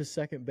to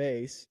second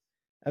base,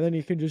 and then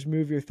you can just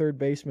move your third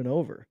baseman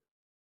over.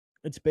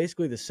 It's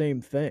basically the same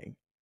thing.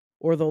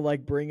 Or they'll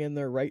like bring in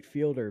their right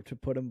fielder to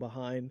put him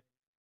behind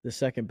the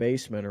second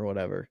baseman or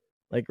whatever,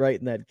 like right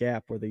in that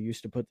gap where they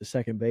used to put the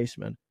second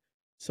baseman.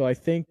 So I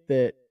think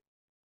that,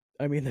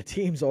 I mean, the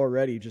team's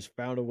already just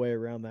found a way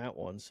around that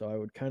one. So I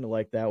would kind of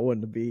like that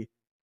one to be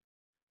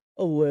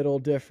a little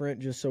different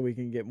just so we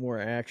can get more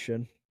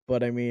action.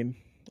 But I mean,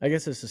 I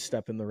guess it's a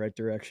step in the right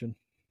direction.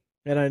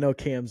 And I know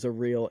Cam's a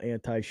real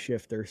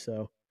anti-shifter,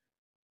 so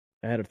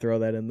I had to throw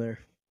that in there.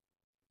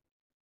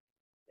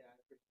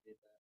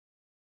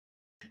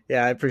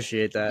 Yeah, I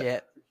appreciate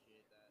that.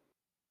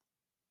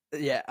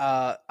 Yeah.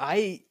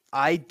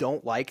 I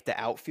don't like the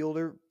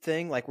outfielder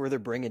thing, like where they're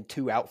bringing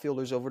two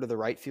outfielders over to the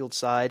right field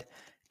side,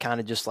 kind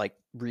of just like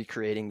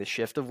recreating the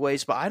shift of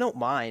ways. But I don't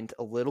mind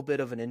a little bit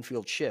of an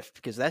infield shift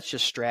because that's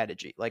just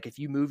strategy. Like if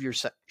you move your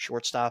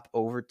shortstop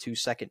over to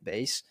second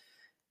base,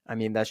 I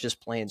mean, that's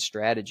just playing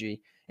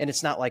strategy. And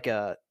it's not like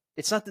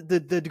it's not the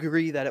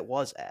degree that it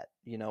was at,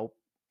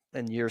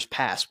 in years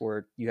past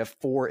where you have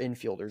four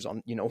infielders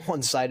on,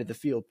 one side of the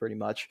field pretty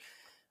much.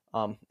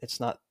 It's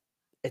not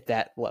at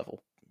that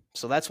level.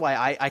 So that's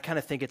why I kind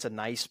of think it's a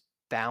nice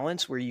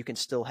balance where you can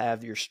still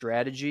have your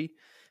strategy,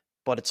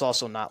 but it's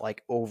also not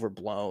like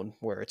overblown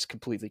where it's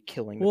completely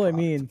killing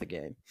the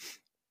game.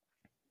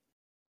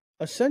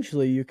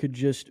 Essentially, you could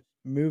just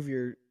move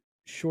your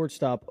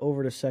shortstop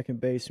over to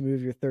second base,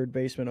 move your third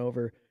baseman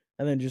over,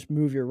 and then just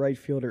move your right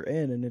fielder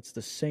in, and it's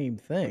the same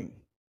thing.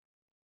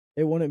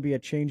 It wouldn't be a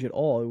change at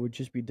all. It would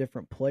just be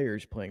different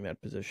players playing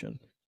that position.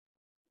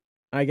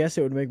 I guess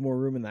it would make more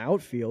room in the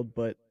outfield,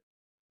 but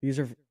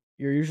you're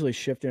usually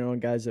shifting on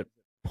guys that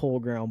pull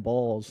ground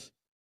balls.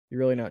 You're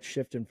really not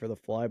shifting for the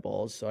fly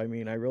balls. So, I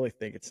mean, I really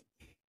think it's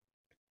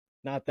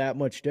not that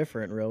much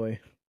different, really.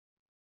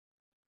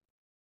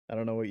 I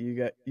don't know what you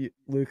got.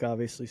 Luke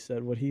obviously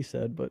said what he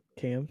said, but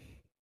Cam,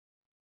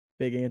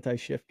 big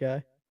anti-shift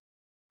guy.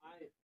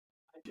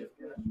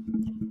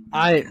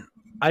 I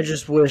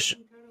just wish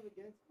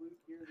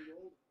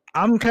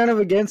I'm kind of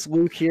against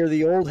Luke here,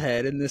 the old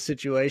head, in this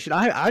situation.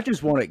 I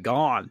just want it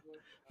gone.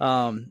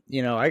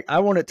 I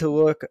want it to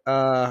look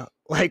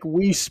like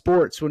Wii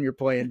Sports when you're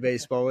playing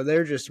baseball, where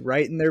they're just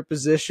right in their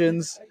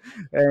positions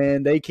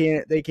and they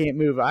can't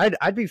move.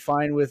 I'd be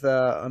fine with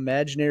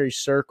imaginary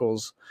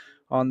circles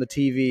on the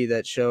TV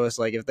that show us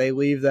like if they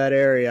leave that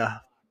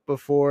area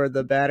before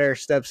the batter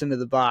steps into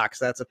the box,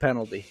 that's a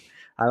penalty.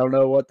 I don't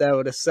know what that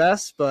would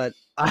assess, but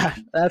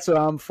that's what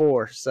I'm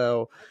for.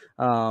 So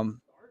I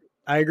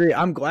agree.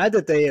 I'm glad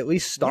that they at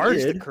least started.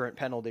 What is the current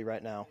penalty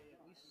right now?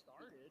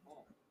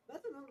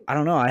 I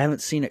don't know. I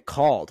haven't seen it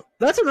called.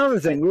 That's another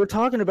thing. We were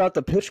talking about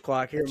the pitch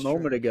clock here a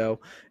moment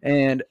ago,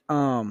 and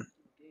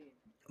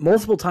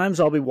multiple times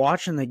I'll be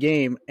watching the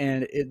game,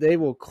 and they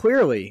will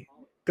clearly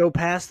go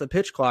past the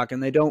pitch clock,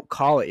 and they don't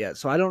call it yet.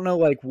 So I don't know,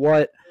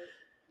 what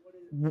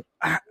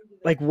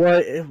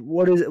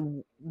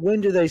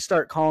when do they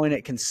start calling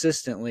it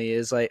consistently?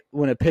 Is like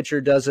when a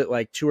pitcher does it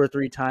like 2 or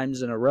 3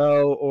 times in a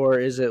row, or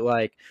is it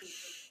like,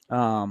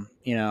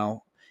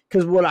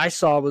 because what I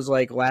saw was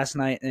like last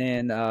night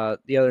and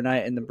the other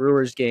night in the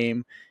Brewers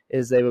game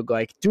is they would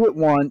like do it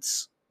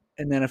once,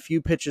 and then a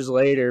few pitches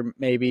later,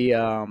 maybe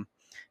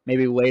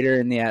later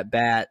in the at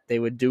bat, they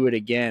would do it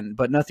again,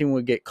 but nothing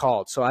would get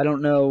called. So I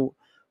don't know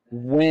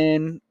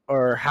when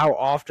or how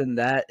often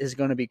that is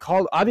going to be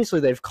called. Obviously,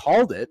 they've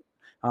called it.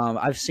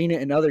 I've seen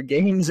it in other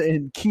games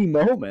in key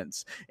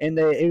moments, and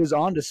it was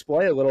on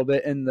display a little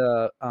bit in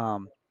the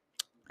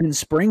in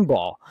spring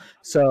ball.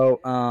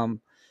 So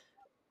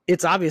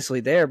it's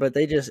obviously there, but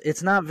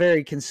it's not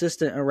very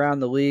consistent around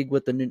the league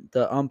with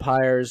the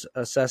umpires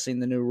assessing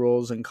the new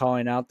rules and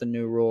calling out the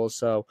new rules.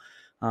 So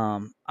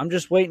I'm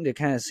just waiting to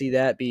kind of see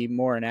that be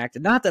more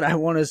enacted. Not that I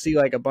want to see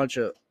like a bunch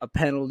of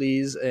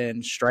penalties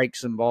and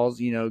strikes and balls,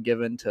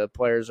 given to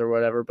players or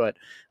whatever, but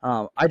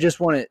I just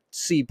want to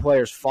see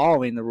players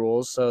following the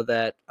rules so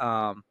that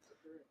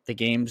the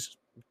games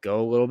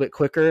go a little bit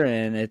quicker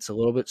and it's a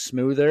little bit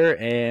smoother,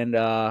 and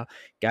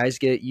guys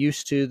get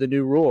used to the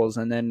new rules,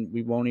 and then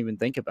we won't even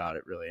think about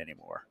it really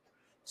anymore.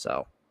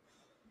 So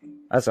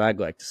that's what I'd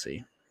like to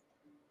see.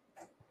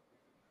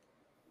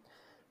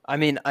 I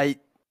mean,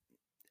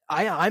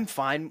 I'm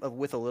fine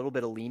with a little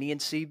bit of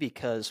leniency,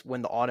 because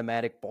when the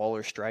automatic ball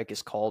or strike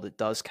is called, it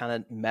does kind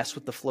of mess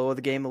with the flow of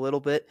the game a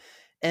little bit.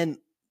 And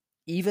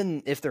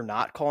even if they're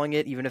not calling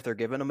it, even if they're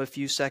giving them a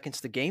few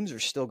seconds, the games are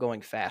still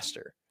going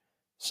faster.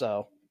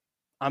 So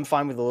I'm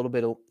fine with a little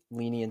bit of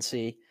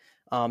leniency.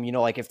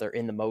 Like if they're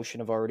in the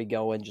motion of already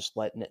going, just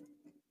letting it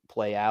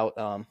play out.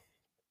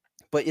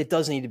 But it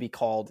does need to be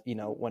called,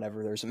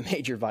 whenever there's a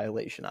major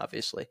violation,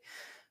 obviously.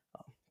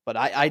 But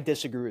I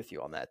disagree with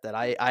you on that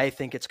I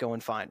think it's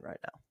going fine right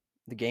now.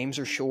 The games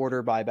are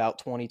shorter by about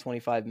 20,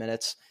 25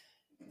 minutes.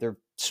 They're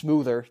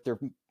smoother. They're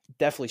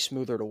definitely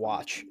smoother to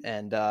watch.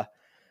 And the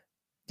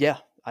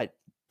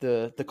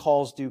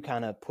calls do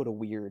kind of put a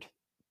weird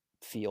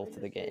feel to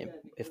the game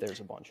if there's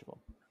a bunch of them.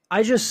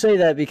 I just say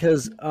that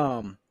because,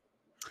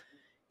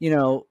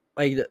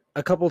 like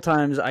a couple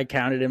times I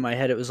counted in my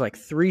head, it was like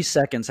 3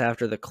 seconds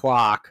after the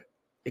clock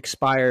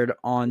expired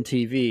on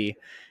TV.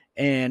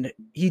 And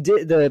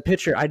the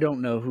pitcher, I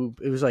don't know who,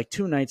 it was like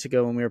 2 nights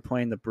ago when we were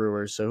playing the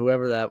Brewers. So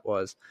whoever that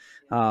was,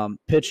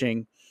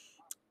 pitching,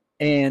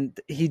 and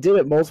he did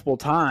it multiple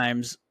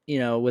times,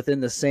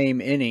 within the same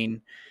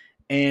inning.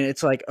 And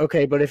it's like,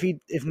 okay, but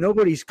if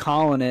nobody's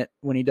calling it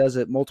when he does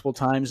it multiple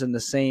times in the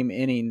same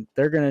inning,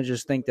 they're going to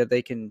just think that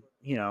they can,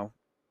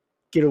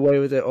 get away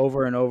with it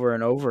over and over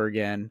and over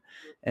again.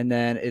 And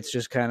then it's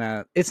just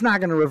it's not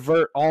going to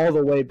revert all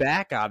the way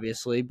back,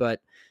 obviously, but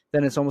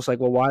then it's almost like,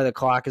 well, why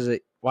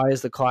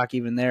is the clock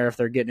even there if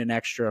they're getting an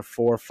extra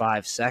 4 or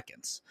 5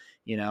 seconds?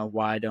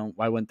 Why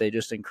wouldn't they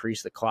just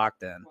increase the clock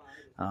then?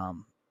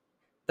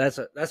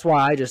 That's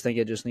why I just think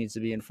it just needs to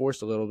be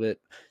enforced a little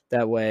bit.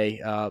 That way,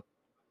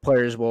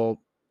 players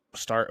will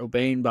start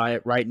obeying by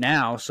it right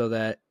now so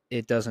that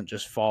it doesn't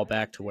just fall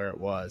back to where it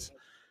was.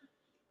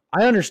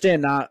 I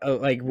understand not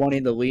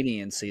wanting the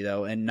leniency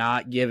though, and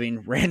not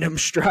giving random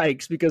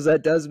strikes, because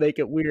that does make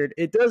it weird.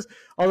 It does,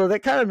 although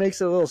that kind of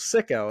makes it a little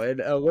sicko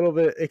and a little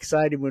bit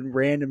exciting when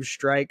random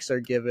strikes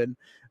are given,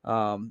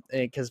 and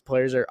because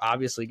players are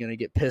obviously going to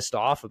get pissed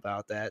off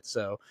about that,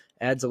 so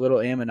adds a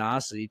little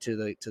animosity to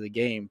the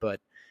game. But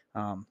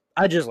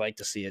I just like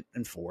to see it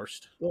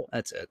enforced. Well,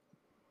 that's it.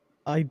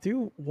 I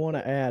do want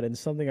to add, and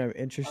something I'm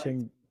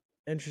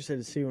interested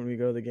to see when we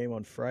go to the game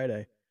on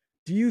Friday.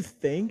 Do you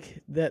think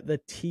that the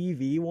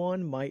TV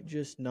one might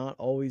just not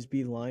always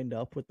be lined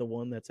up with the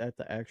one that's at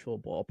the actual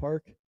ballpark?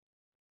 Do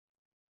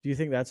you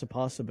think that's a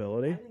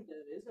possibility?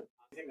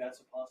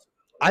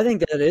 I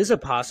think that is a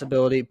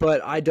possibility,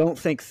 but I don't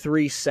think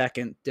 3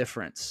 second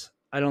difference.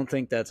 I don't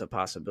think that's a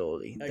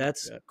possibility.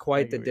 That's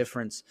quite the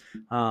difference.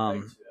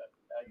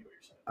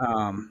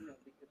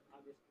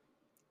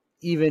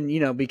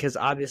 Even, because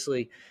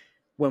obviously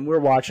when we're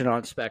watching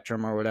on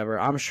Spectrum or whatever,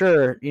 I'm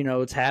sure,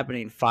 it's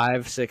happening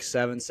 5, 6,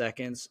 7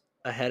 seconds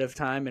ahead of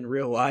time in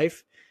real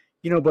life,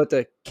 but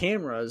the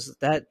cameras,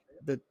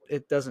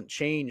 it doesn't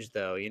change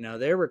though.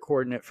 They're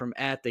recording it from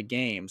at the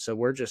game. So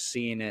we're just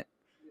seeing it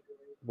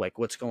like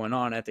what's going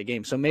on at the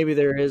game. So maybe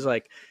there is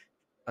like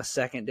a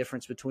second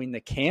difference between the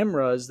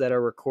cameras that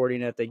are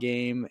recording at the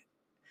game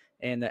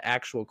and the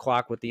actual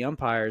clock with the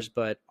umpires,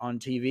 but on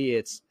TV,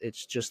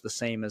 it's just the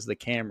same as the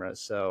cameras.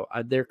 So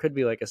there could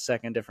be like a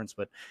second difference,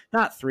 but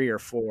not 3 or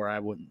 4, I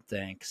wouldn't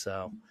think.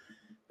 So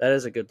that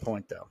is a good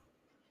point, though.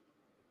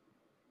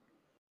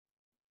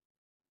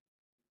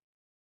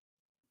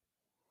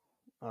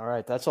 All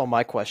right, that's all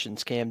my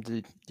questions. Cam,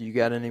 do you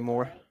got any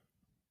more?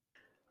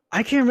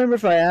 I can't remember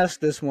if I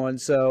asked this one.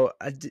 So,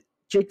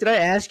 Jake, did I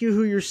ask you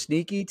who your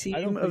sneaky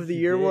team of the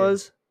year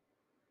was?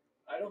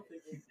 I don't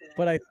think you did.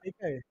 But I think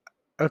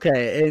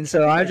Okay, and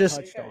so I just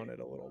touched on it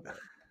a little bit.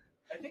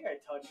 I think I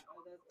touched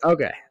on it.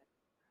 Okay.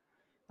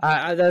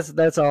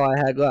 That's all I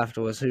had left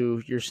was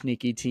who your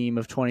sneaky team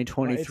of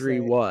 2023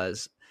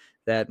 was.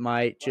 That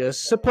might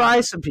just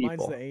surprise some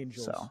people. Mine's the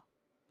Angels. So.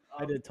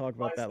 I did talk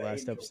about that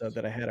last episode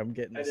that I had him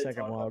getting the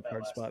second wild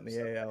card spot in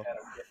the AL,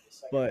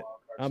 but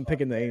I'm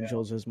picking the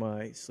Angels as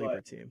my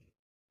sleeper team.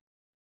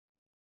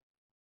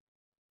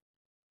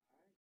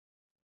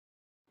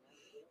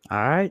 All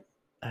right,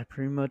 that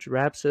pretty much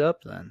wraps it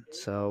up then.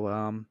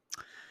 So,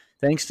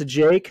 thanks to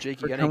Jake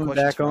Jake, you for got any coming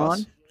questions back for on.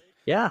 us?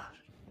 Yeah,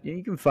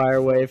 you can fire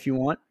away if you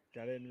want.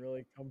 I didn't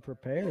really come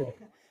prepared.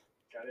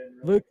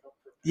 Luke,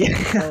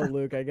 Yeah.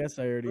 Luke, I guess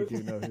I already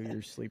do know who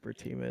your sleeper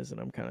team is, and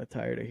I'm kind of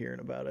tired of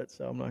hearing about it,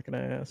 so I'm not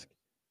going to ask.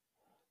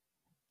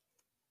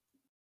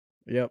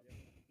 Yep.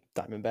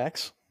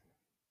 Diamondbacks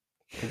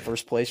in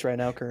first place right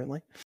now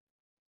currently.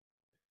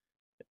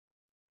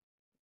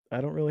 I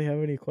don't really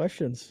have any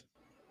questions.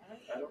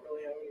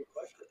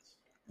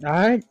 All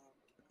right.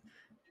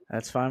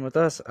 That's fine with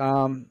us.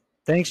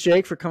 Thanks,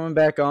 Jake, for coming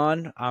back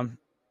on. I'm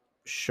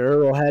sure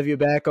we'll have you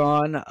back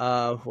on,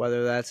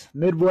 whether that's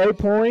midway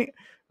point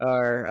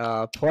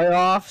or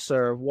playoffs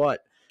or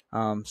what.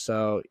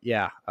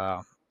 Yeah,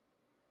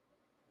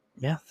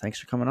 thanks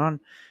for coming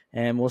on,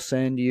 and we'll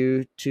send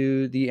you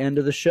to the end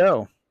of the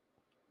show.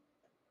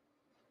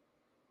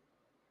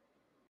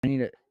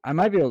 I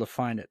might be able to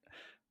find it.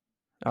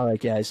 All right,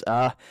 guys.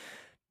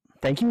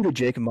 Thank you to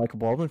Jacob Michael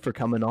Baldwin for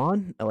coming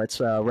on. Let's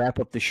wrap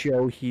up the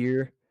show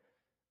here.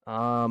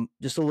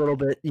 Just a little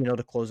bit,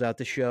 to close out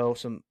the show,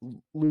 some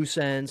loose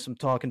ends, some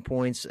talking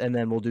points, and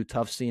then we'll do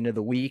tough scene of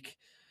the week.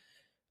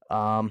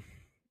 Cam,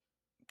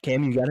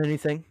 you got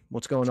anything?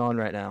 What's going on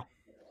right now?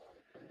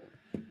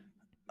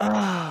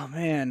 Oh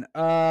man,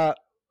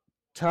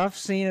 tough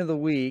scene of the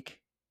week.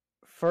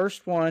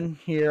 First one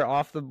here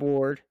off the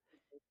board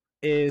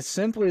is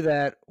simply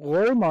that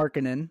Lauri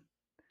Markkanen,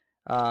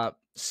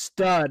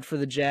 stud for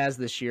the Jazz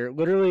this year,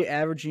 literally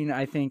averaging,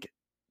 I think,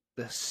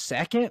 the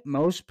second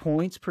most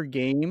points per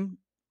game,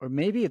 or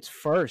maybe it's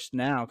first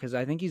now, because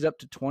I think he's up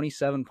to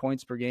 27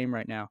 points per game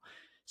right now.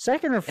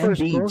 Second or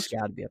first most?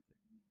 Got to be up.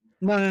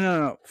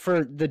 No.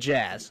 For the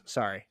Jazz,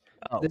 sorry.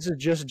 Oh. This is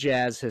just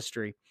Jazz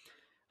history.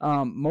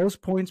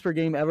 Most points per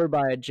game ever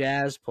by a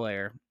Jazz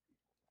player.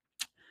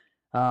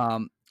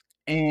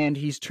 And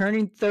he's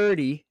turning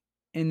 30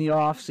 in the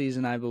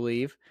offseason, I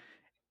believe.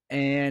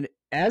 And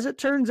as it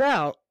turns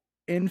out,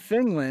 in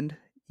Finland,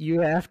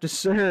 you have to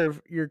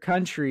serve your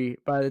country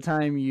by the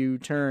time you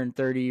turn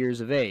 30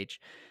 years of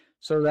age.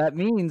 So that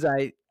means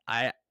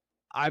I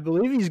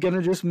believe he's going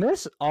to just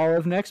miss all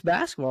of next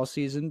basketball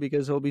season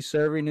because he'll be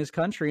serving his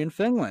country in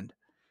Finland.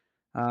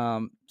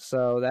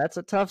 So that's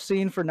a tough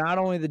scene for not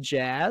only the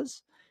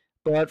Jazz,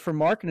 but for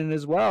Markkanen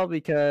as well,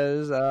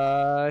 because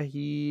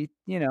he,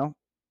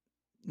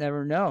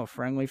 never know.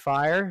 Friendly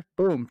fire,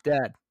 boom,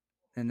 dead.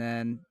 And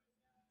then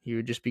he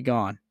would just be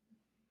gone.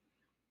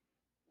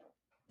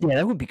 Yeah,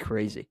 that would be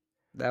crazy.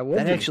 That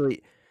would be.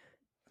 Actually,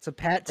 it's a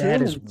Pat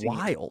That is Tillman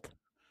wild.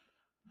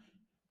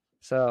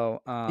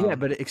 So yeah,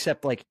 but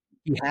except like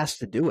he has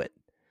to do it.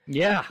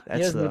 Yeah, That's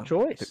he has no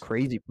choice. The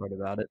crazy part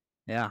about it.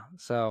 Yeah,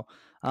 so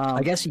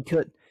I guess he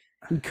could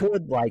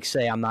like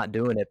say I'm not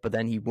doing it, but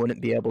then he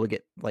wouldn't be able to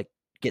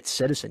get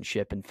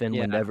citizenship in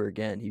Finland ever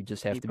again. He'd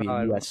just have to be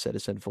a U.S.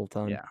 citizen full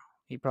time. Yeah,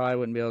 he probably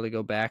wouldn't be able to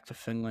go back to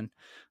Finland.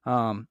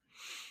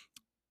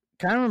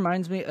 Kind of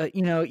reminds me,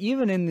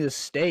 even in the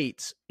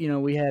States,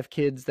 we have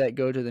kids that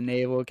go to the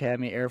Naval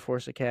Academy, Air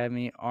Force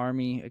Academy,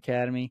 Army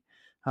Academy.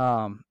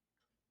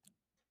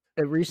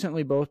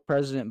 Recently, both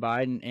President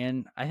Biden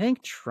and I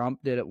think Trump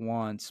did it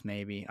once,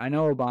 maybe. I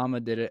know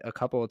Obama did it a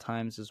couple of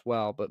times as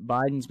well, but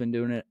Biden's been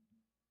doing it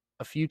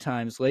a few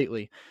times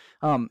lately.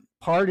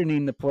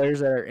 Pardoning the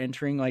players that are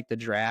entering like the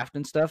draft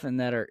and stuff and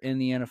that are in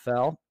the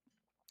NFL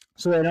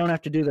so they don't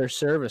have to do their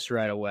service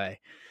right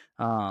away.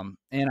 And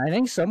I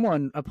think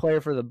a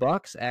player for the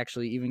Bucks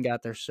actually even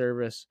got their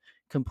service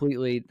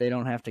completely. They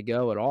don't have to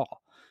go at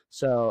all.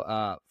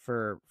 So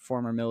for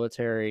former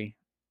military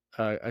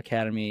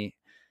academy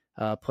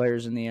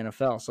players in the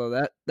NFL.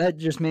 So that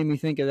just made me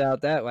think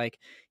about that. Like,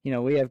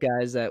 we have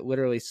guys that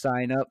literally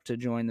sign up to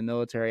join the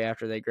military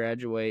after they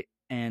graduate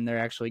and they're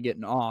actually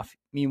getting off.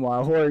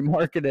 Meanwhile, Lauri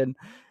Markkanen,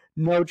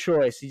 no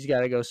choice. He's got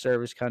to go serve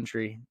his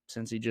country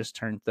since he just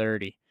turned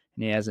 30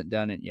 and he hasn't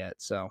done it yet.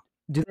 So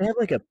do they have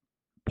like a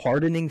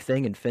pardoning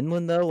thing in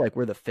Finland though? Like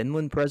where the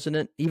Finland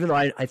president, even though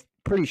I'm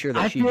pretty sure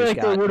that she just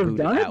got they would have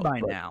done out, it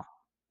by now.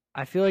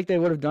 I feel like they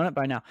would have done it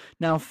by now.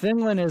 Now,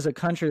 Finland is a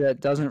country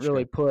that doesn't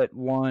really put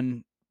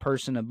one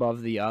person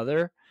above the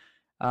other,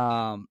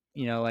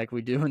 like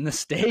we do in the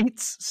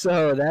States.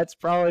 So that's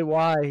probably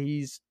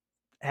why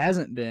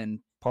hasn't been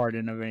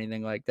pardoned of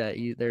anything like that.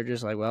 They're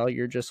just like, well,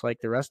 you're just like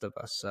the rest of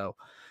us. So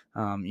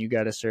you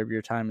got to serve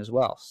your time as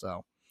well.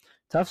 So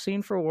tough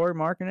scene for Lauri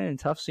Markkanen and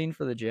tough scene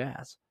for the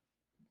Jazz.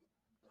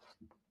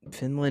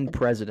 Finland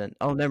president.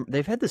 Oh,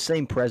 they've had the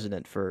same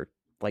president for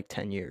like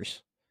 10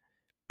 years.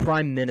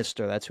 Prime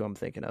Minister, that's who I'm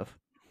thinking of.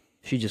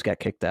 She just got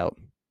kicked out.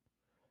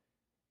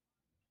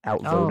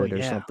 Outvoted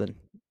or something.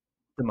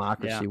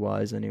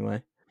 Democracy-wise,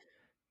 anyway.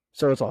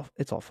 So it's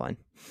all fine.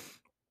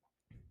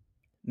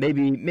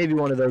 Maybe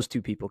one of those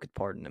two people could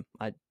pardon him.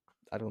 I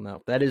don't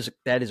know. That is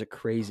a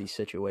crazy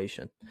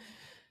situation.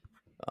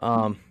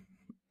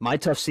 My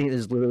tough scene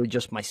is literally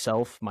just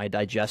myself, my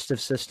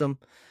digestive system.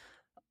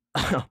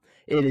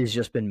 It has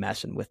just been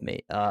messing with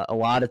me. A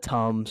lot of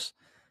Tums.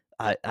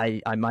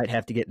 I might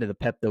have to get into the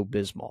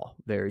Pepto-Bismol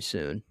very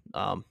soon.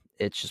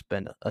 It's just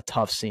been a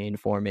tough scene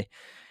for me.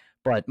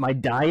 But my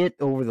diet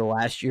over the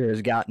last year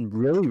has gotten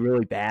really,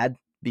 really bad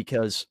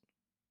because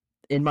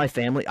in my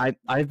family,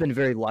 I've been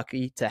very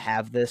lucky to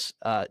have this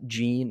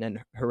gene and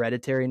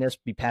hereditariness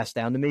be passed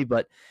down to me.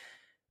 But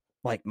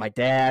like my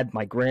dad,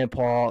 my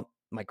grandpa's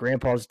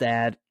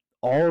dad,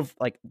 all of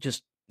like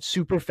just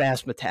super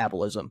fast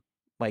metabolism,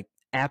 like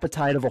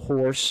appetite of a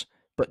horse,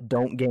 but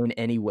don't gain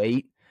any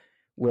weight,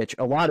 which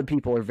a lot of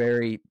people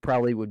are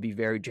probably would be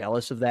very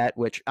jealous of that,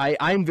 which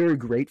I'm very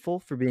grateful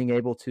for being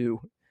able to,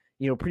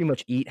 pretty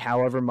much eat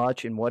however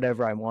much and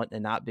whatever I want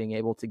and not being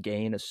able to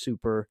gain a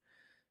super.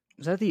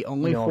 Is that the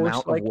only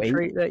amount of weight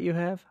trait that you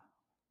have?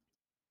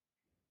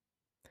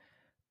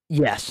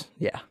 Yes.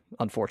 Yeah.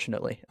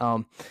 Unfortunately.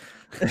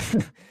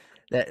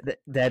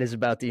 That is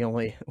about the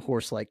only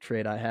horse-like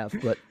trait I have,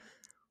 but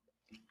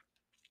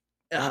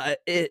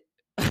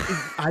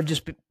I've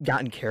just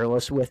gotten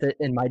careless with it,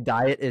 and my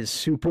diet is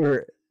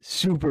super,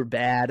 super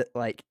bad.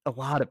 Like a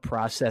lot of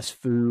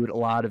processed food, a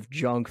lot of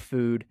junk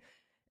food,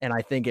 and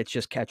I think it's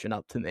just catching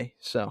up to me.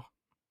 So,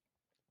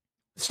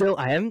 still,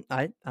 I'm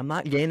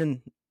not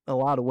gaining a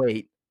lot of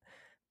weight,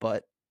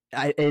 but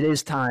it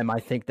is time.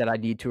 I think that I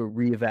need to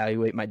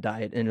reevaluate my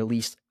diet and at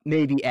least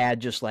maybe add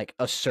just like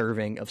a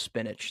serving of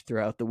spinach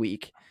throughout the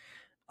week,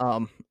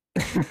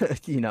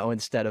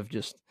 instead of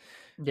just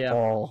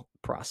all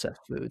processed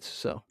foods.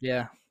 So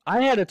yeah,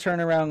 I had a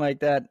turnaround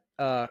like that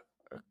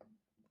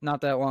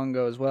not that long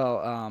ago as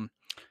well.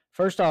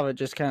 First off, it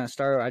just kind of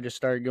started. I just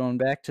started going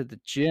back to the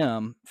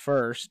gym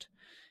first,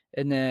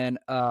 and then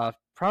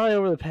probably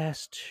over the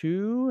past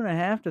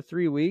 2.5 to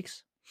 3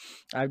 weeks,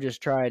 I've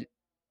just tried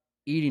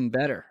eating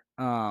better.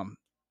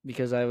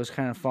 Because I was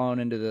kind of falling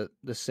into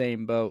the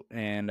same boat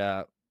and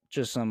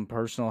just some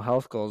personal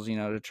health goals,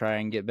 to try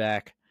and get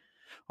back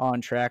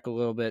on track a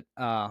little bit.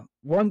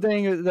 One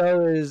thing,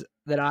 though, is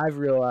that I've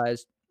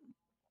realized,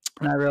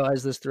 and I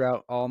realized this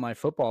throughout all my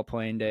football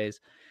playing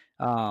days,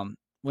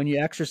 when you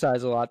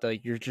exercise a lot, though,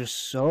 you're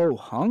just so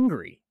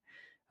hungry.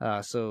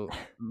 So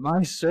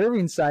my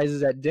serving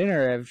sizes at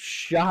dinner have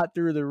shot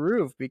through the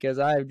roof because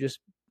I've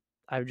just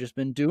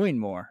been doing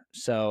more.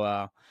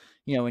 So,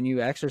 when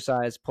you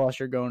exercise, plus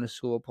you're going to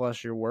school,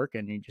 plus you're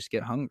working, you just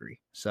get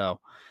hungry. So,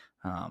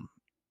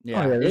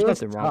 there's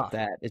nothing wrong with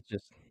that.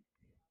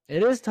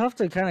 It is tough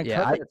to kind of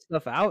cut that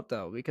stuff out,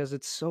 though, because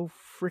it's so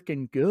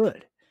freaking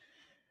good.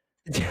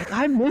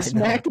 I miss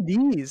Mac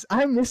D's.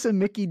 I miss a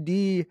Mickey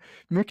D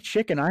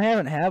McChicken. I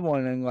haven't had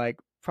one in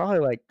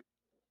probably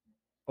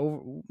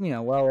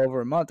well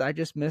over a month. I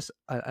just miss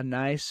a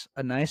nice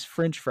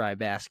French fry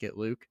basket,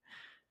 Luke.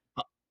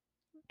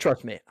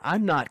 Trust me,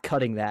 I'm not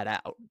cutting that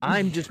out.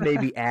 I'm just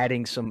maybe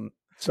adding some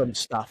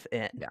stuff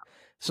in,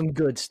 some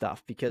good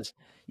stuff, because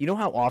you know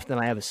how often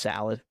I have a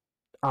salad?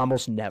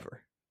 Almost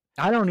never.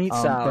 I don't eat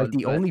salad.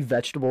 The only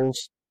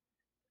vegetables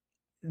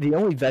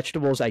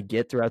I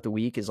get throughout the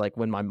week is like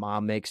when my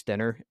mom makes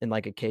dinner, and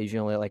like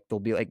occasionally like there'll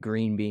be like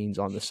green beans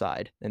on the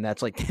side, and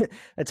that's like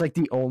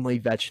the only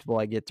vegetable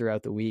I get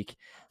throughout the week.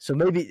 So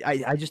maybe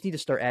I just need to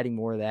start adding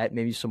more of that,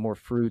 maybe some more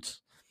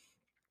fruits,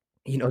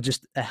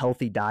 just a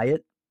healthy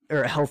diet.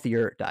 Or a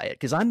healthier diet,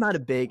 because I'm not a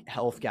big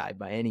health guy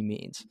by any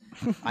means.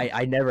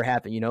 I never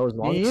have been, as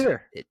long as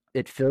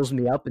it fills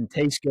me up and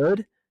tastes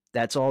good.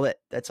 That's all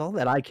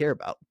that I care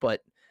about. But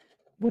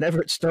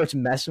whenever it starts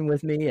messing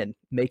with me and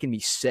making me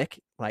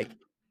sick, like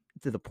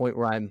to the point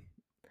where I'm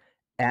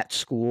at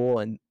school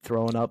and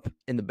throwing up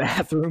in the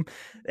bathroom,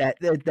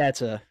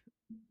 that's a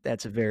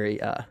very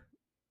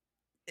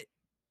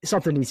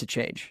something needs to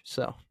change.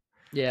 So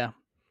yeah,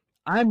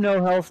 I'm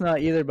no health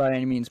nut either by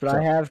any means, but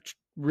I have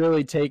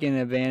really taken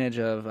advantage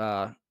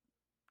of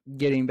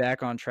getting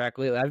back on track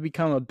lately. I've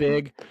become a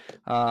big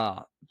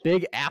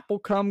apple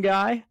cum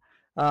guy.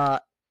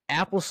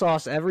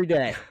 Applesauce every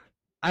day.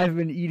 I've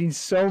been eating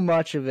so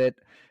much of it,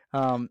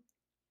 and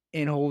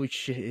holy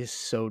shit, it is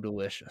so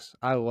delicious.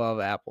 I love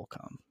apple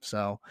cum.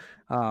 So,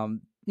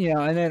 and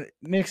then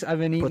I've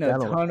been eating a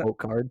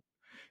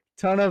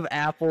ton of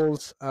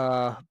apples,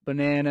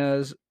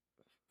 bananas.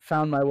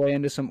 Found my way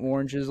into some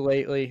oranges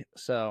lately.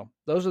 So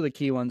those are the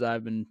key ones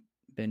I've been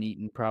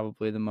eating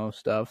probably the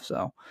most of.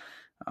 So,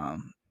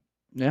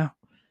 yeah.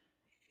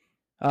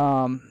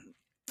 Do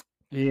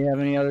you have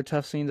any other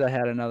tough scenes? I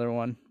had another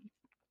one.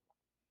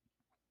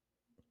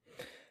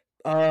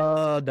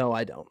 No,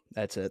 I don't.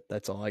 That's it.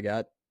 That's all I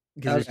got.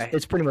 Because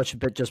it's pretty much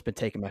just been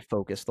taking my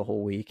focus the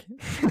whole week.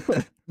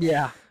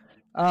 Yeah.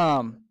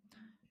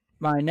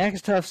 My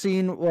next tough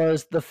scene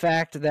was the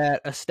fact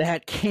that a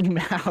stat came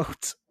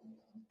out.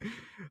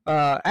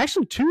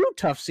 Actually, two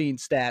tough scene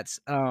stats.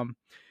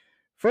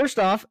 First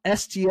off,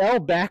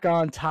 STL back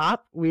on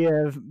top. We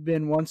have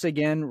been once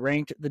again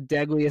ranked the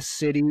deadliest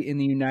city in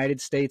the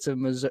United States of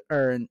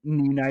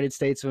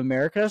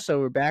America. So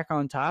we're back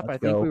on top. I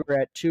think we were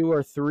at 2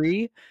 or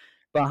 3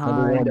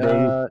 behind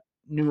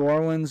New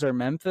Orleans or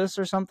Memphis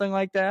or something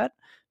like that.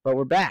 but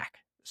we're back.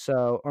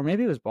 So, or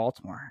maybe it was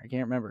Baltimore. I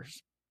can't remember.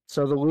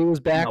 So the Lou was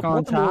back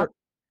on top.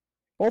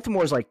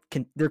 Baltimore's like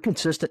they're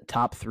consistent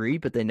top 3,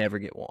 but they never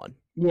get one.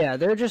 Yeah,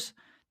 they're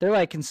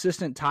like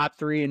consistent top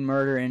 3 in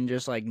murder and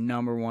just like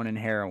number 1 in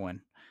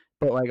heroin,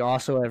 but like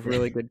also have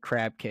really good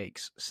crab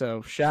cakes.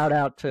 So shout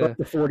out to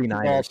the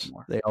 49ers.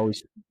 Baltimore. They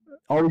always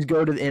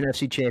go to the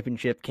NFC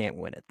Championship, can't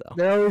win it though.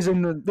 They're always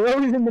in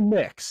the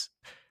mix.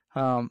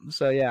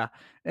 So yeah,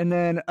 and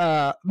then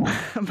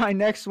my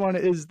next one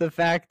is the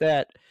fact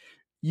that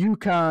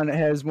UConn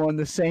has won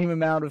the same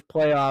amount of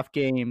playoff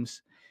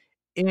games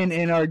in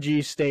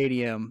NRG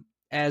Stadium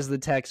as the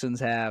Texans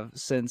have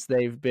since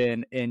they've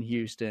been in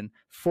Houston.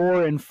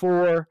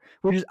 4-4,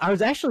 which is, I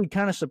was actually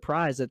kind of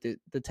surprised that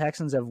the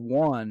Texans have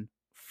won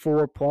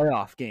 4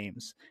 playoff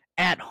games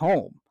at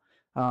home.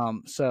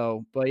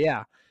 But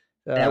yeah,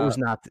 that was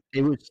not.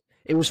 It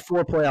was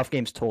 4 playoff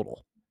games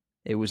total.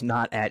 It was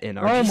not at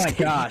NRG. Oh my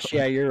Stadium. gosh,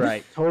 yeah, you're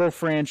right. Total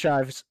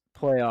franchise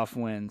playoff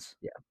wins.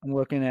 Yeah, I'm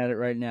looking at it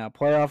right now.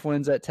 Playoff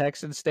wins at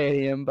Texas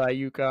Stadium by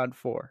UConn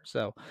 4.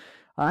 So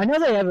I know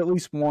they have at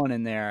least one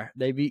in there.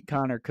 They beat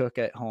Connor Cook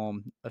at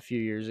home a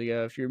few years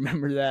ago. If you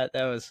remember that,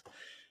 that was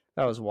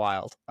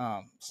wild.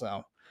 Yeah,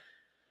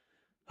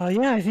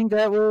 I think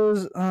that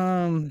was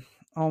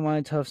all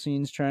my tough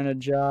scenes. Trying to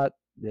jot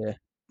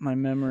my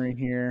memory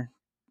here.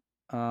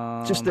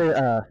 Just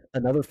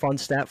another fun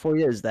stat for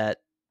you is that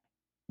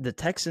the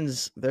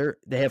Texans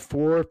they have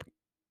 4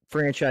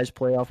 franchise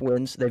playoff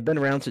wins. They've been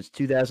around since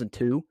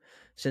 2002.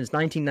 Since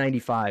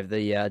 1995,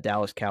 the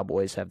Dallas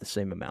Cowboys have the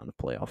same amount of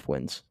playoff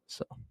wins.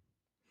 So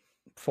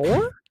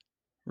 4?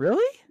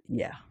 Really?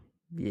 Yeah.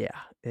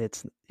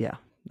 It's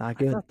not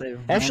good.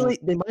 Actually,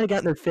 they might have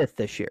gotten their 5th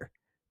this year,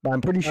 but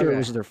I'm pretty sure it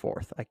was their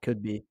 4th. I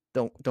could be.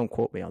 Don't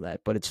quote me on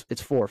that, but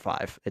it's 4 or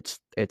 5. It's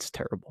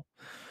terrible.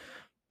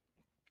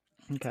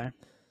 Okay.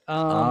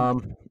 My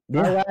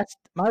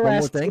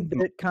last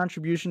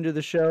contribution to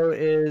the show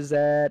is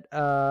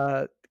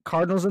that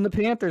Cardinals and the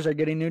Panthers are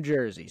getting new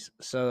jerseys.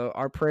 So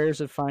our prayers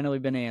have finally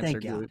been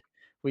answered.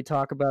 We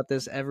talk about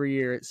this every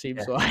year, it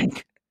seems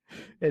like,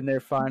 and they're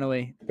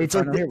finally. It's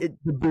like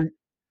the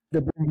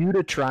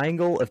Bermuda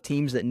Triangle of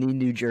teams that need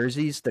new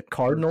jerseys: the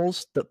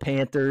Cardinals, the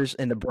Panthers,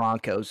 and the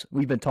Broncos.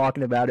 We've been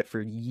talking about it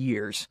for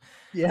years.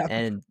 Yeah,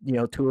 and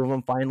 2 of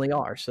them finally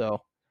are.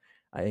 So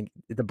I think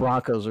the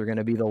Broncos are going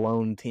to be the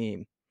lone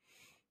team.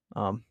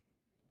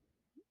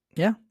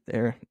 Yeah,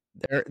 they're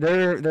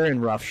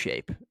in rough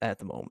shape at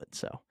the moment,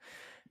 so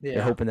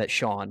they're hoping that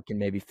Sean can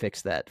maybe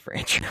fix that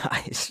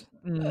franchise.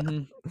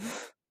 Mm-hmm.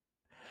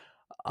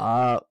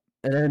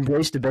 And then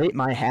embrace debate.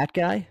 My hat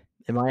guy.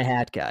 Am I a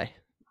hat guy?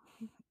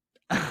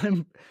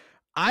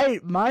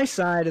 My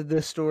side of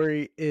this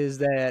story is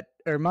that,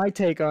 or my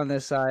take on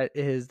this side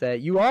is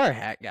that you are a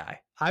hat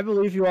guy. I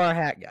believe you are a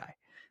hat guy.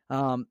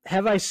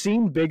 Have I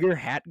seen bigger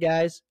hat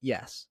guys?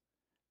 Yes.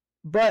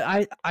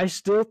 But I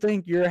still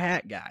think you're a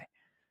hat guy.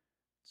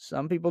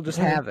 Some people just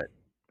have it.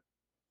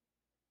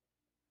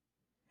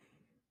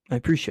 I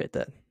appreciate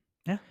that.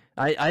 Yeah.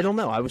 I don't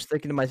know. I was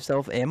thinking to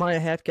myself, am I a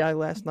hat guy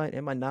last night?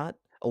 Am I not?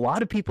 A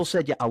lot of people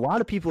said, yeah. A lot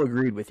of people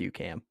agreed with you,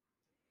 Cam.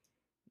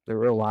 There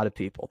were a lot of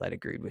people that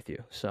agreed with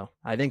you. So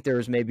I think there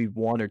was maybe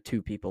 1 or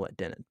 2 people that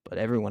didn't, but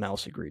everyone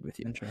else agreed with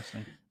you.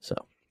 Interesting. So,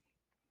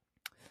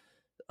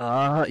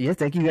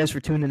 thank you guys for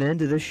tuning in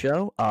to this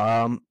show.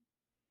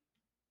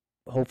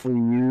 Hopefully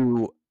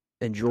you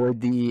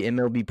enjoyed the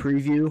MLB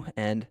preview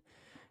and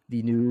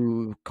the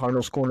new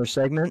Cardinals Corner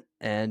segment.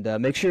 And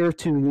make sure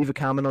to leave a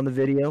comment on the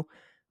video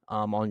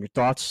on your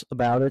thoughts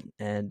about it.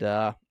 And,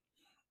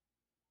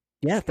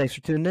 thanks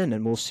for tuning in,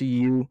 and we'll see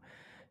you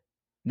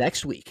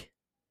next week.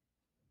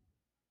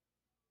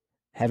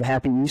 Have a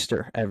happy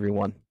Easter,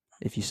 everyone,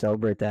 if you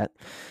celebrate that.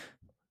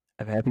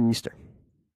 Have a happy Easter.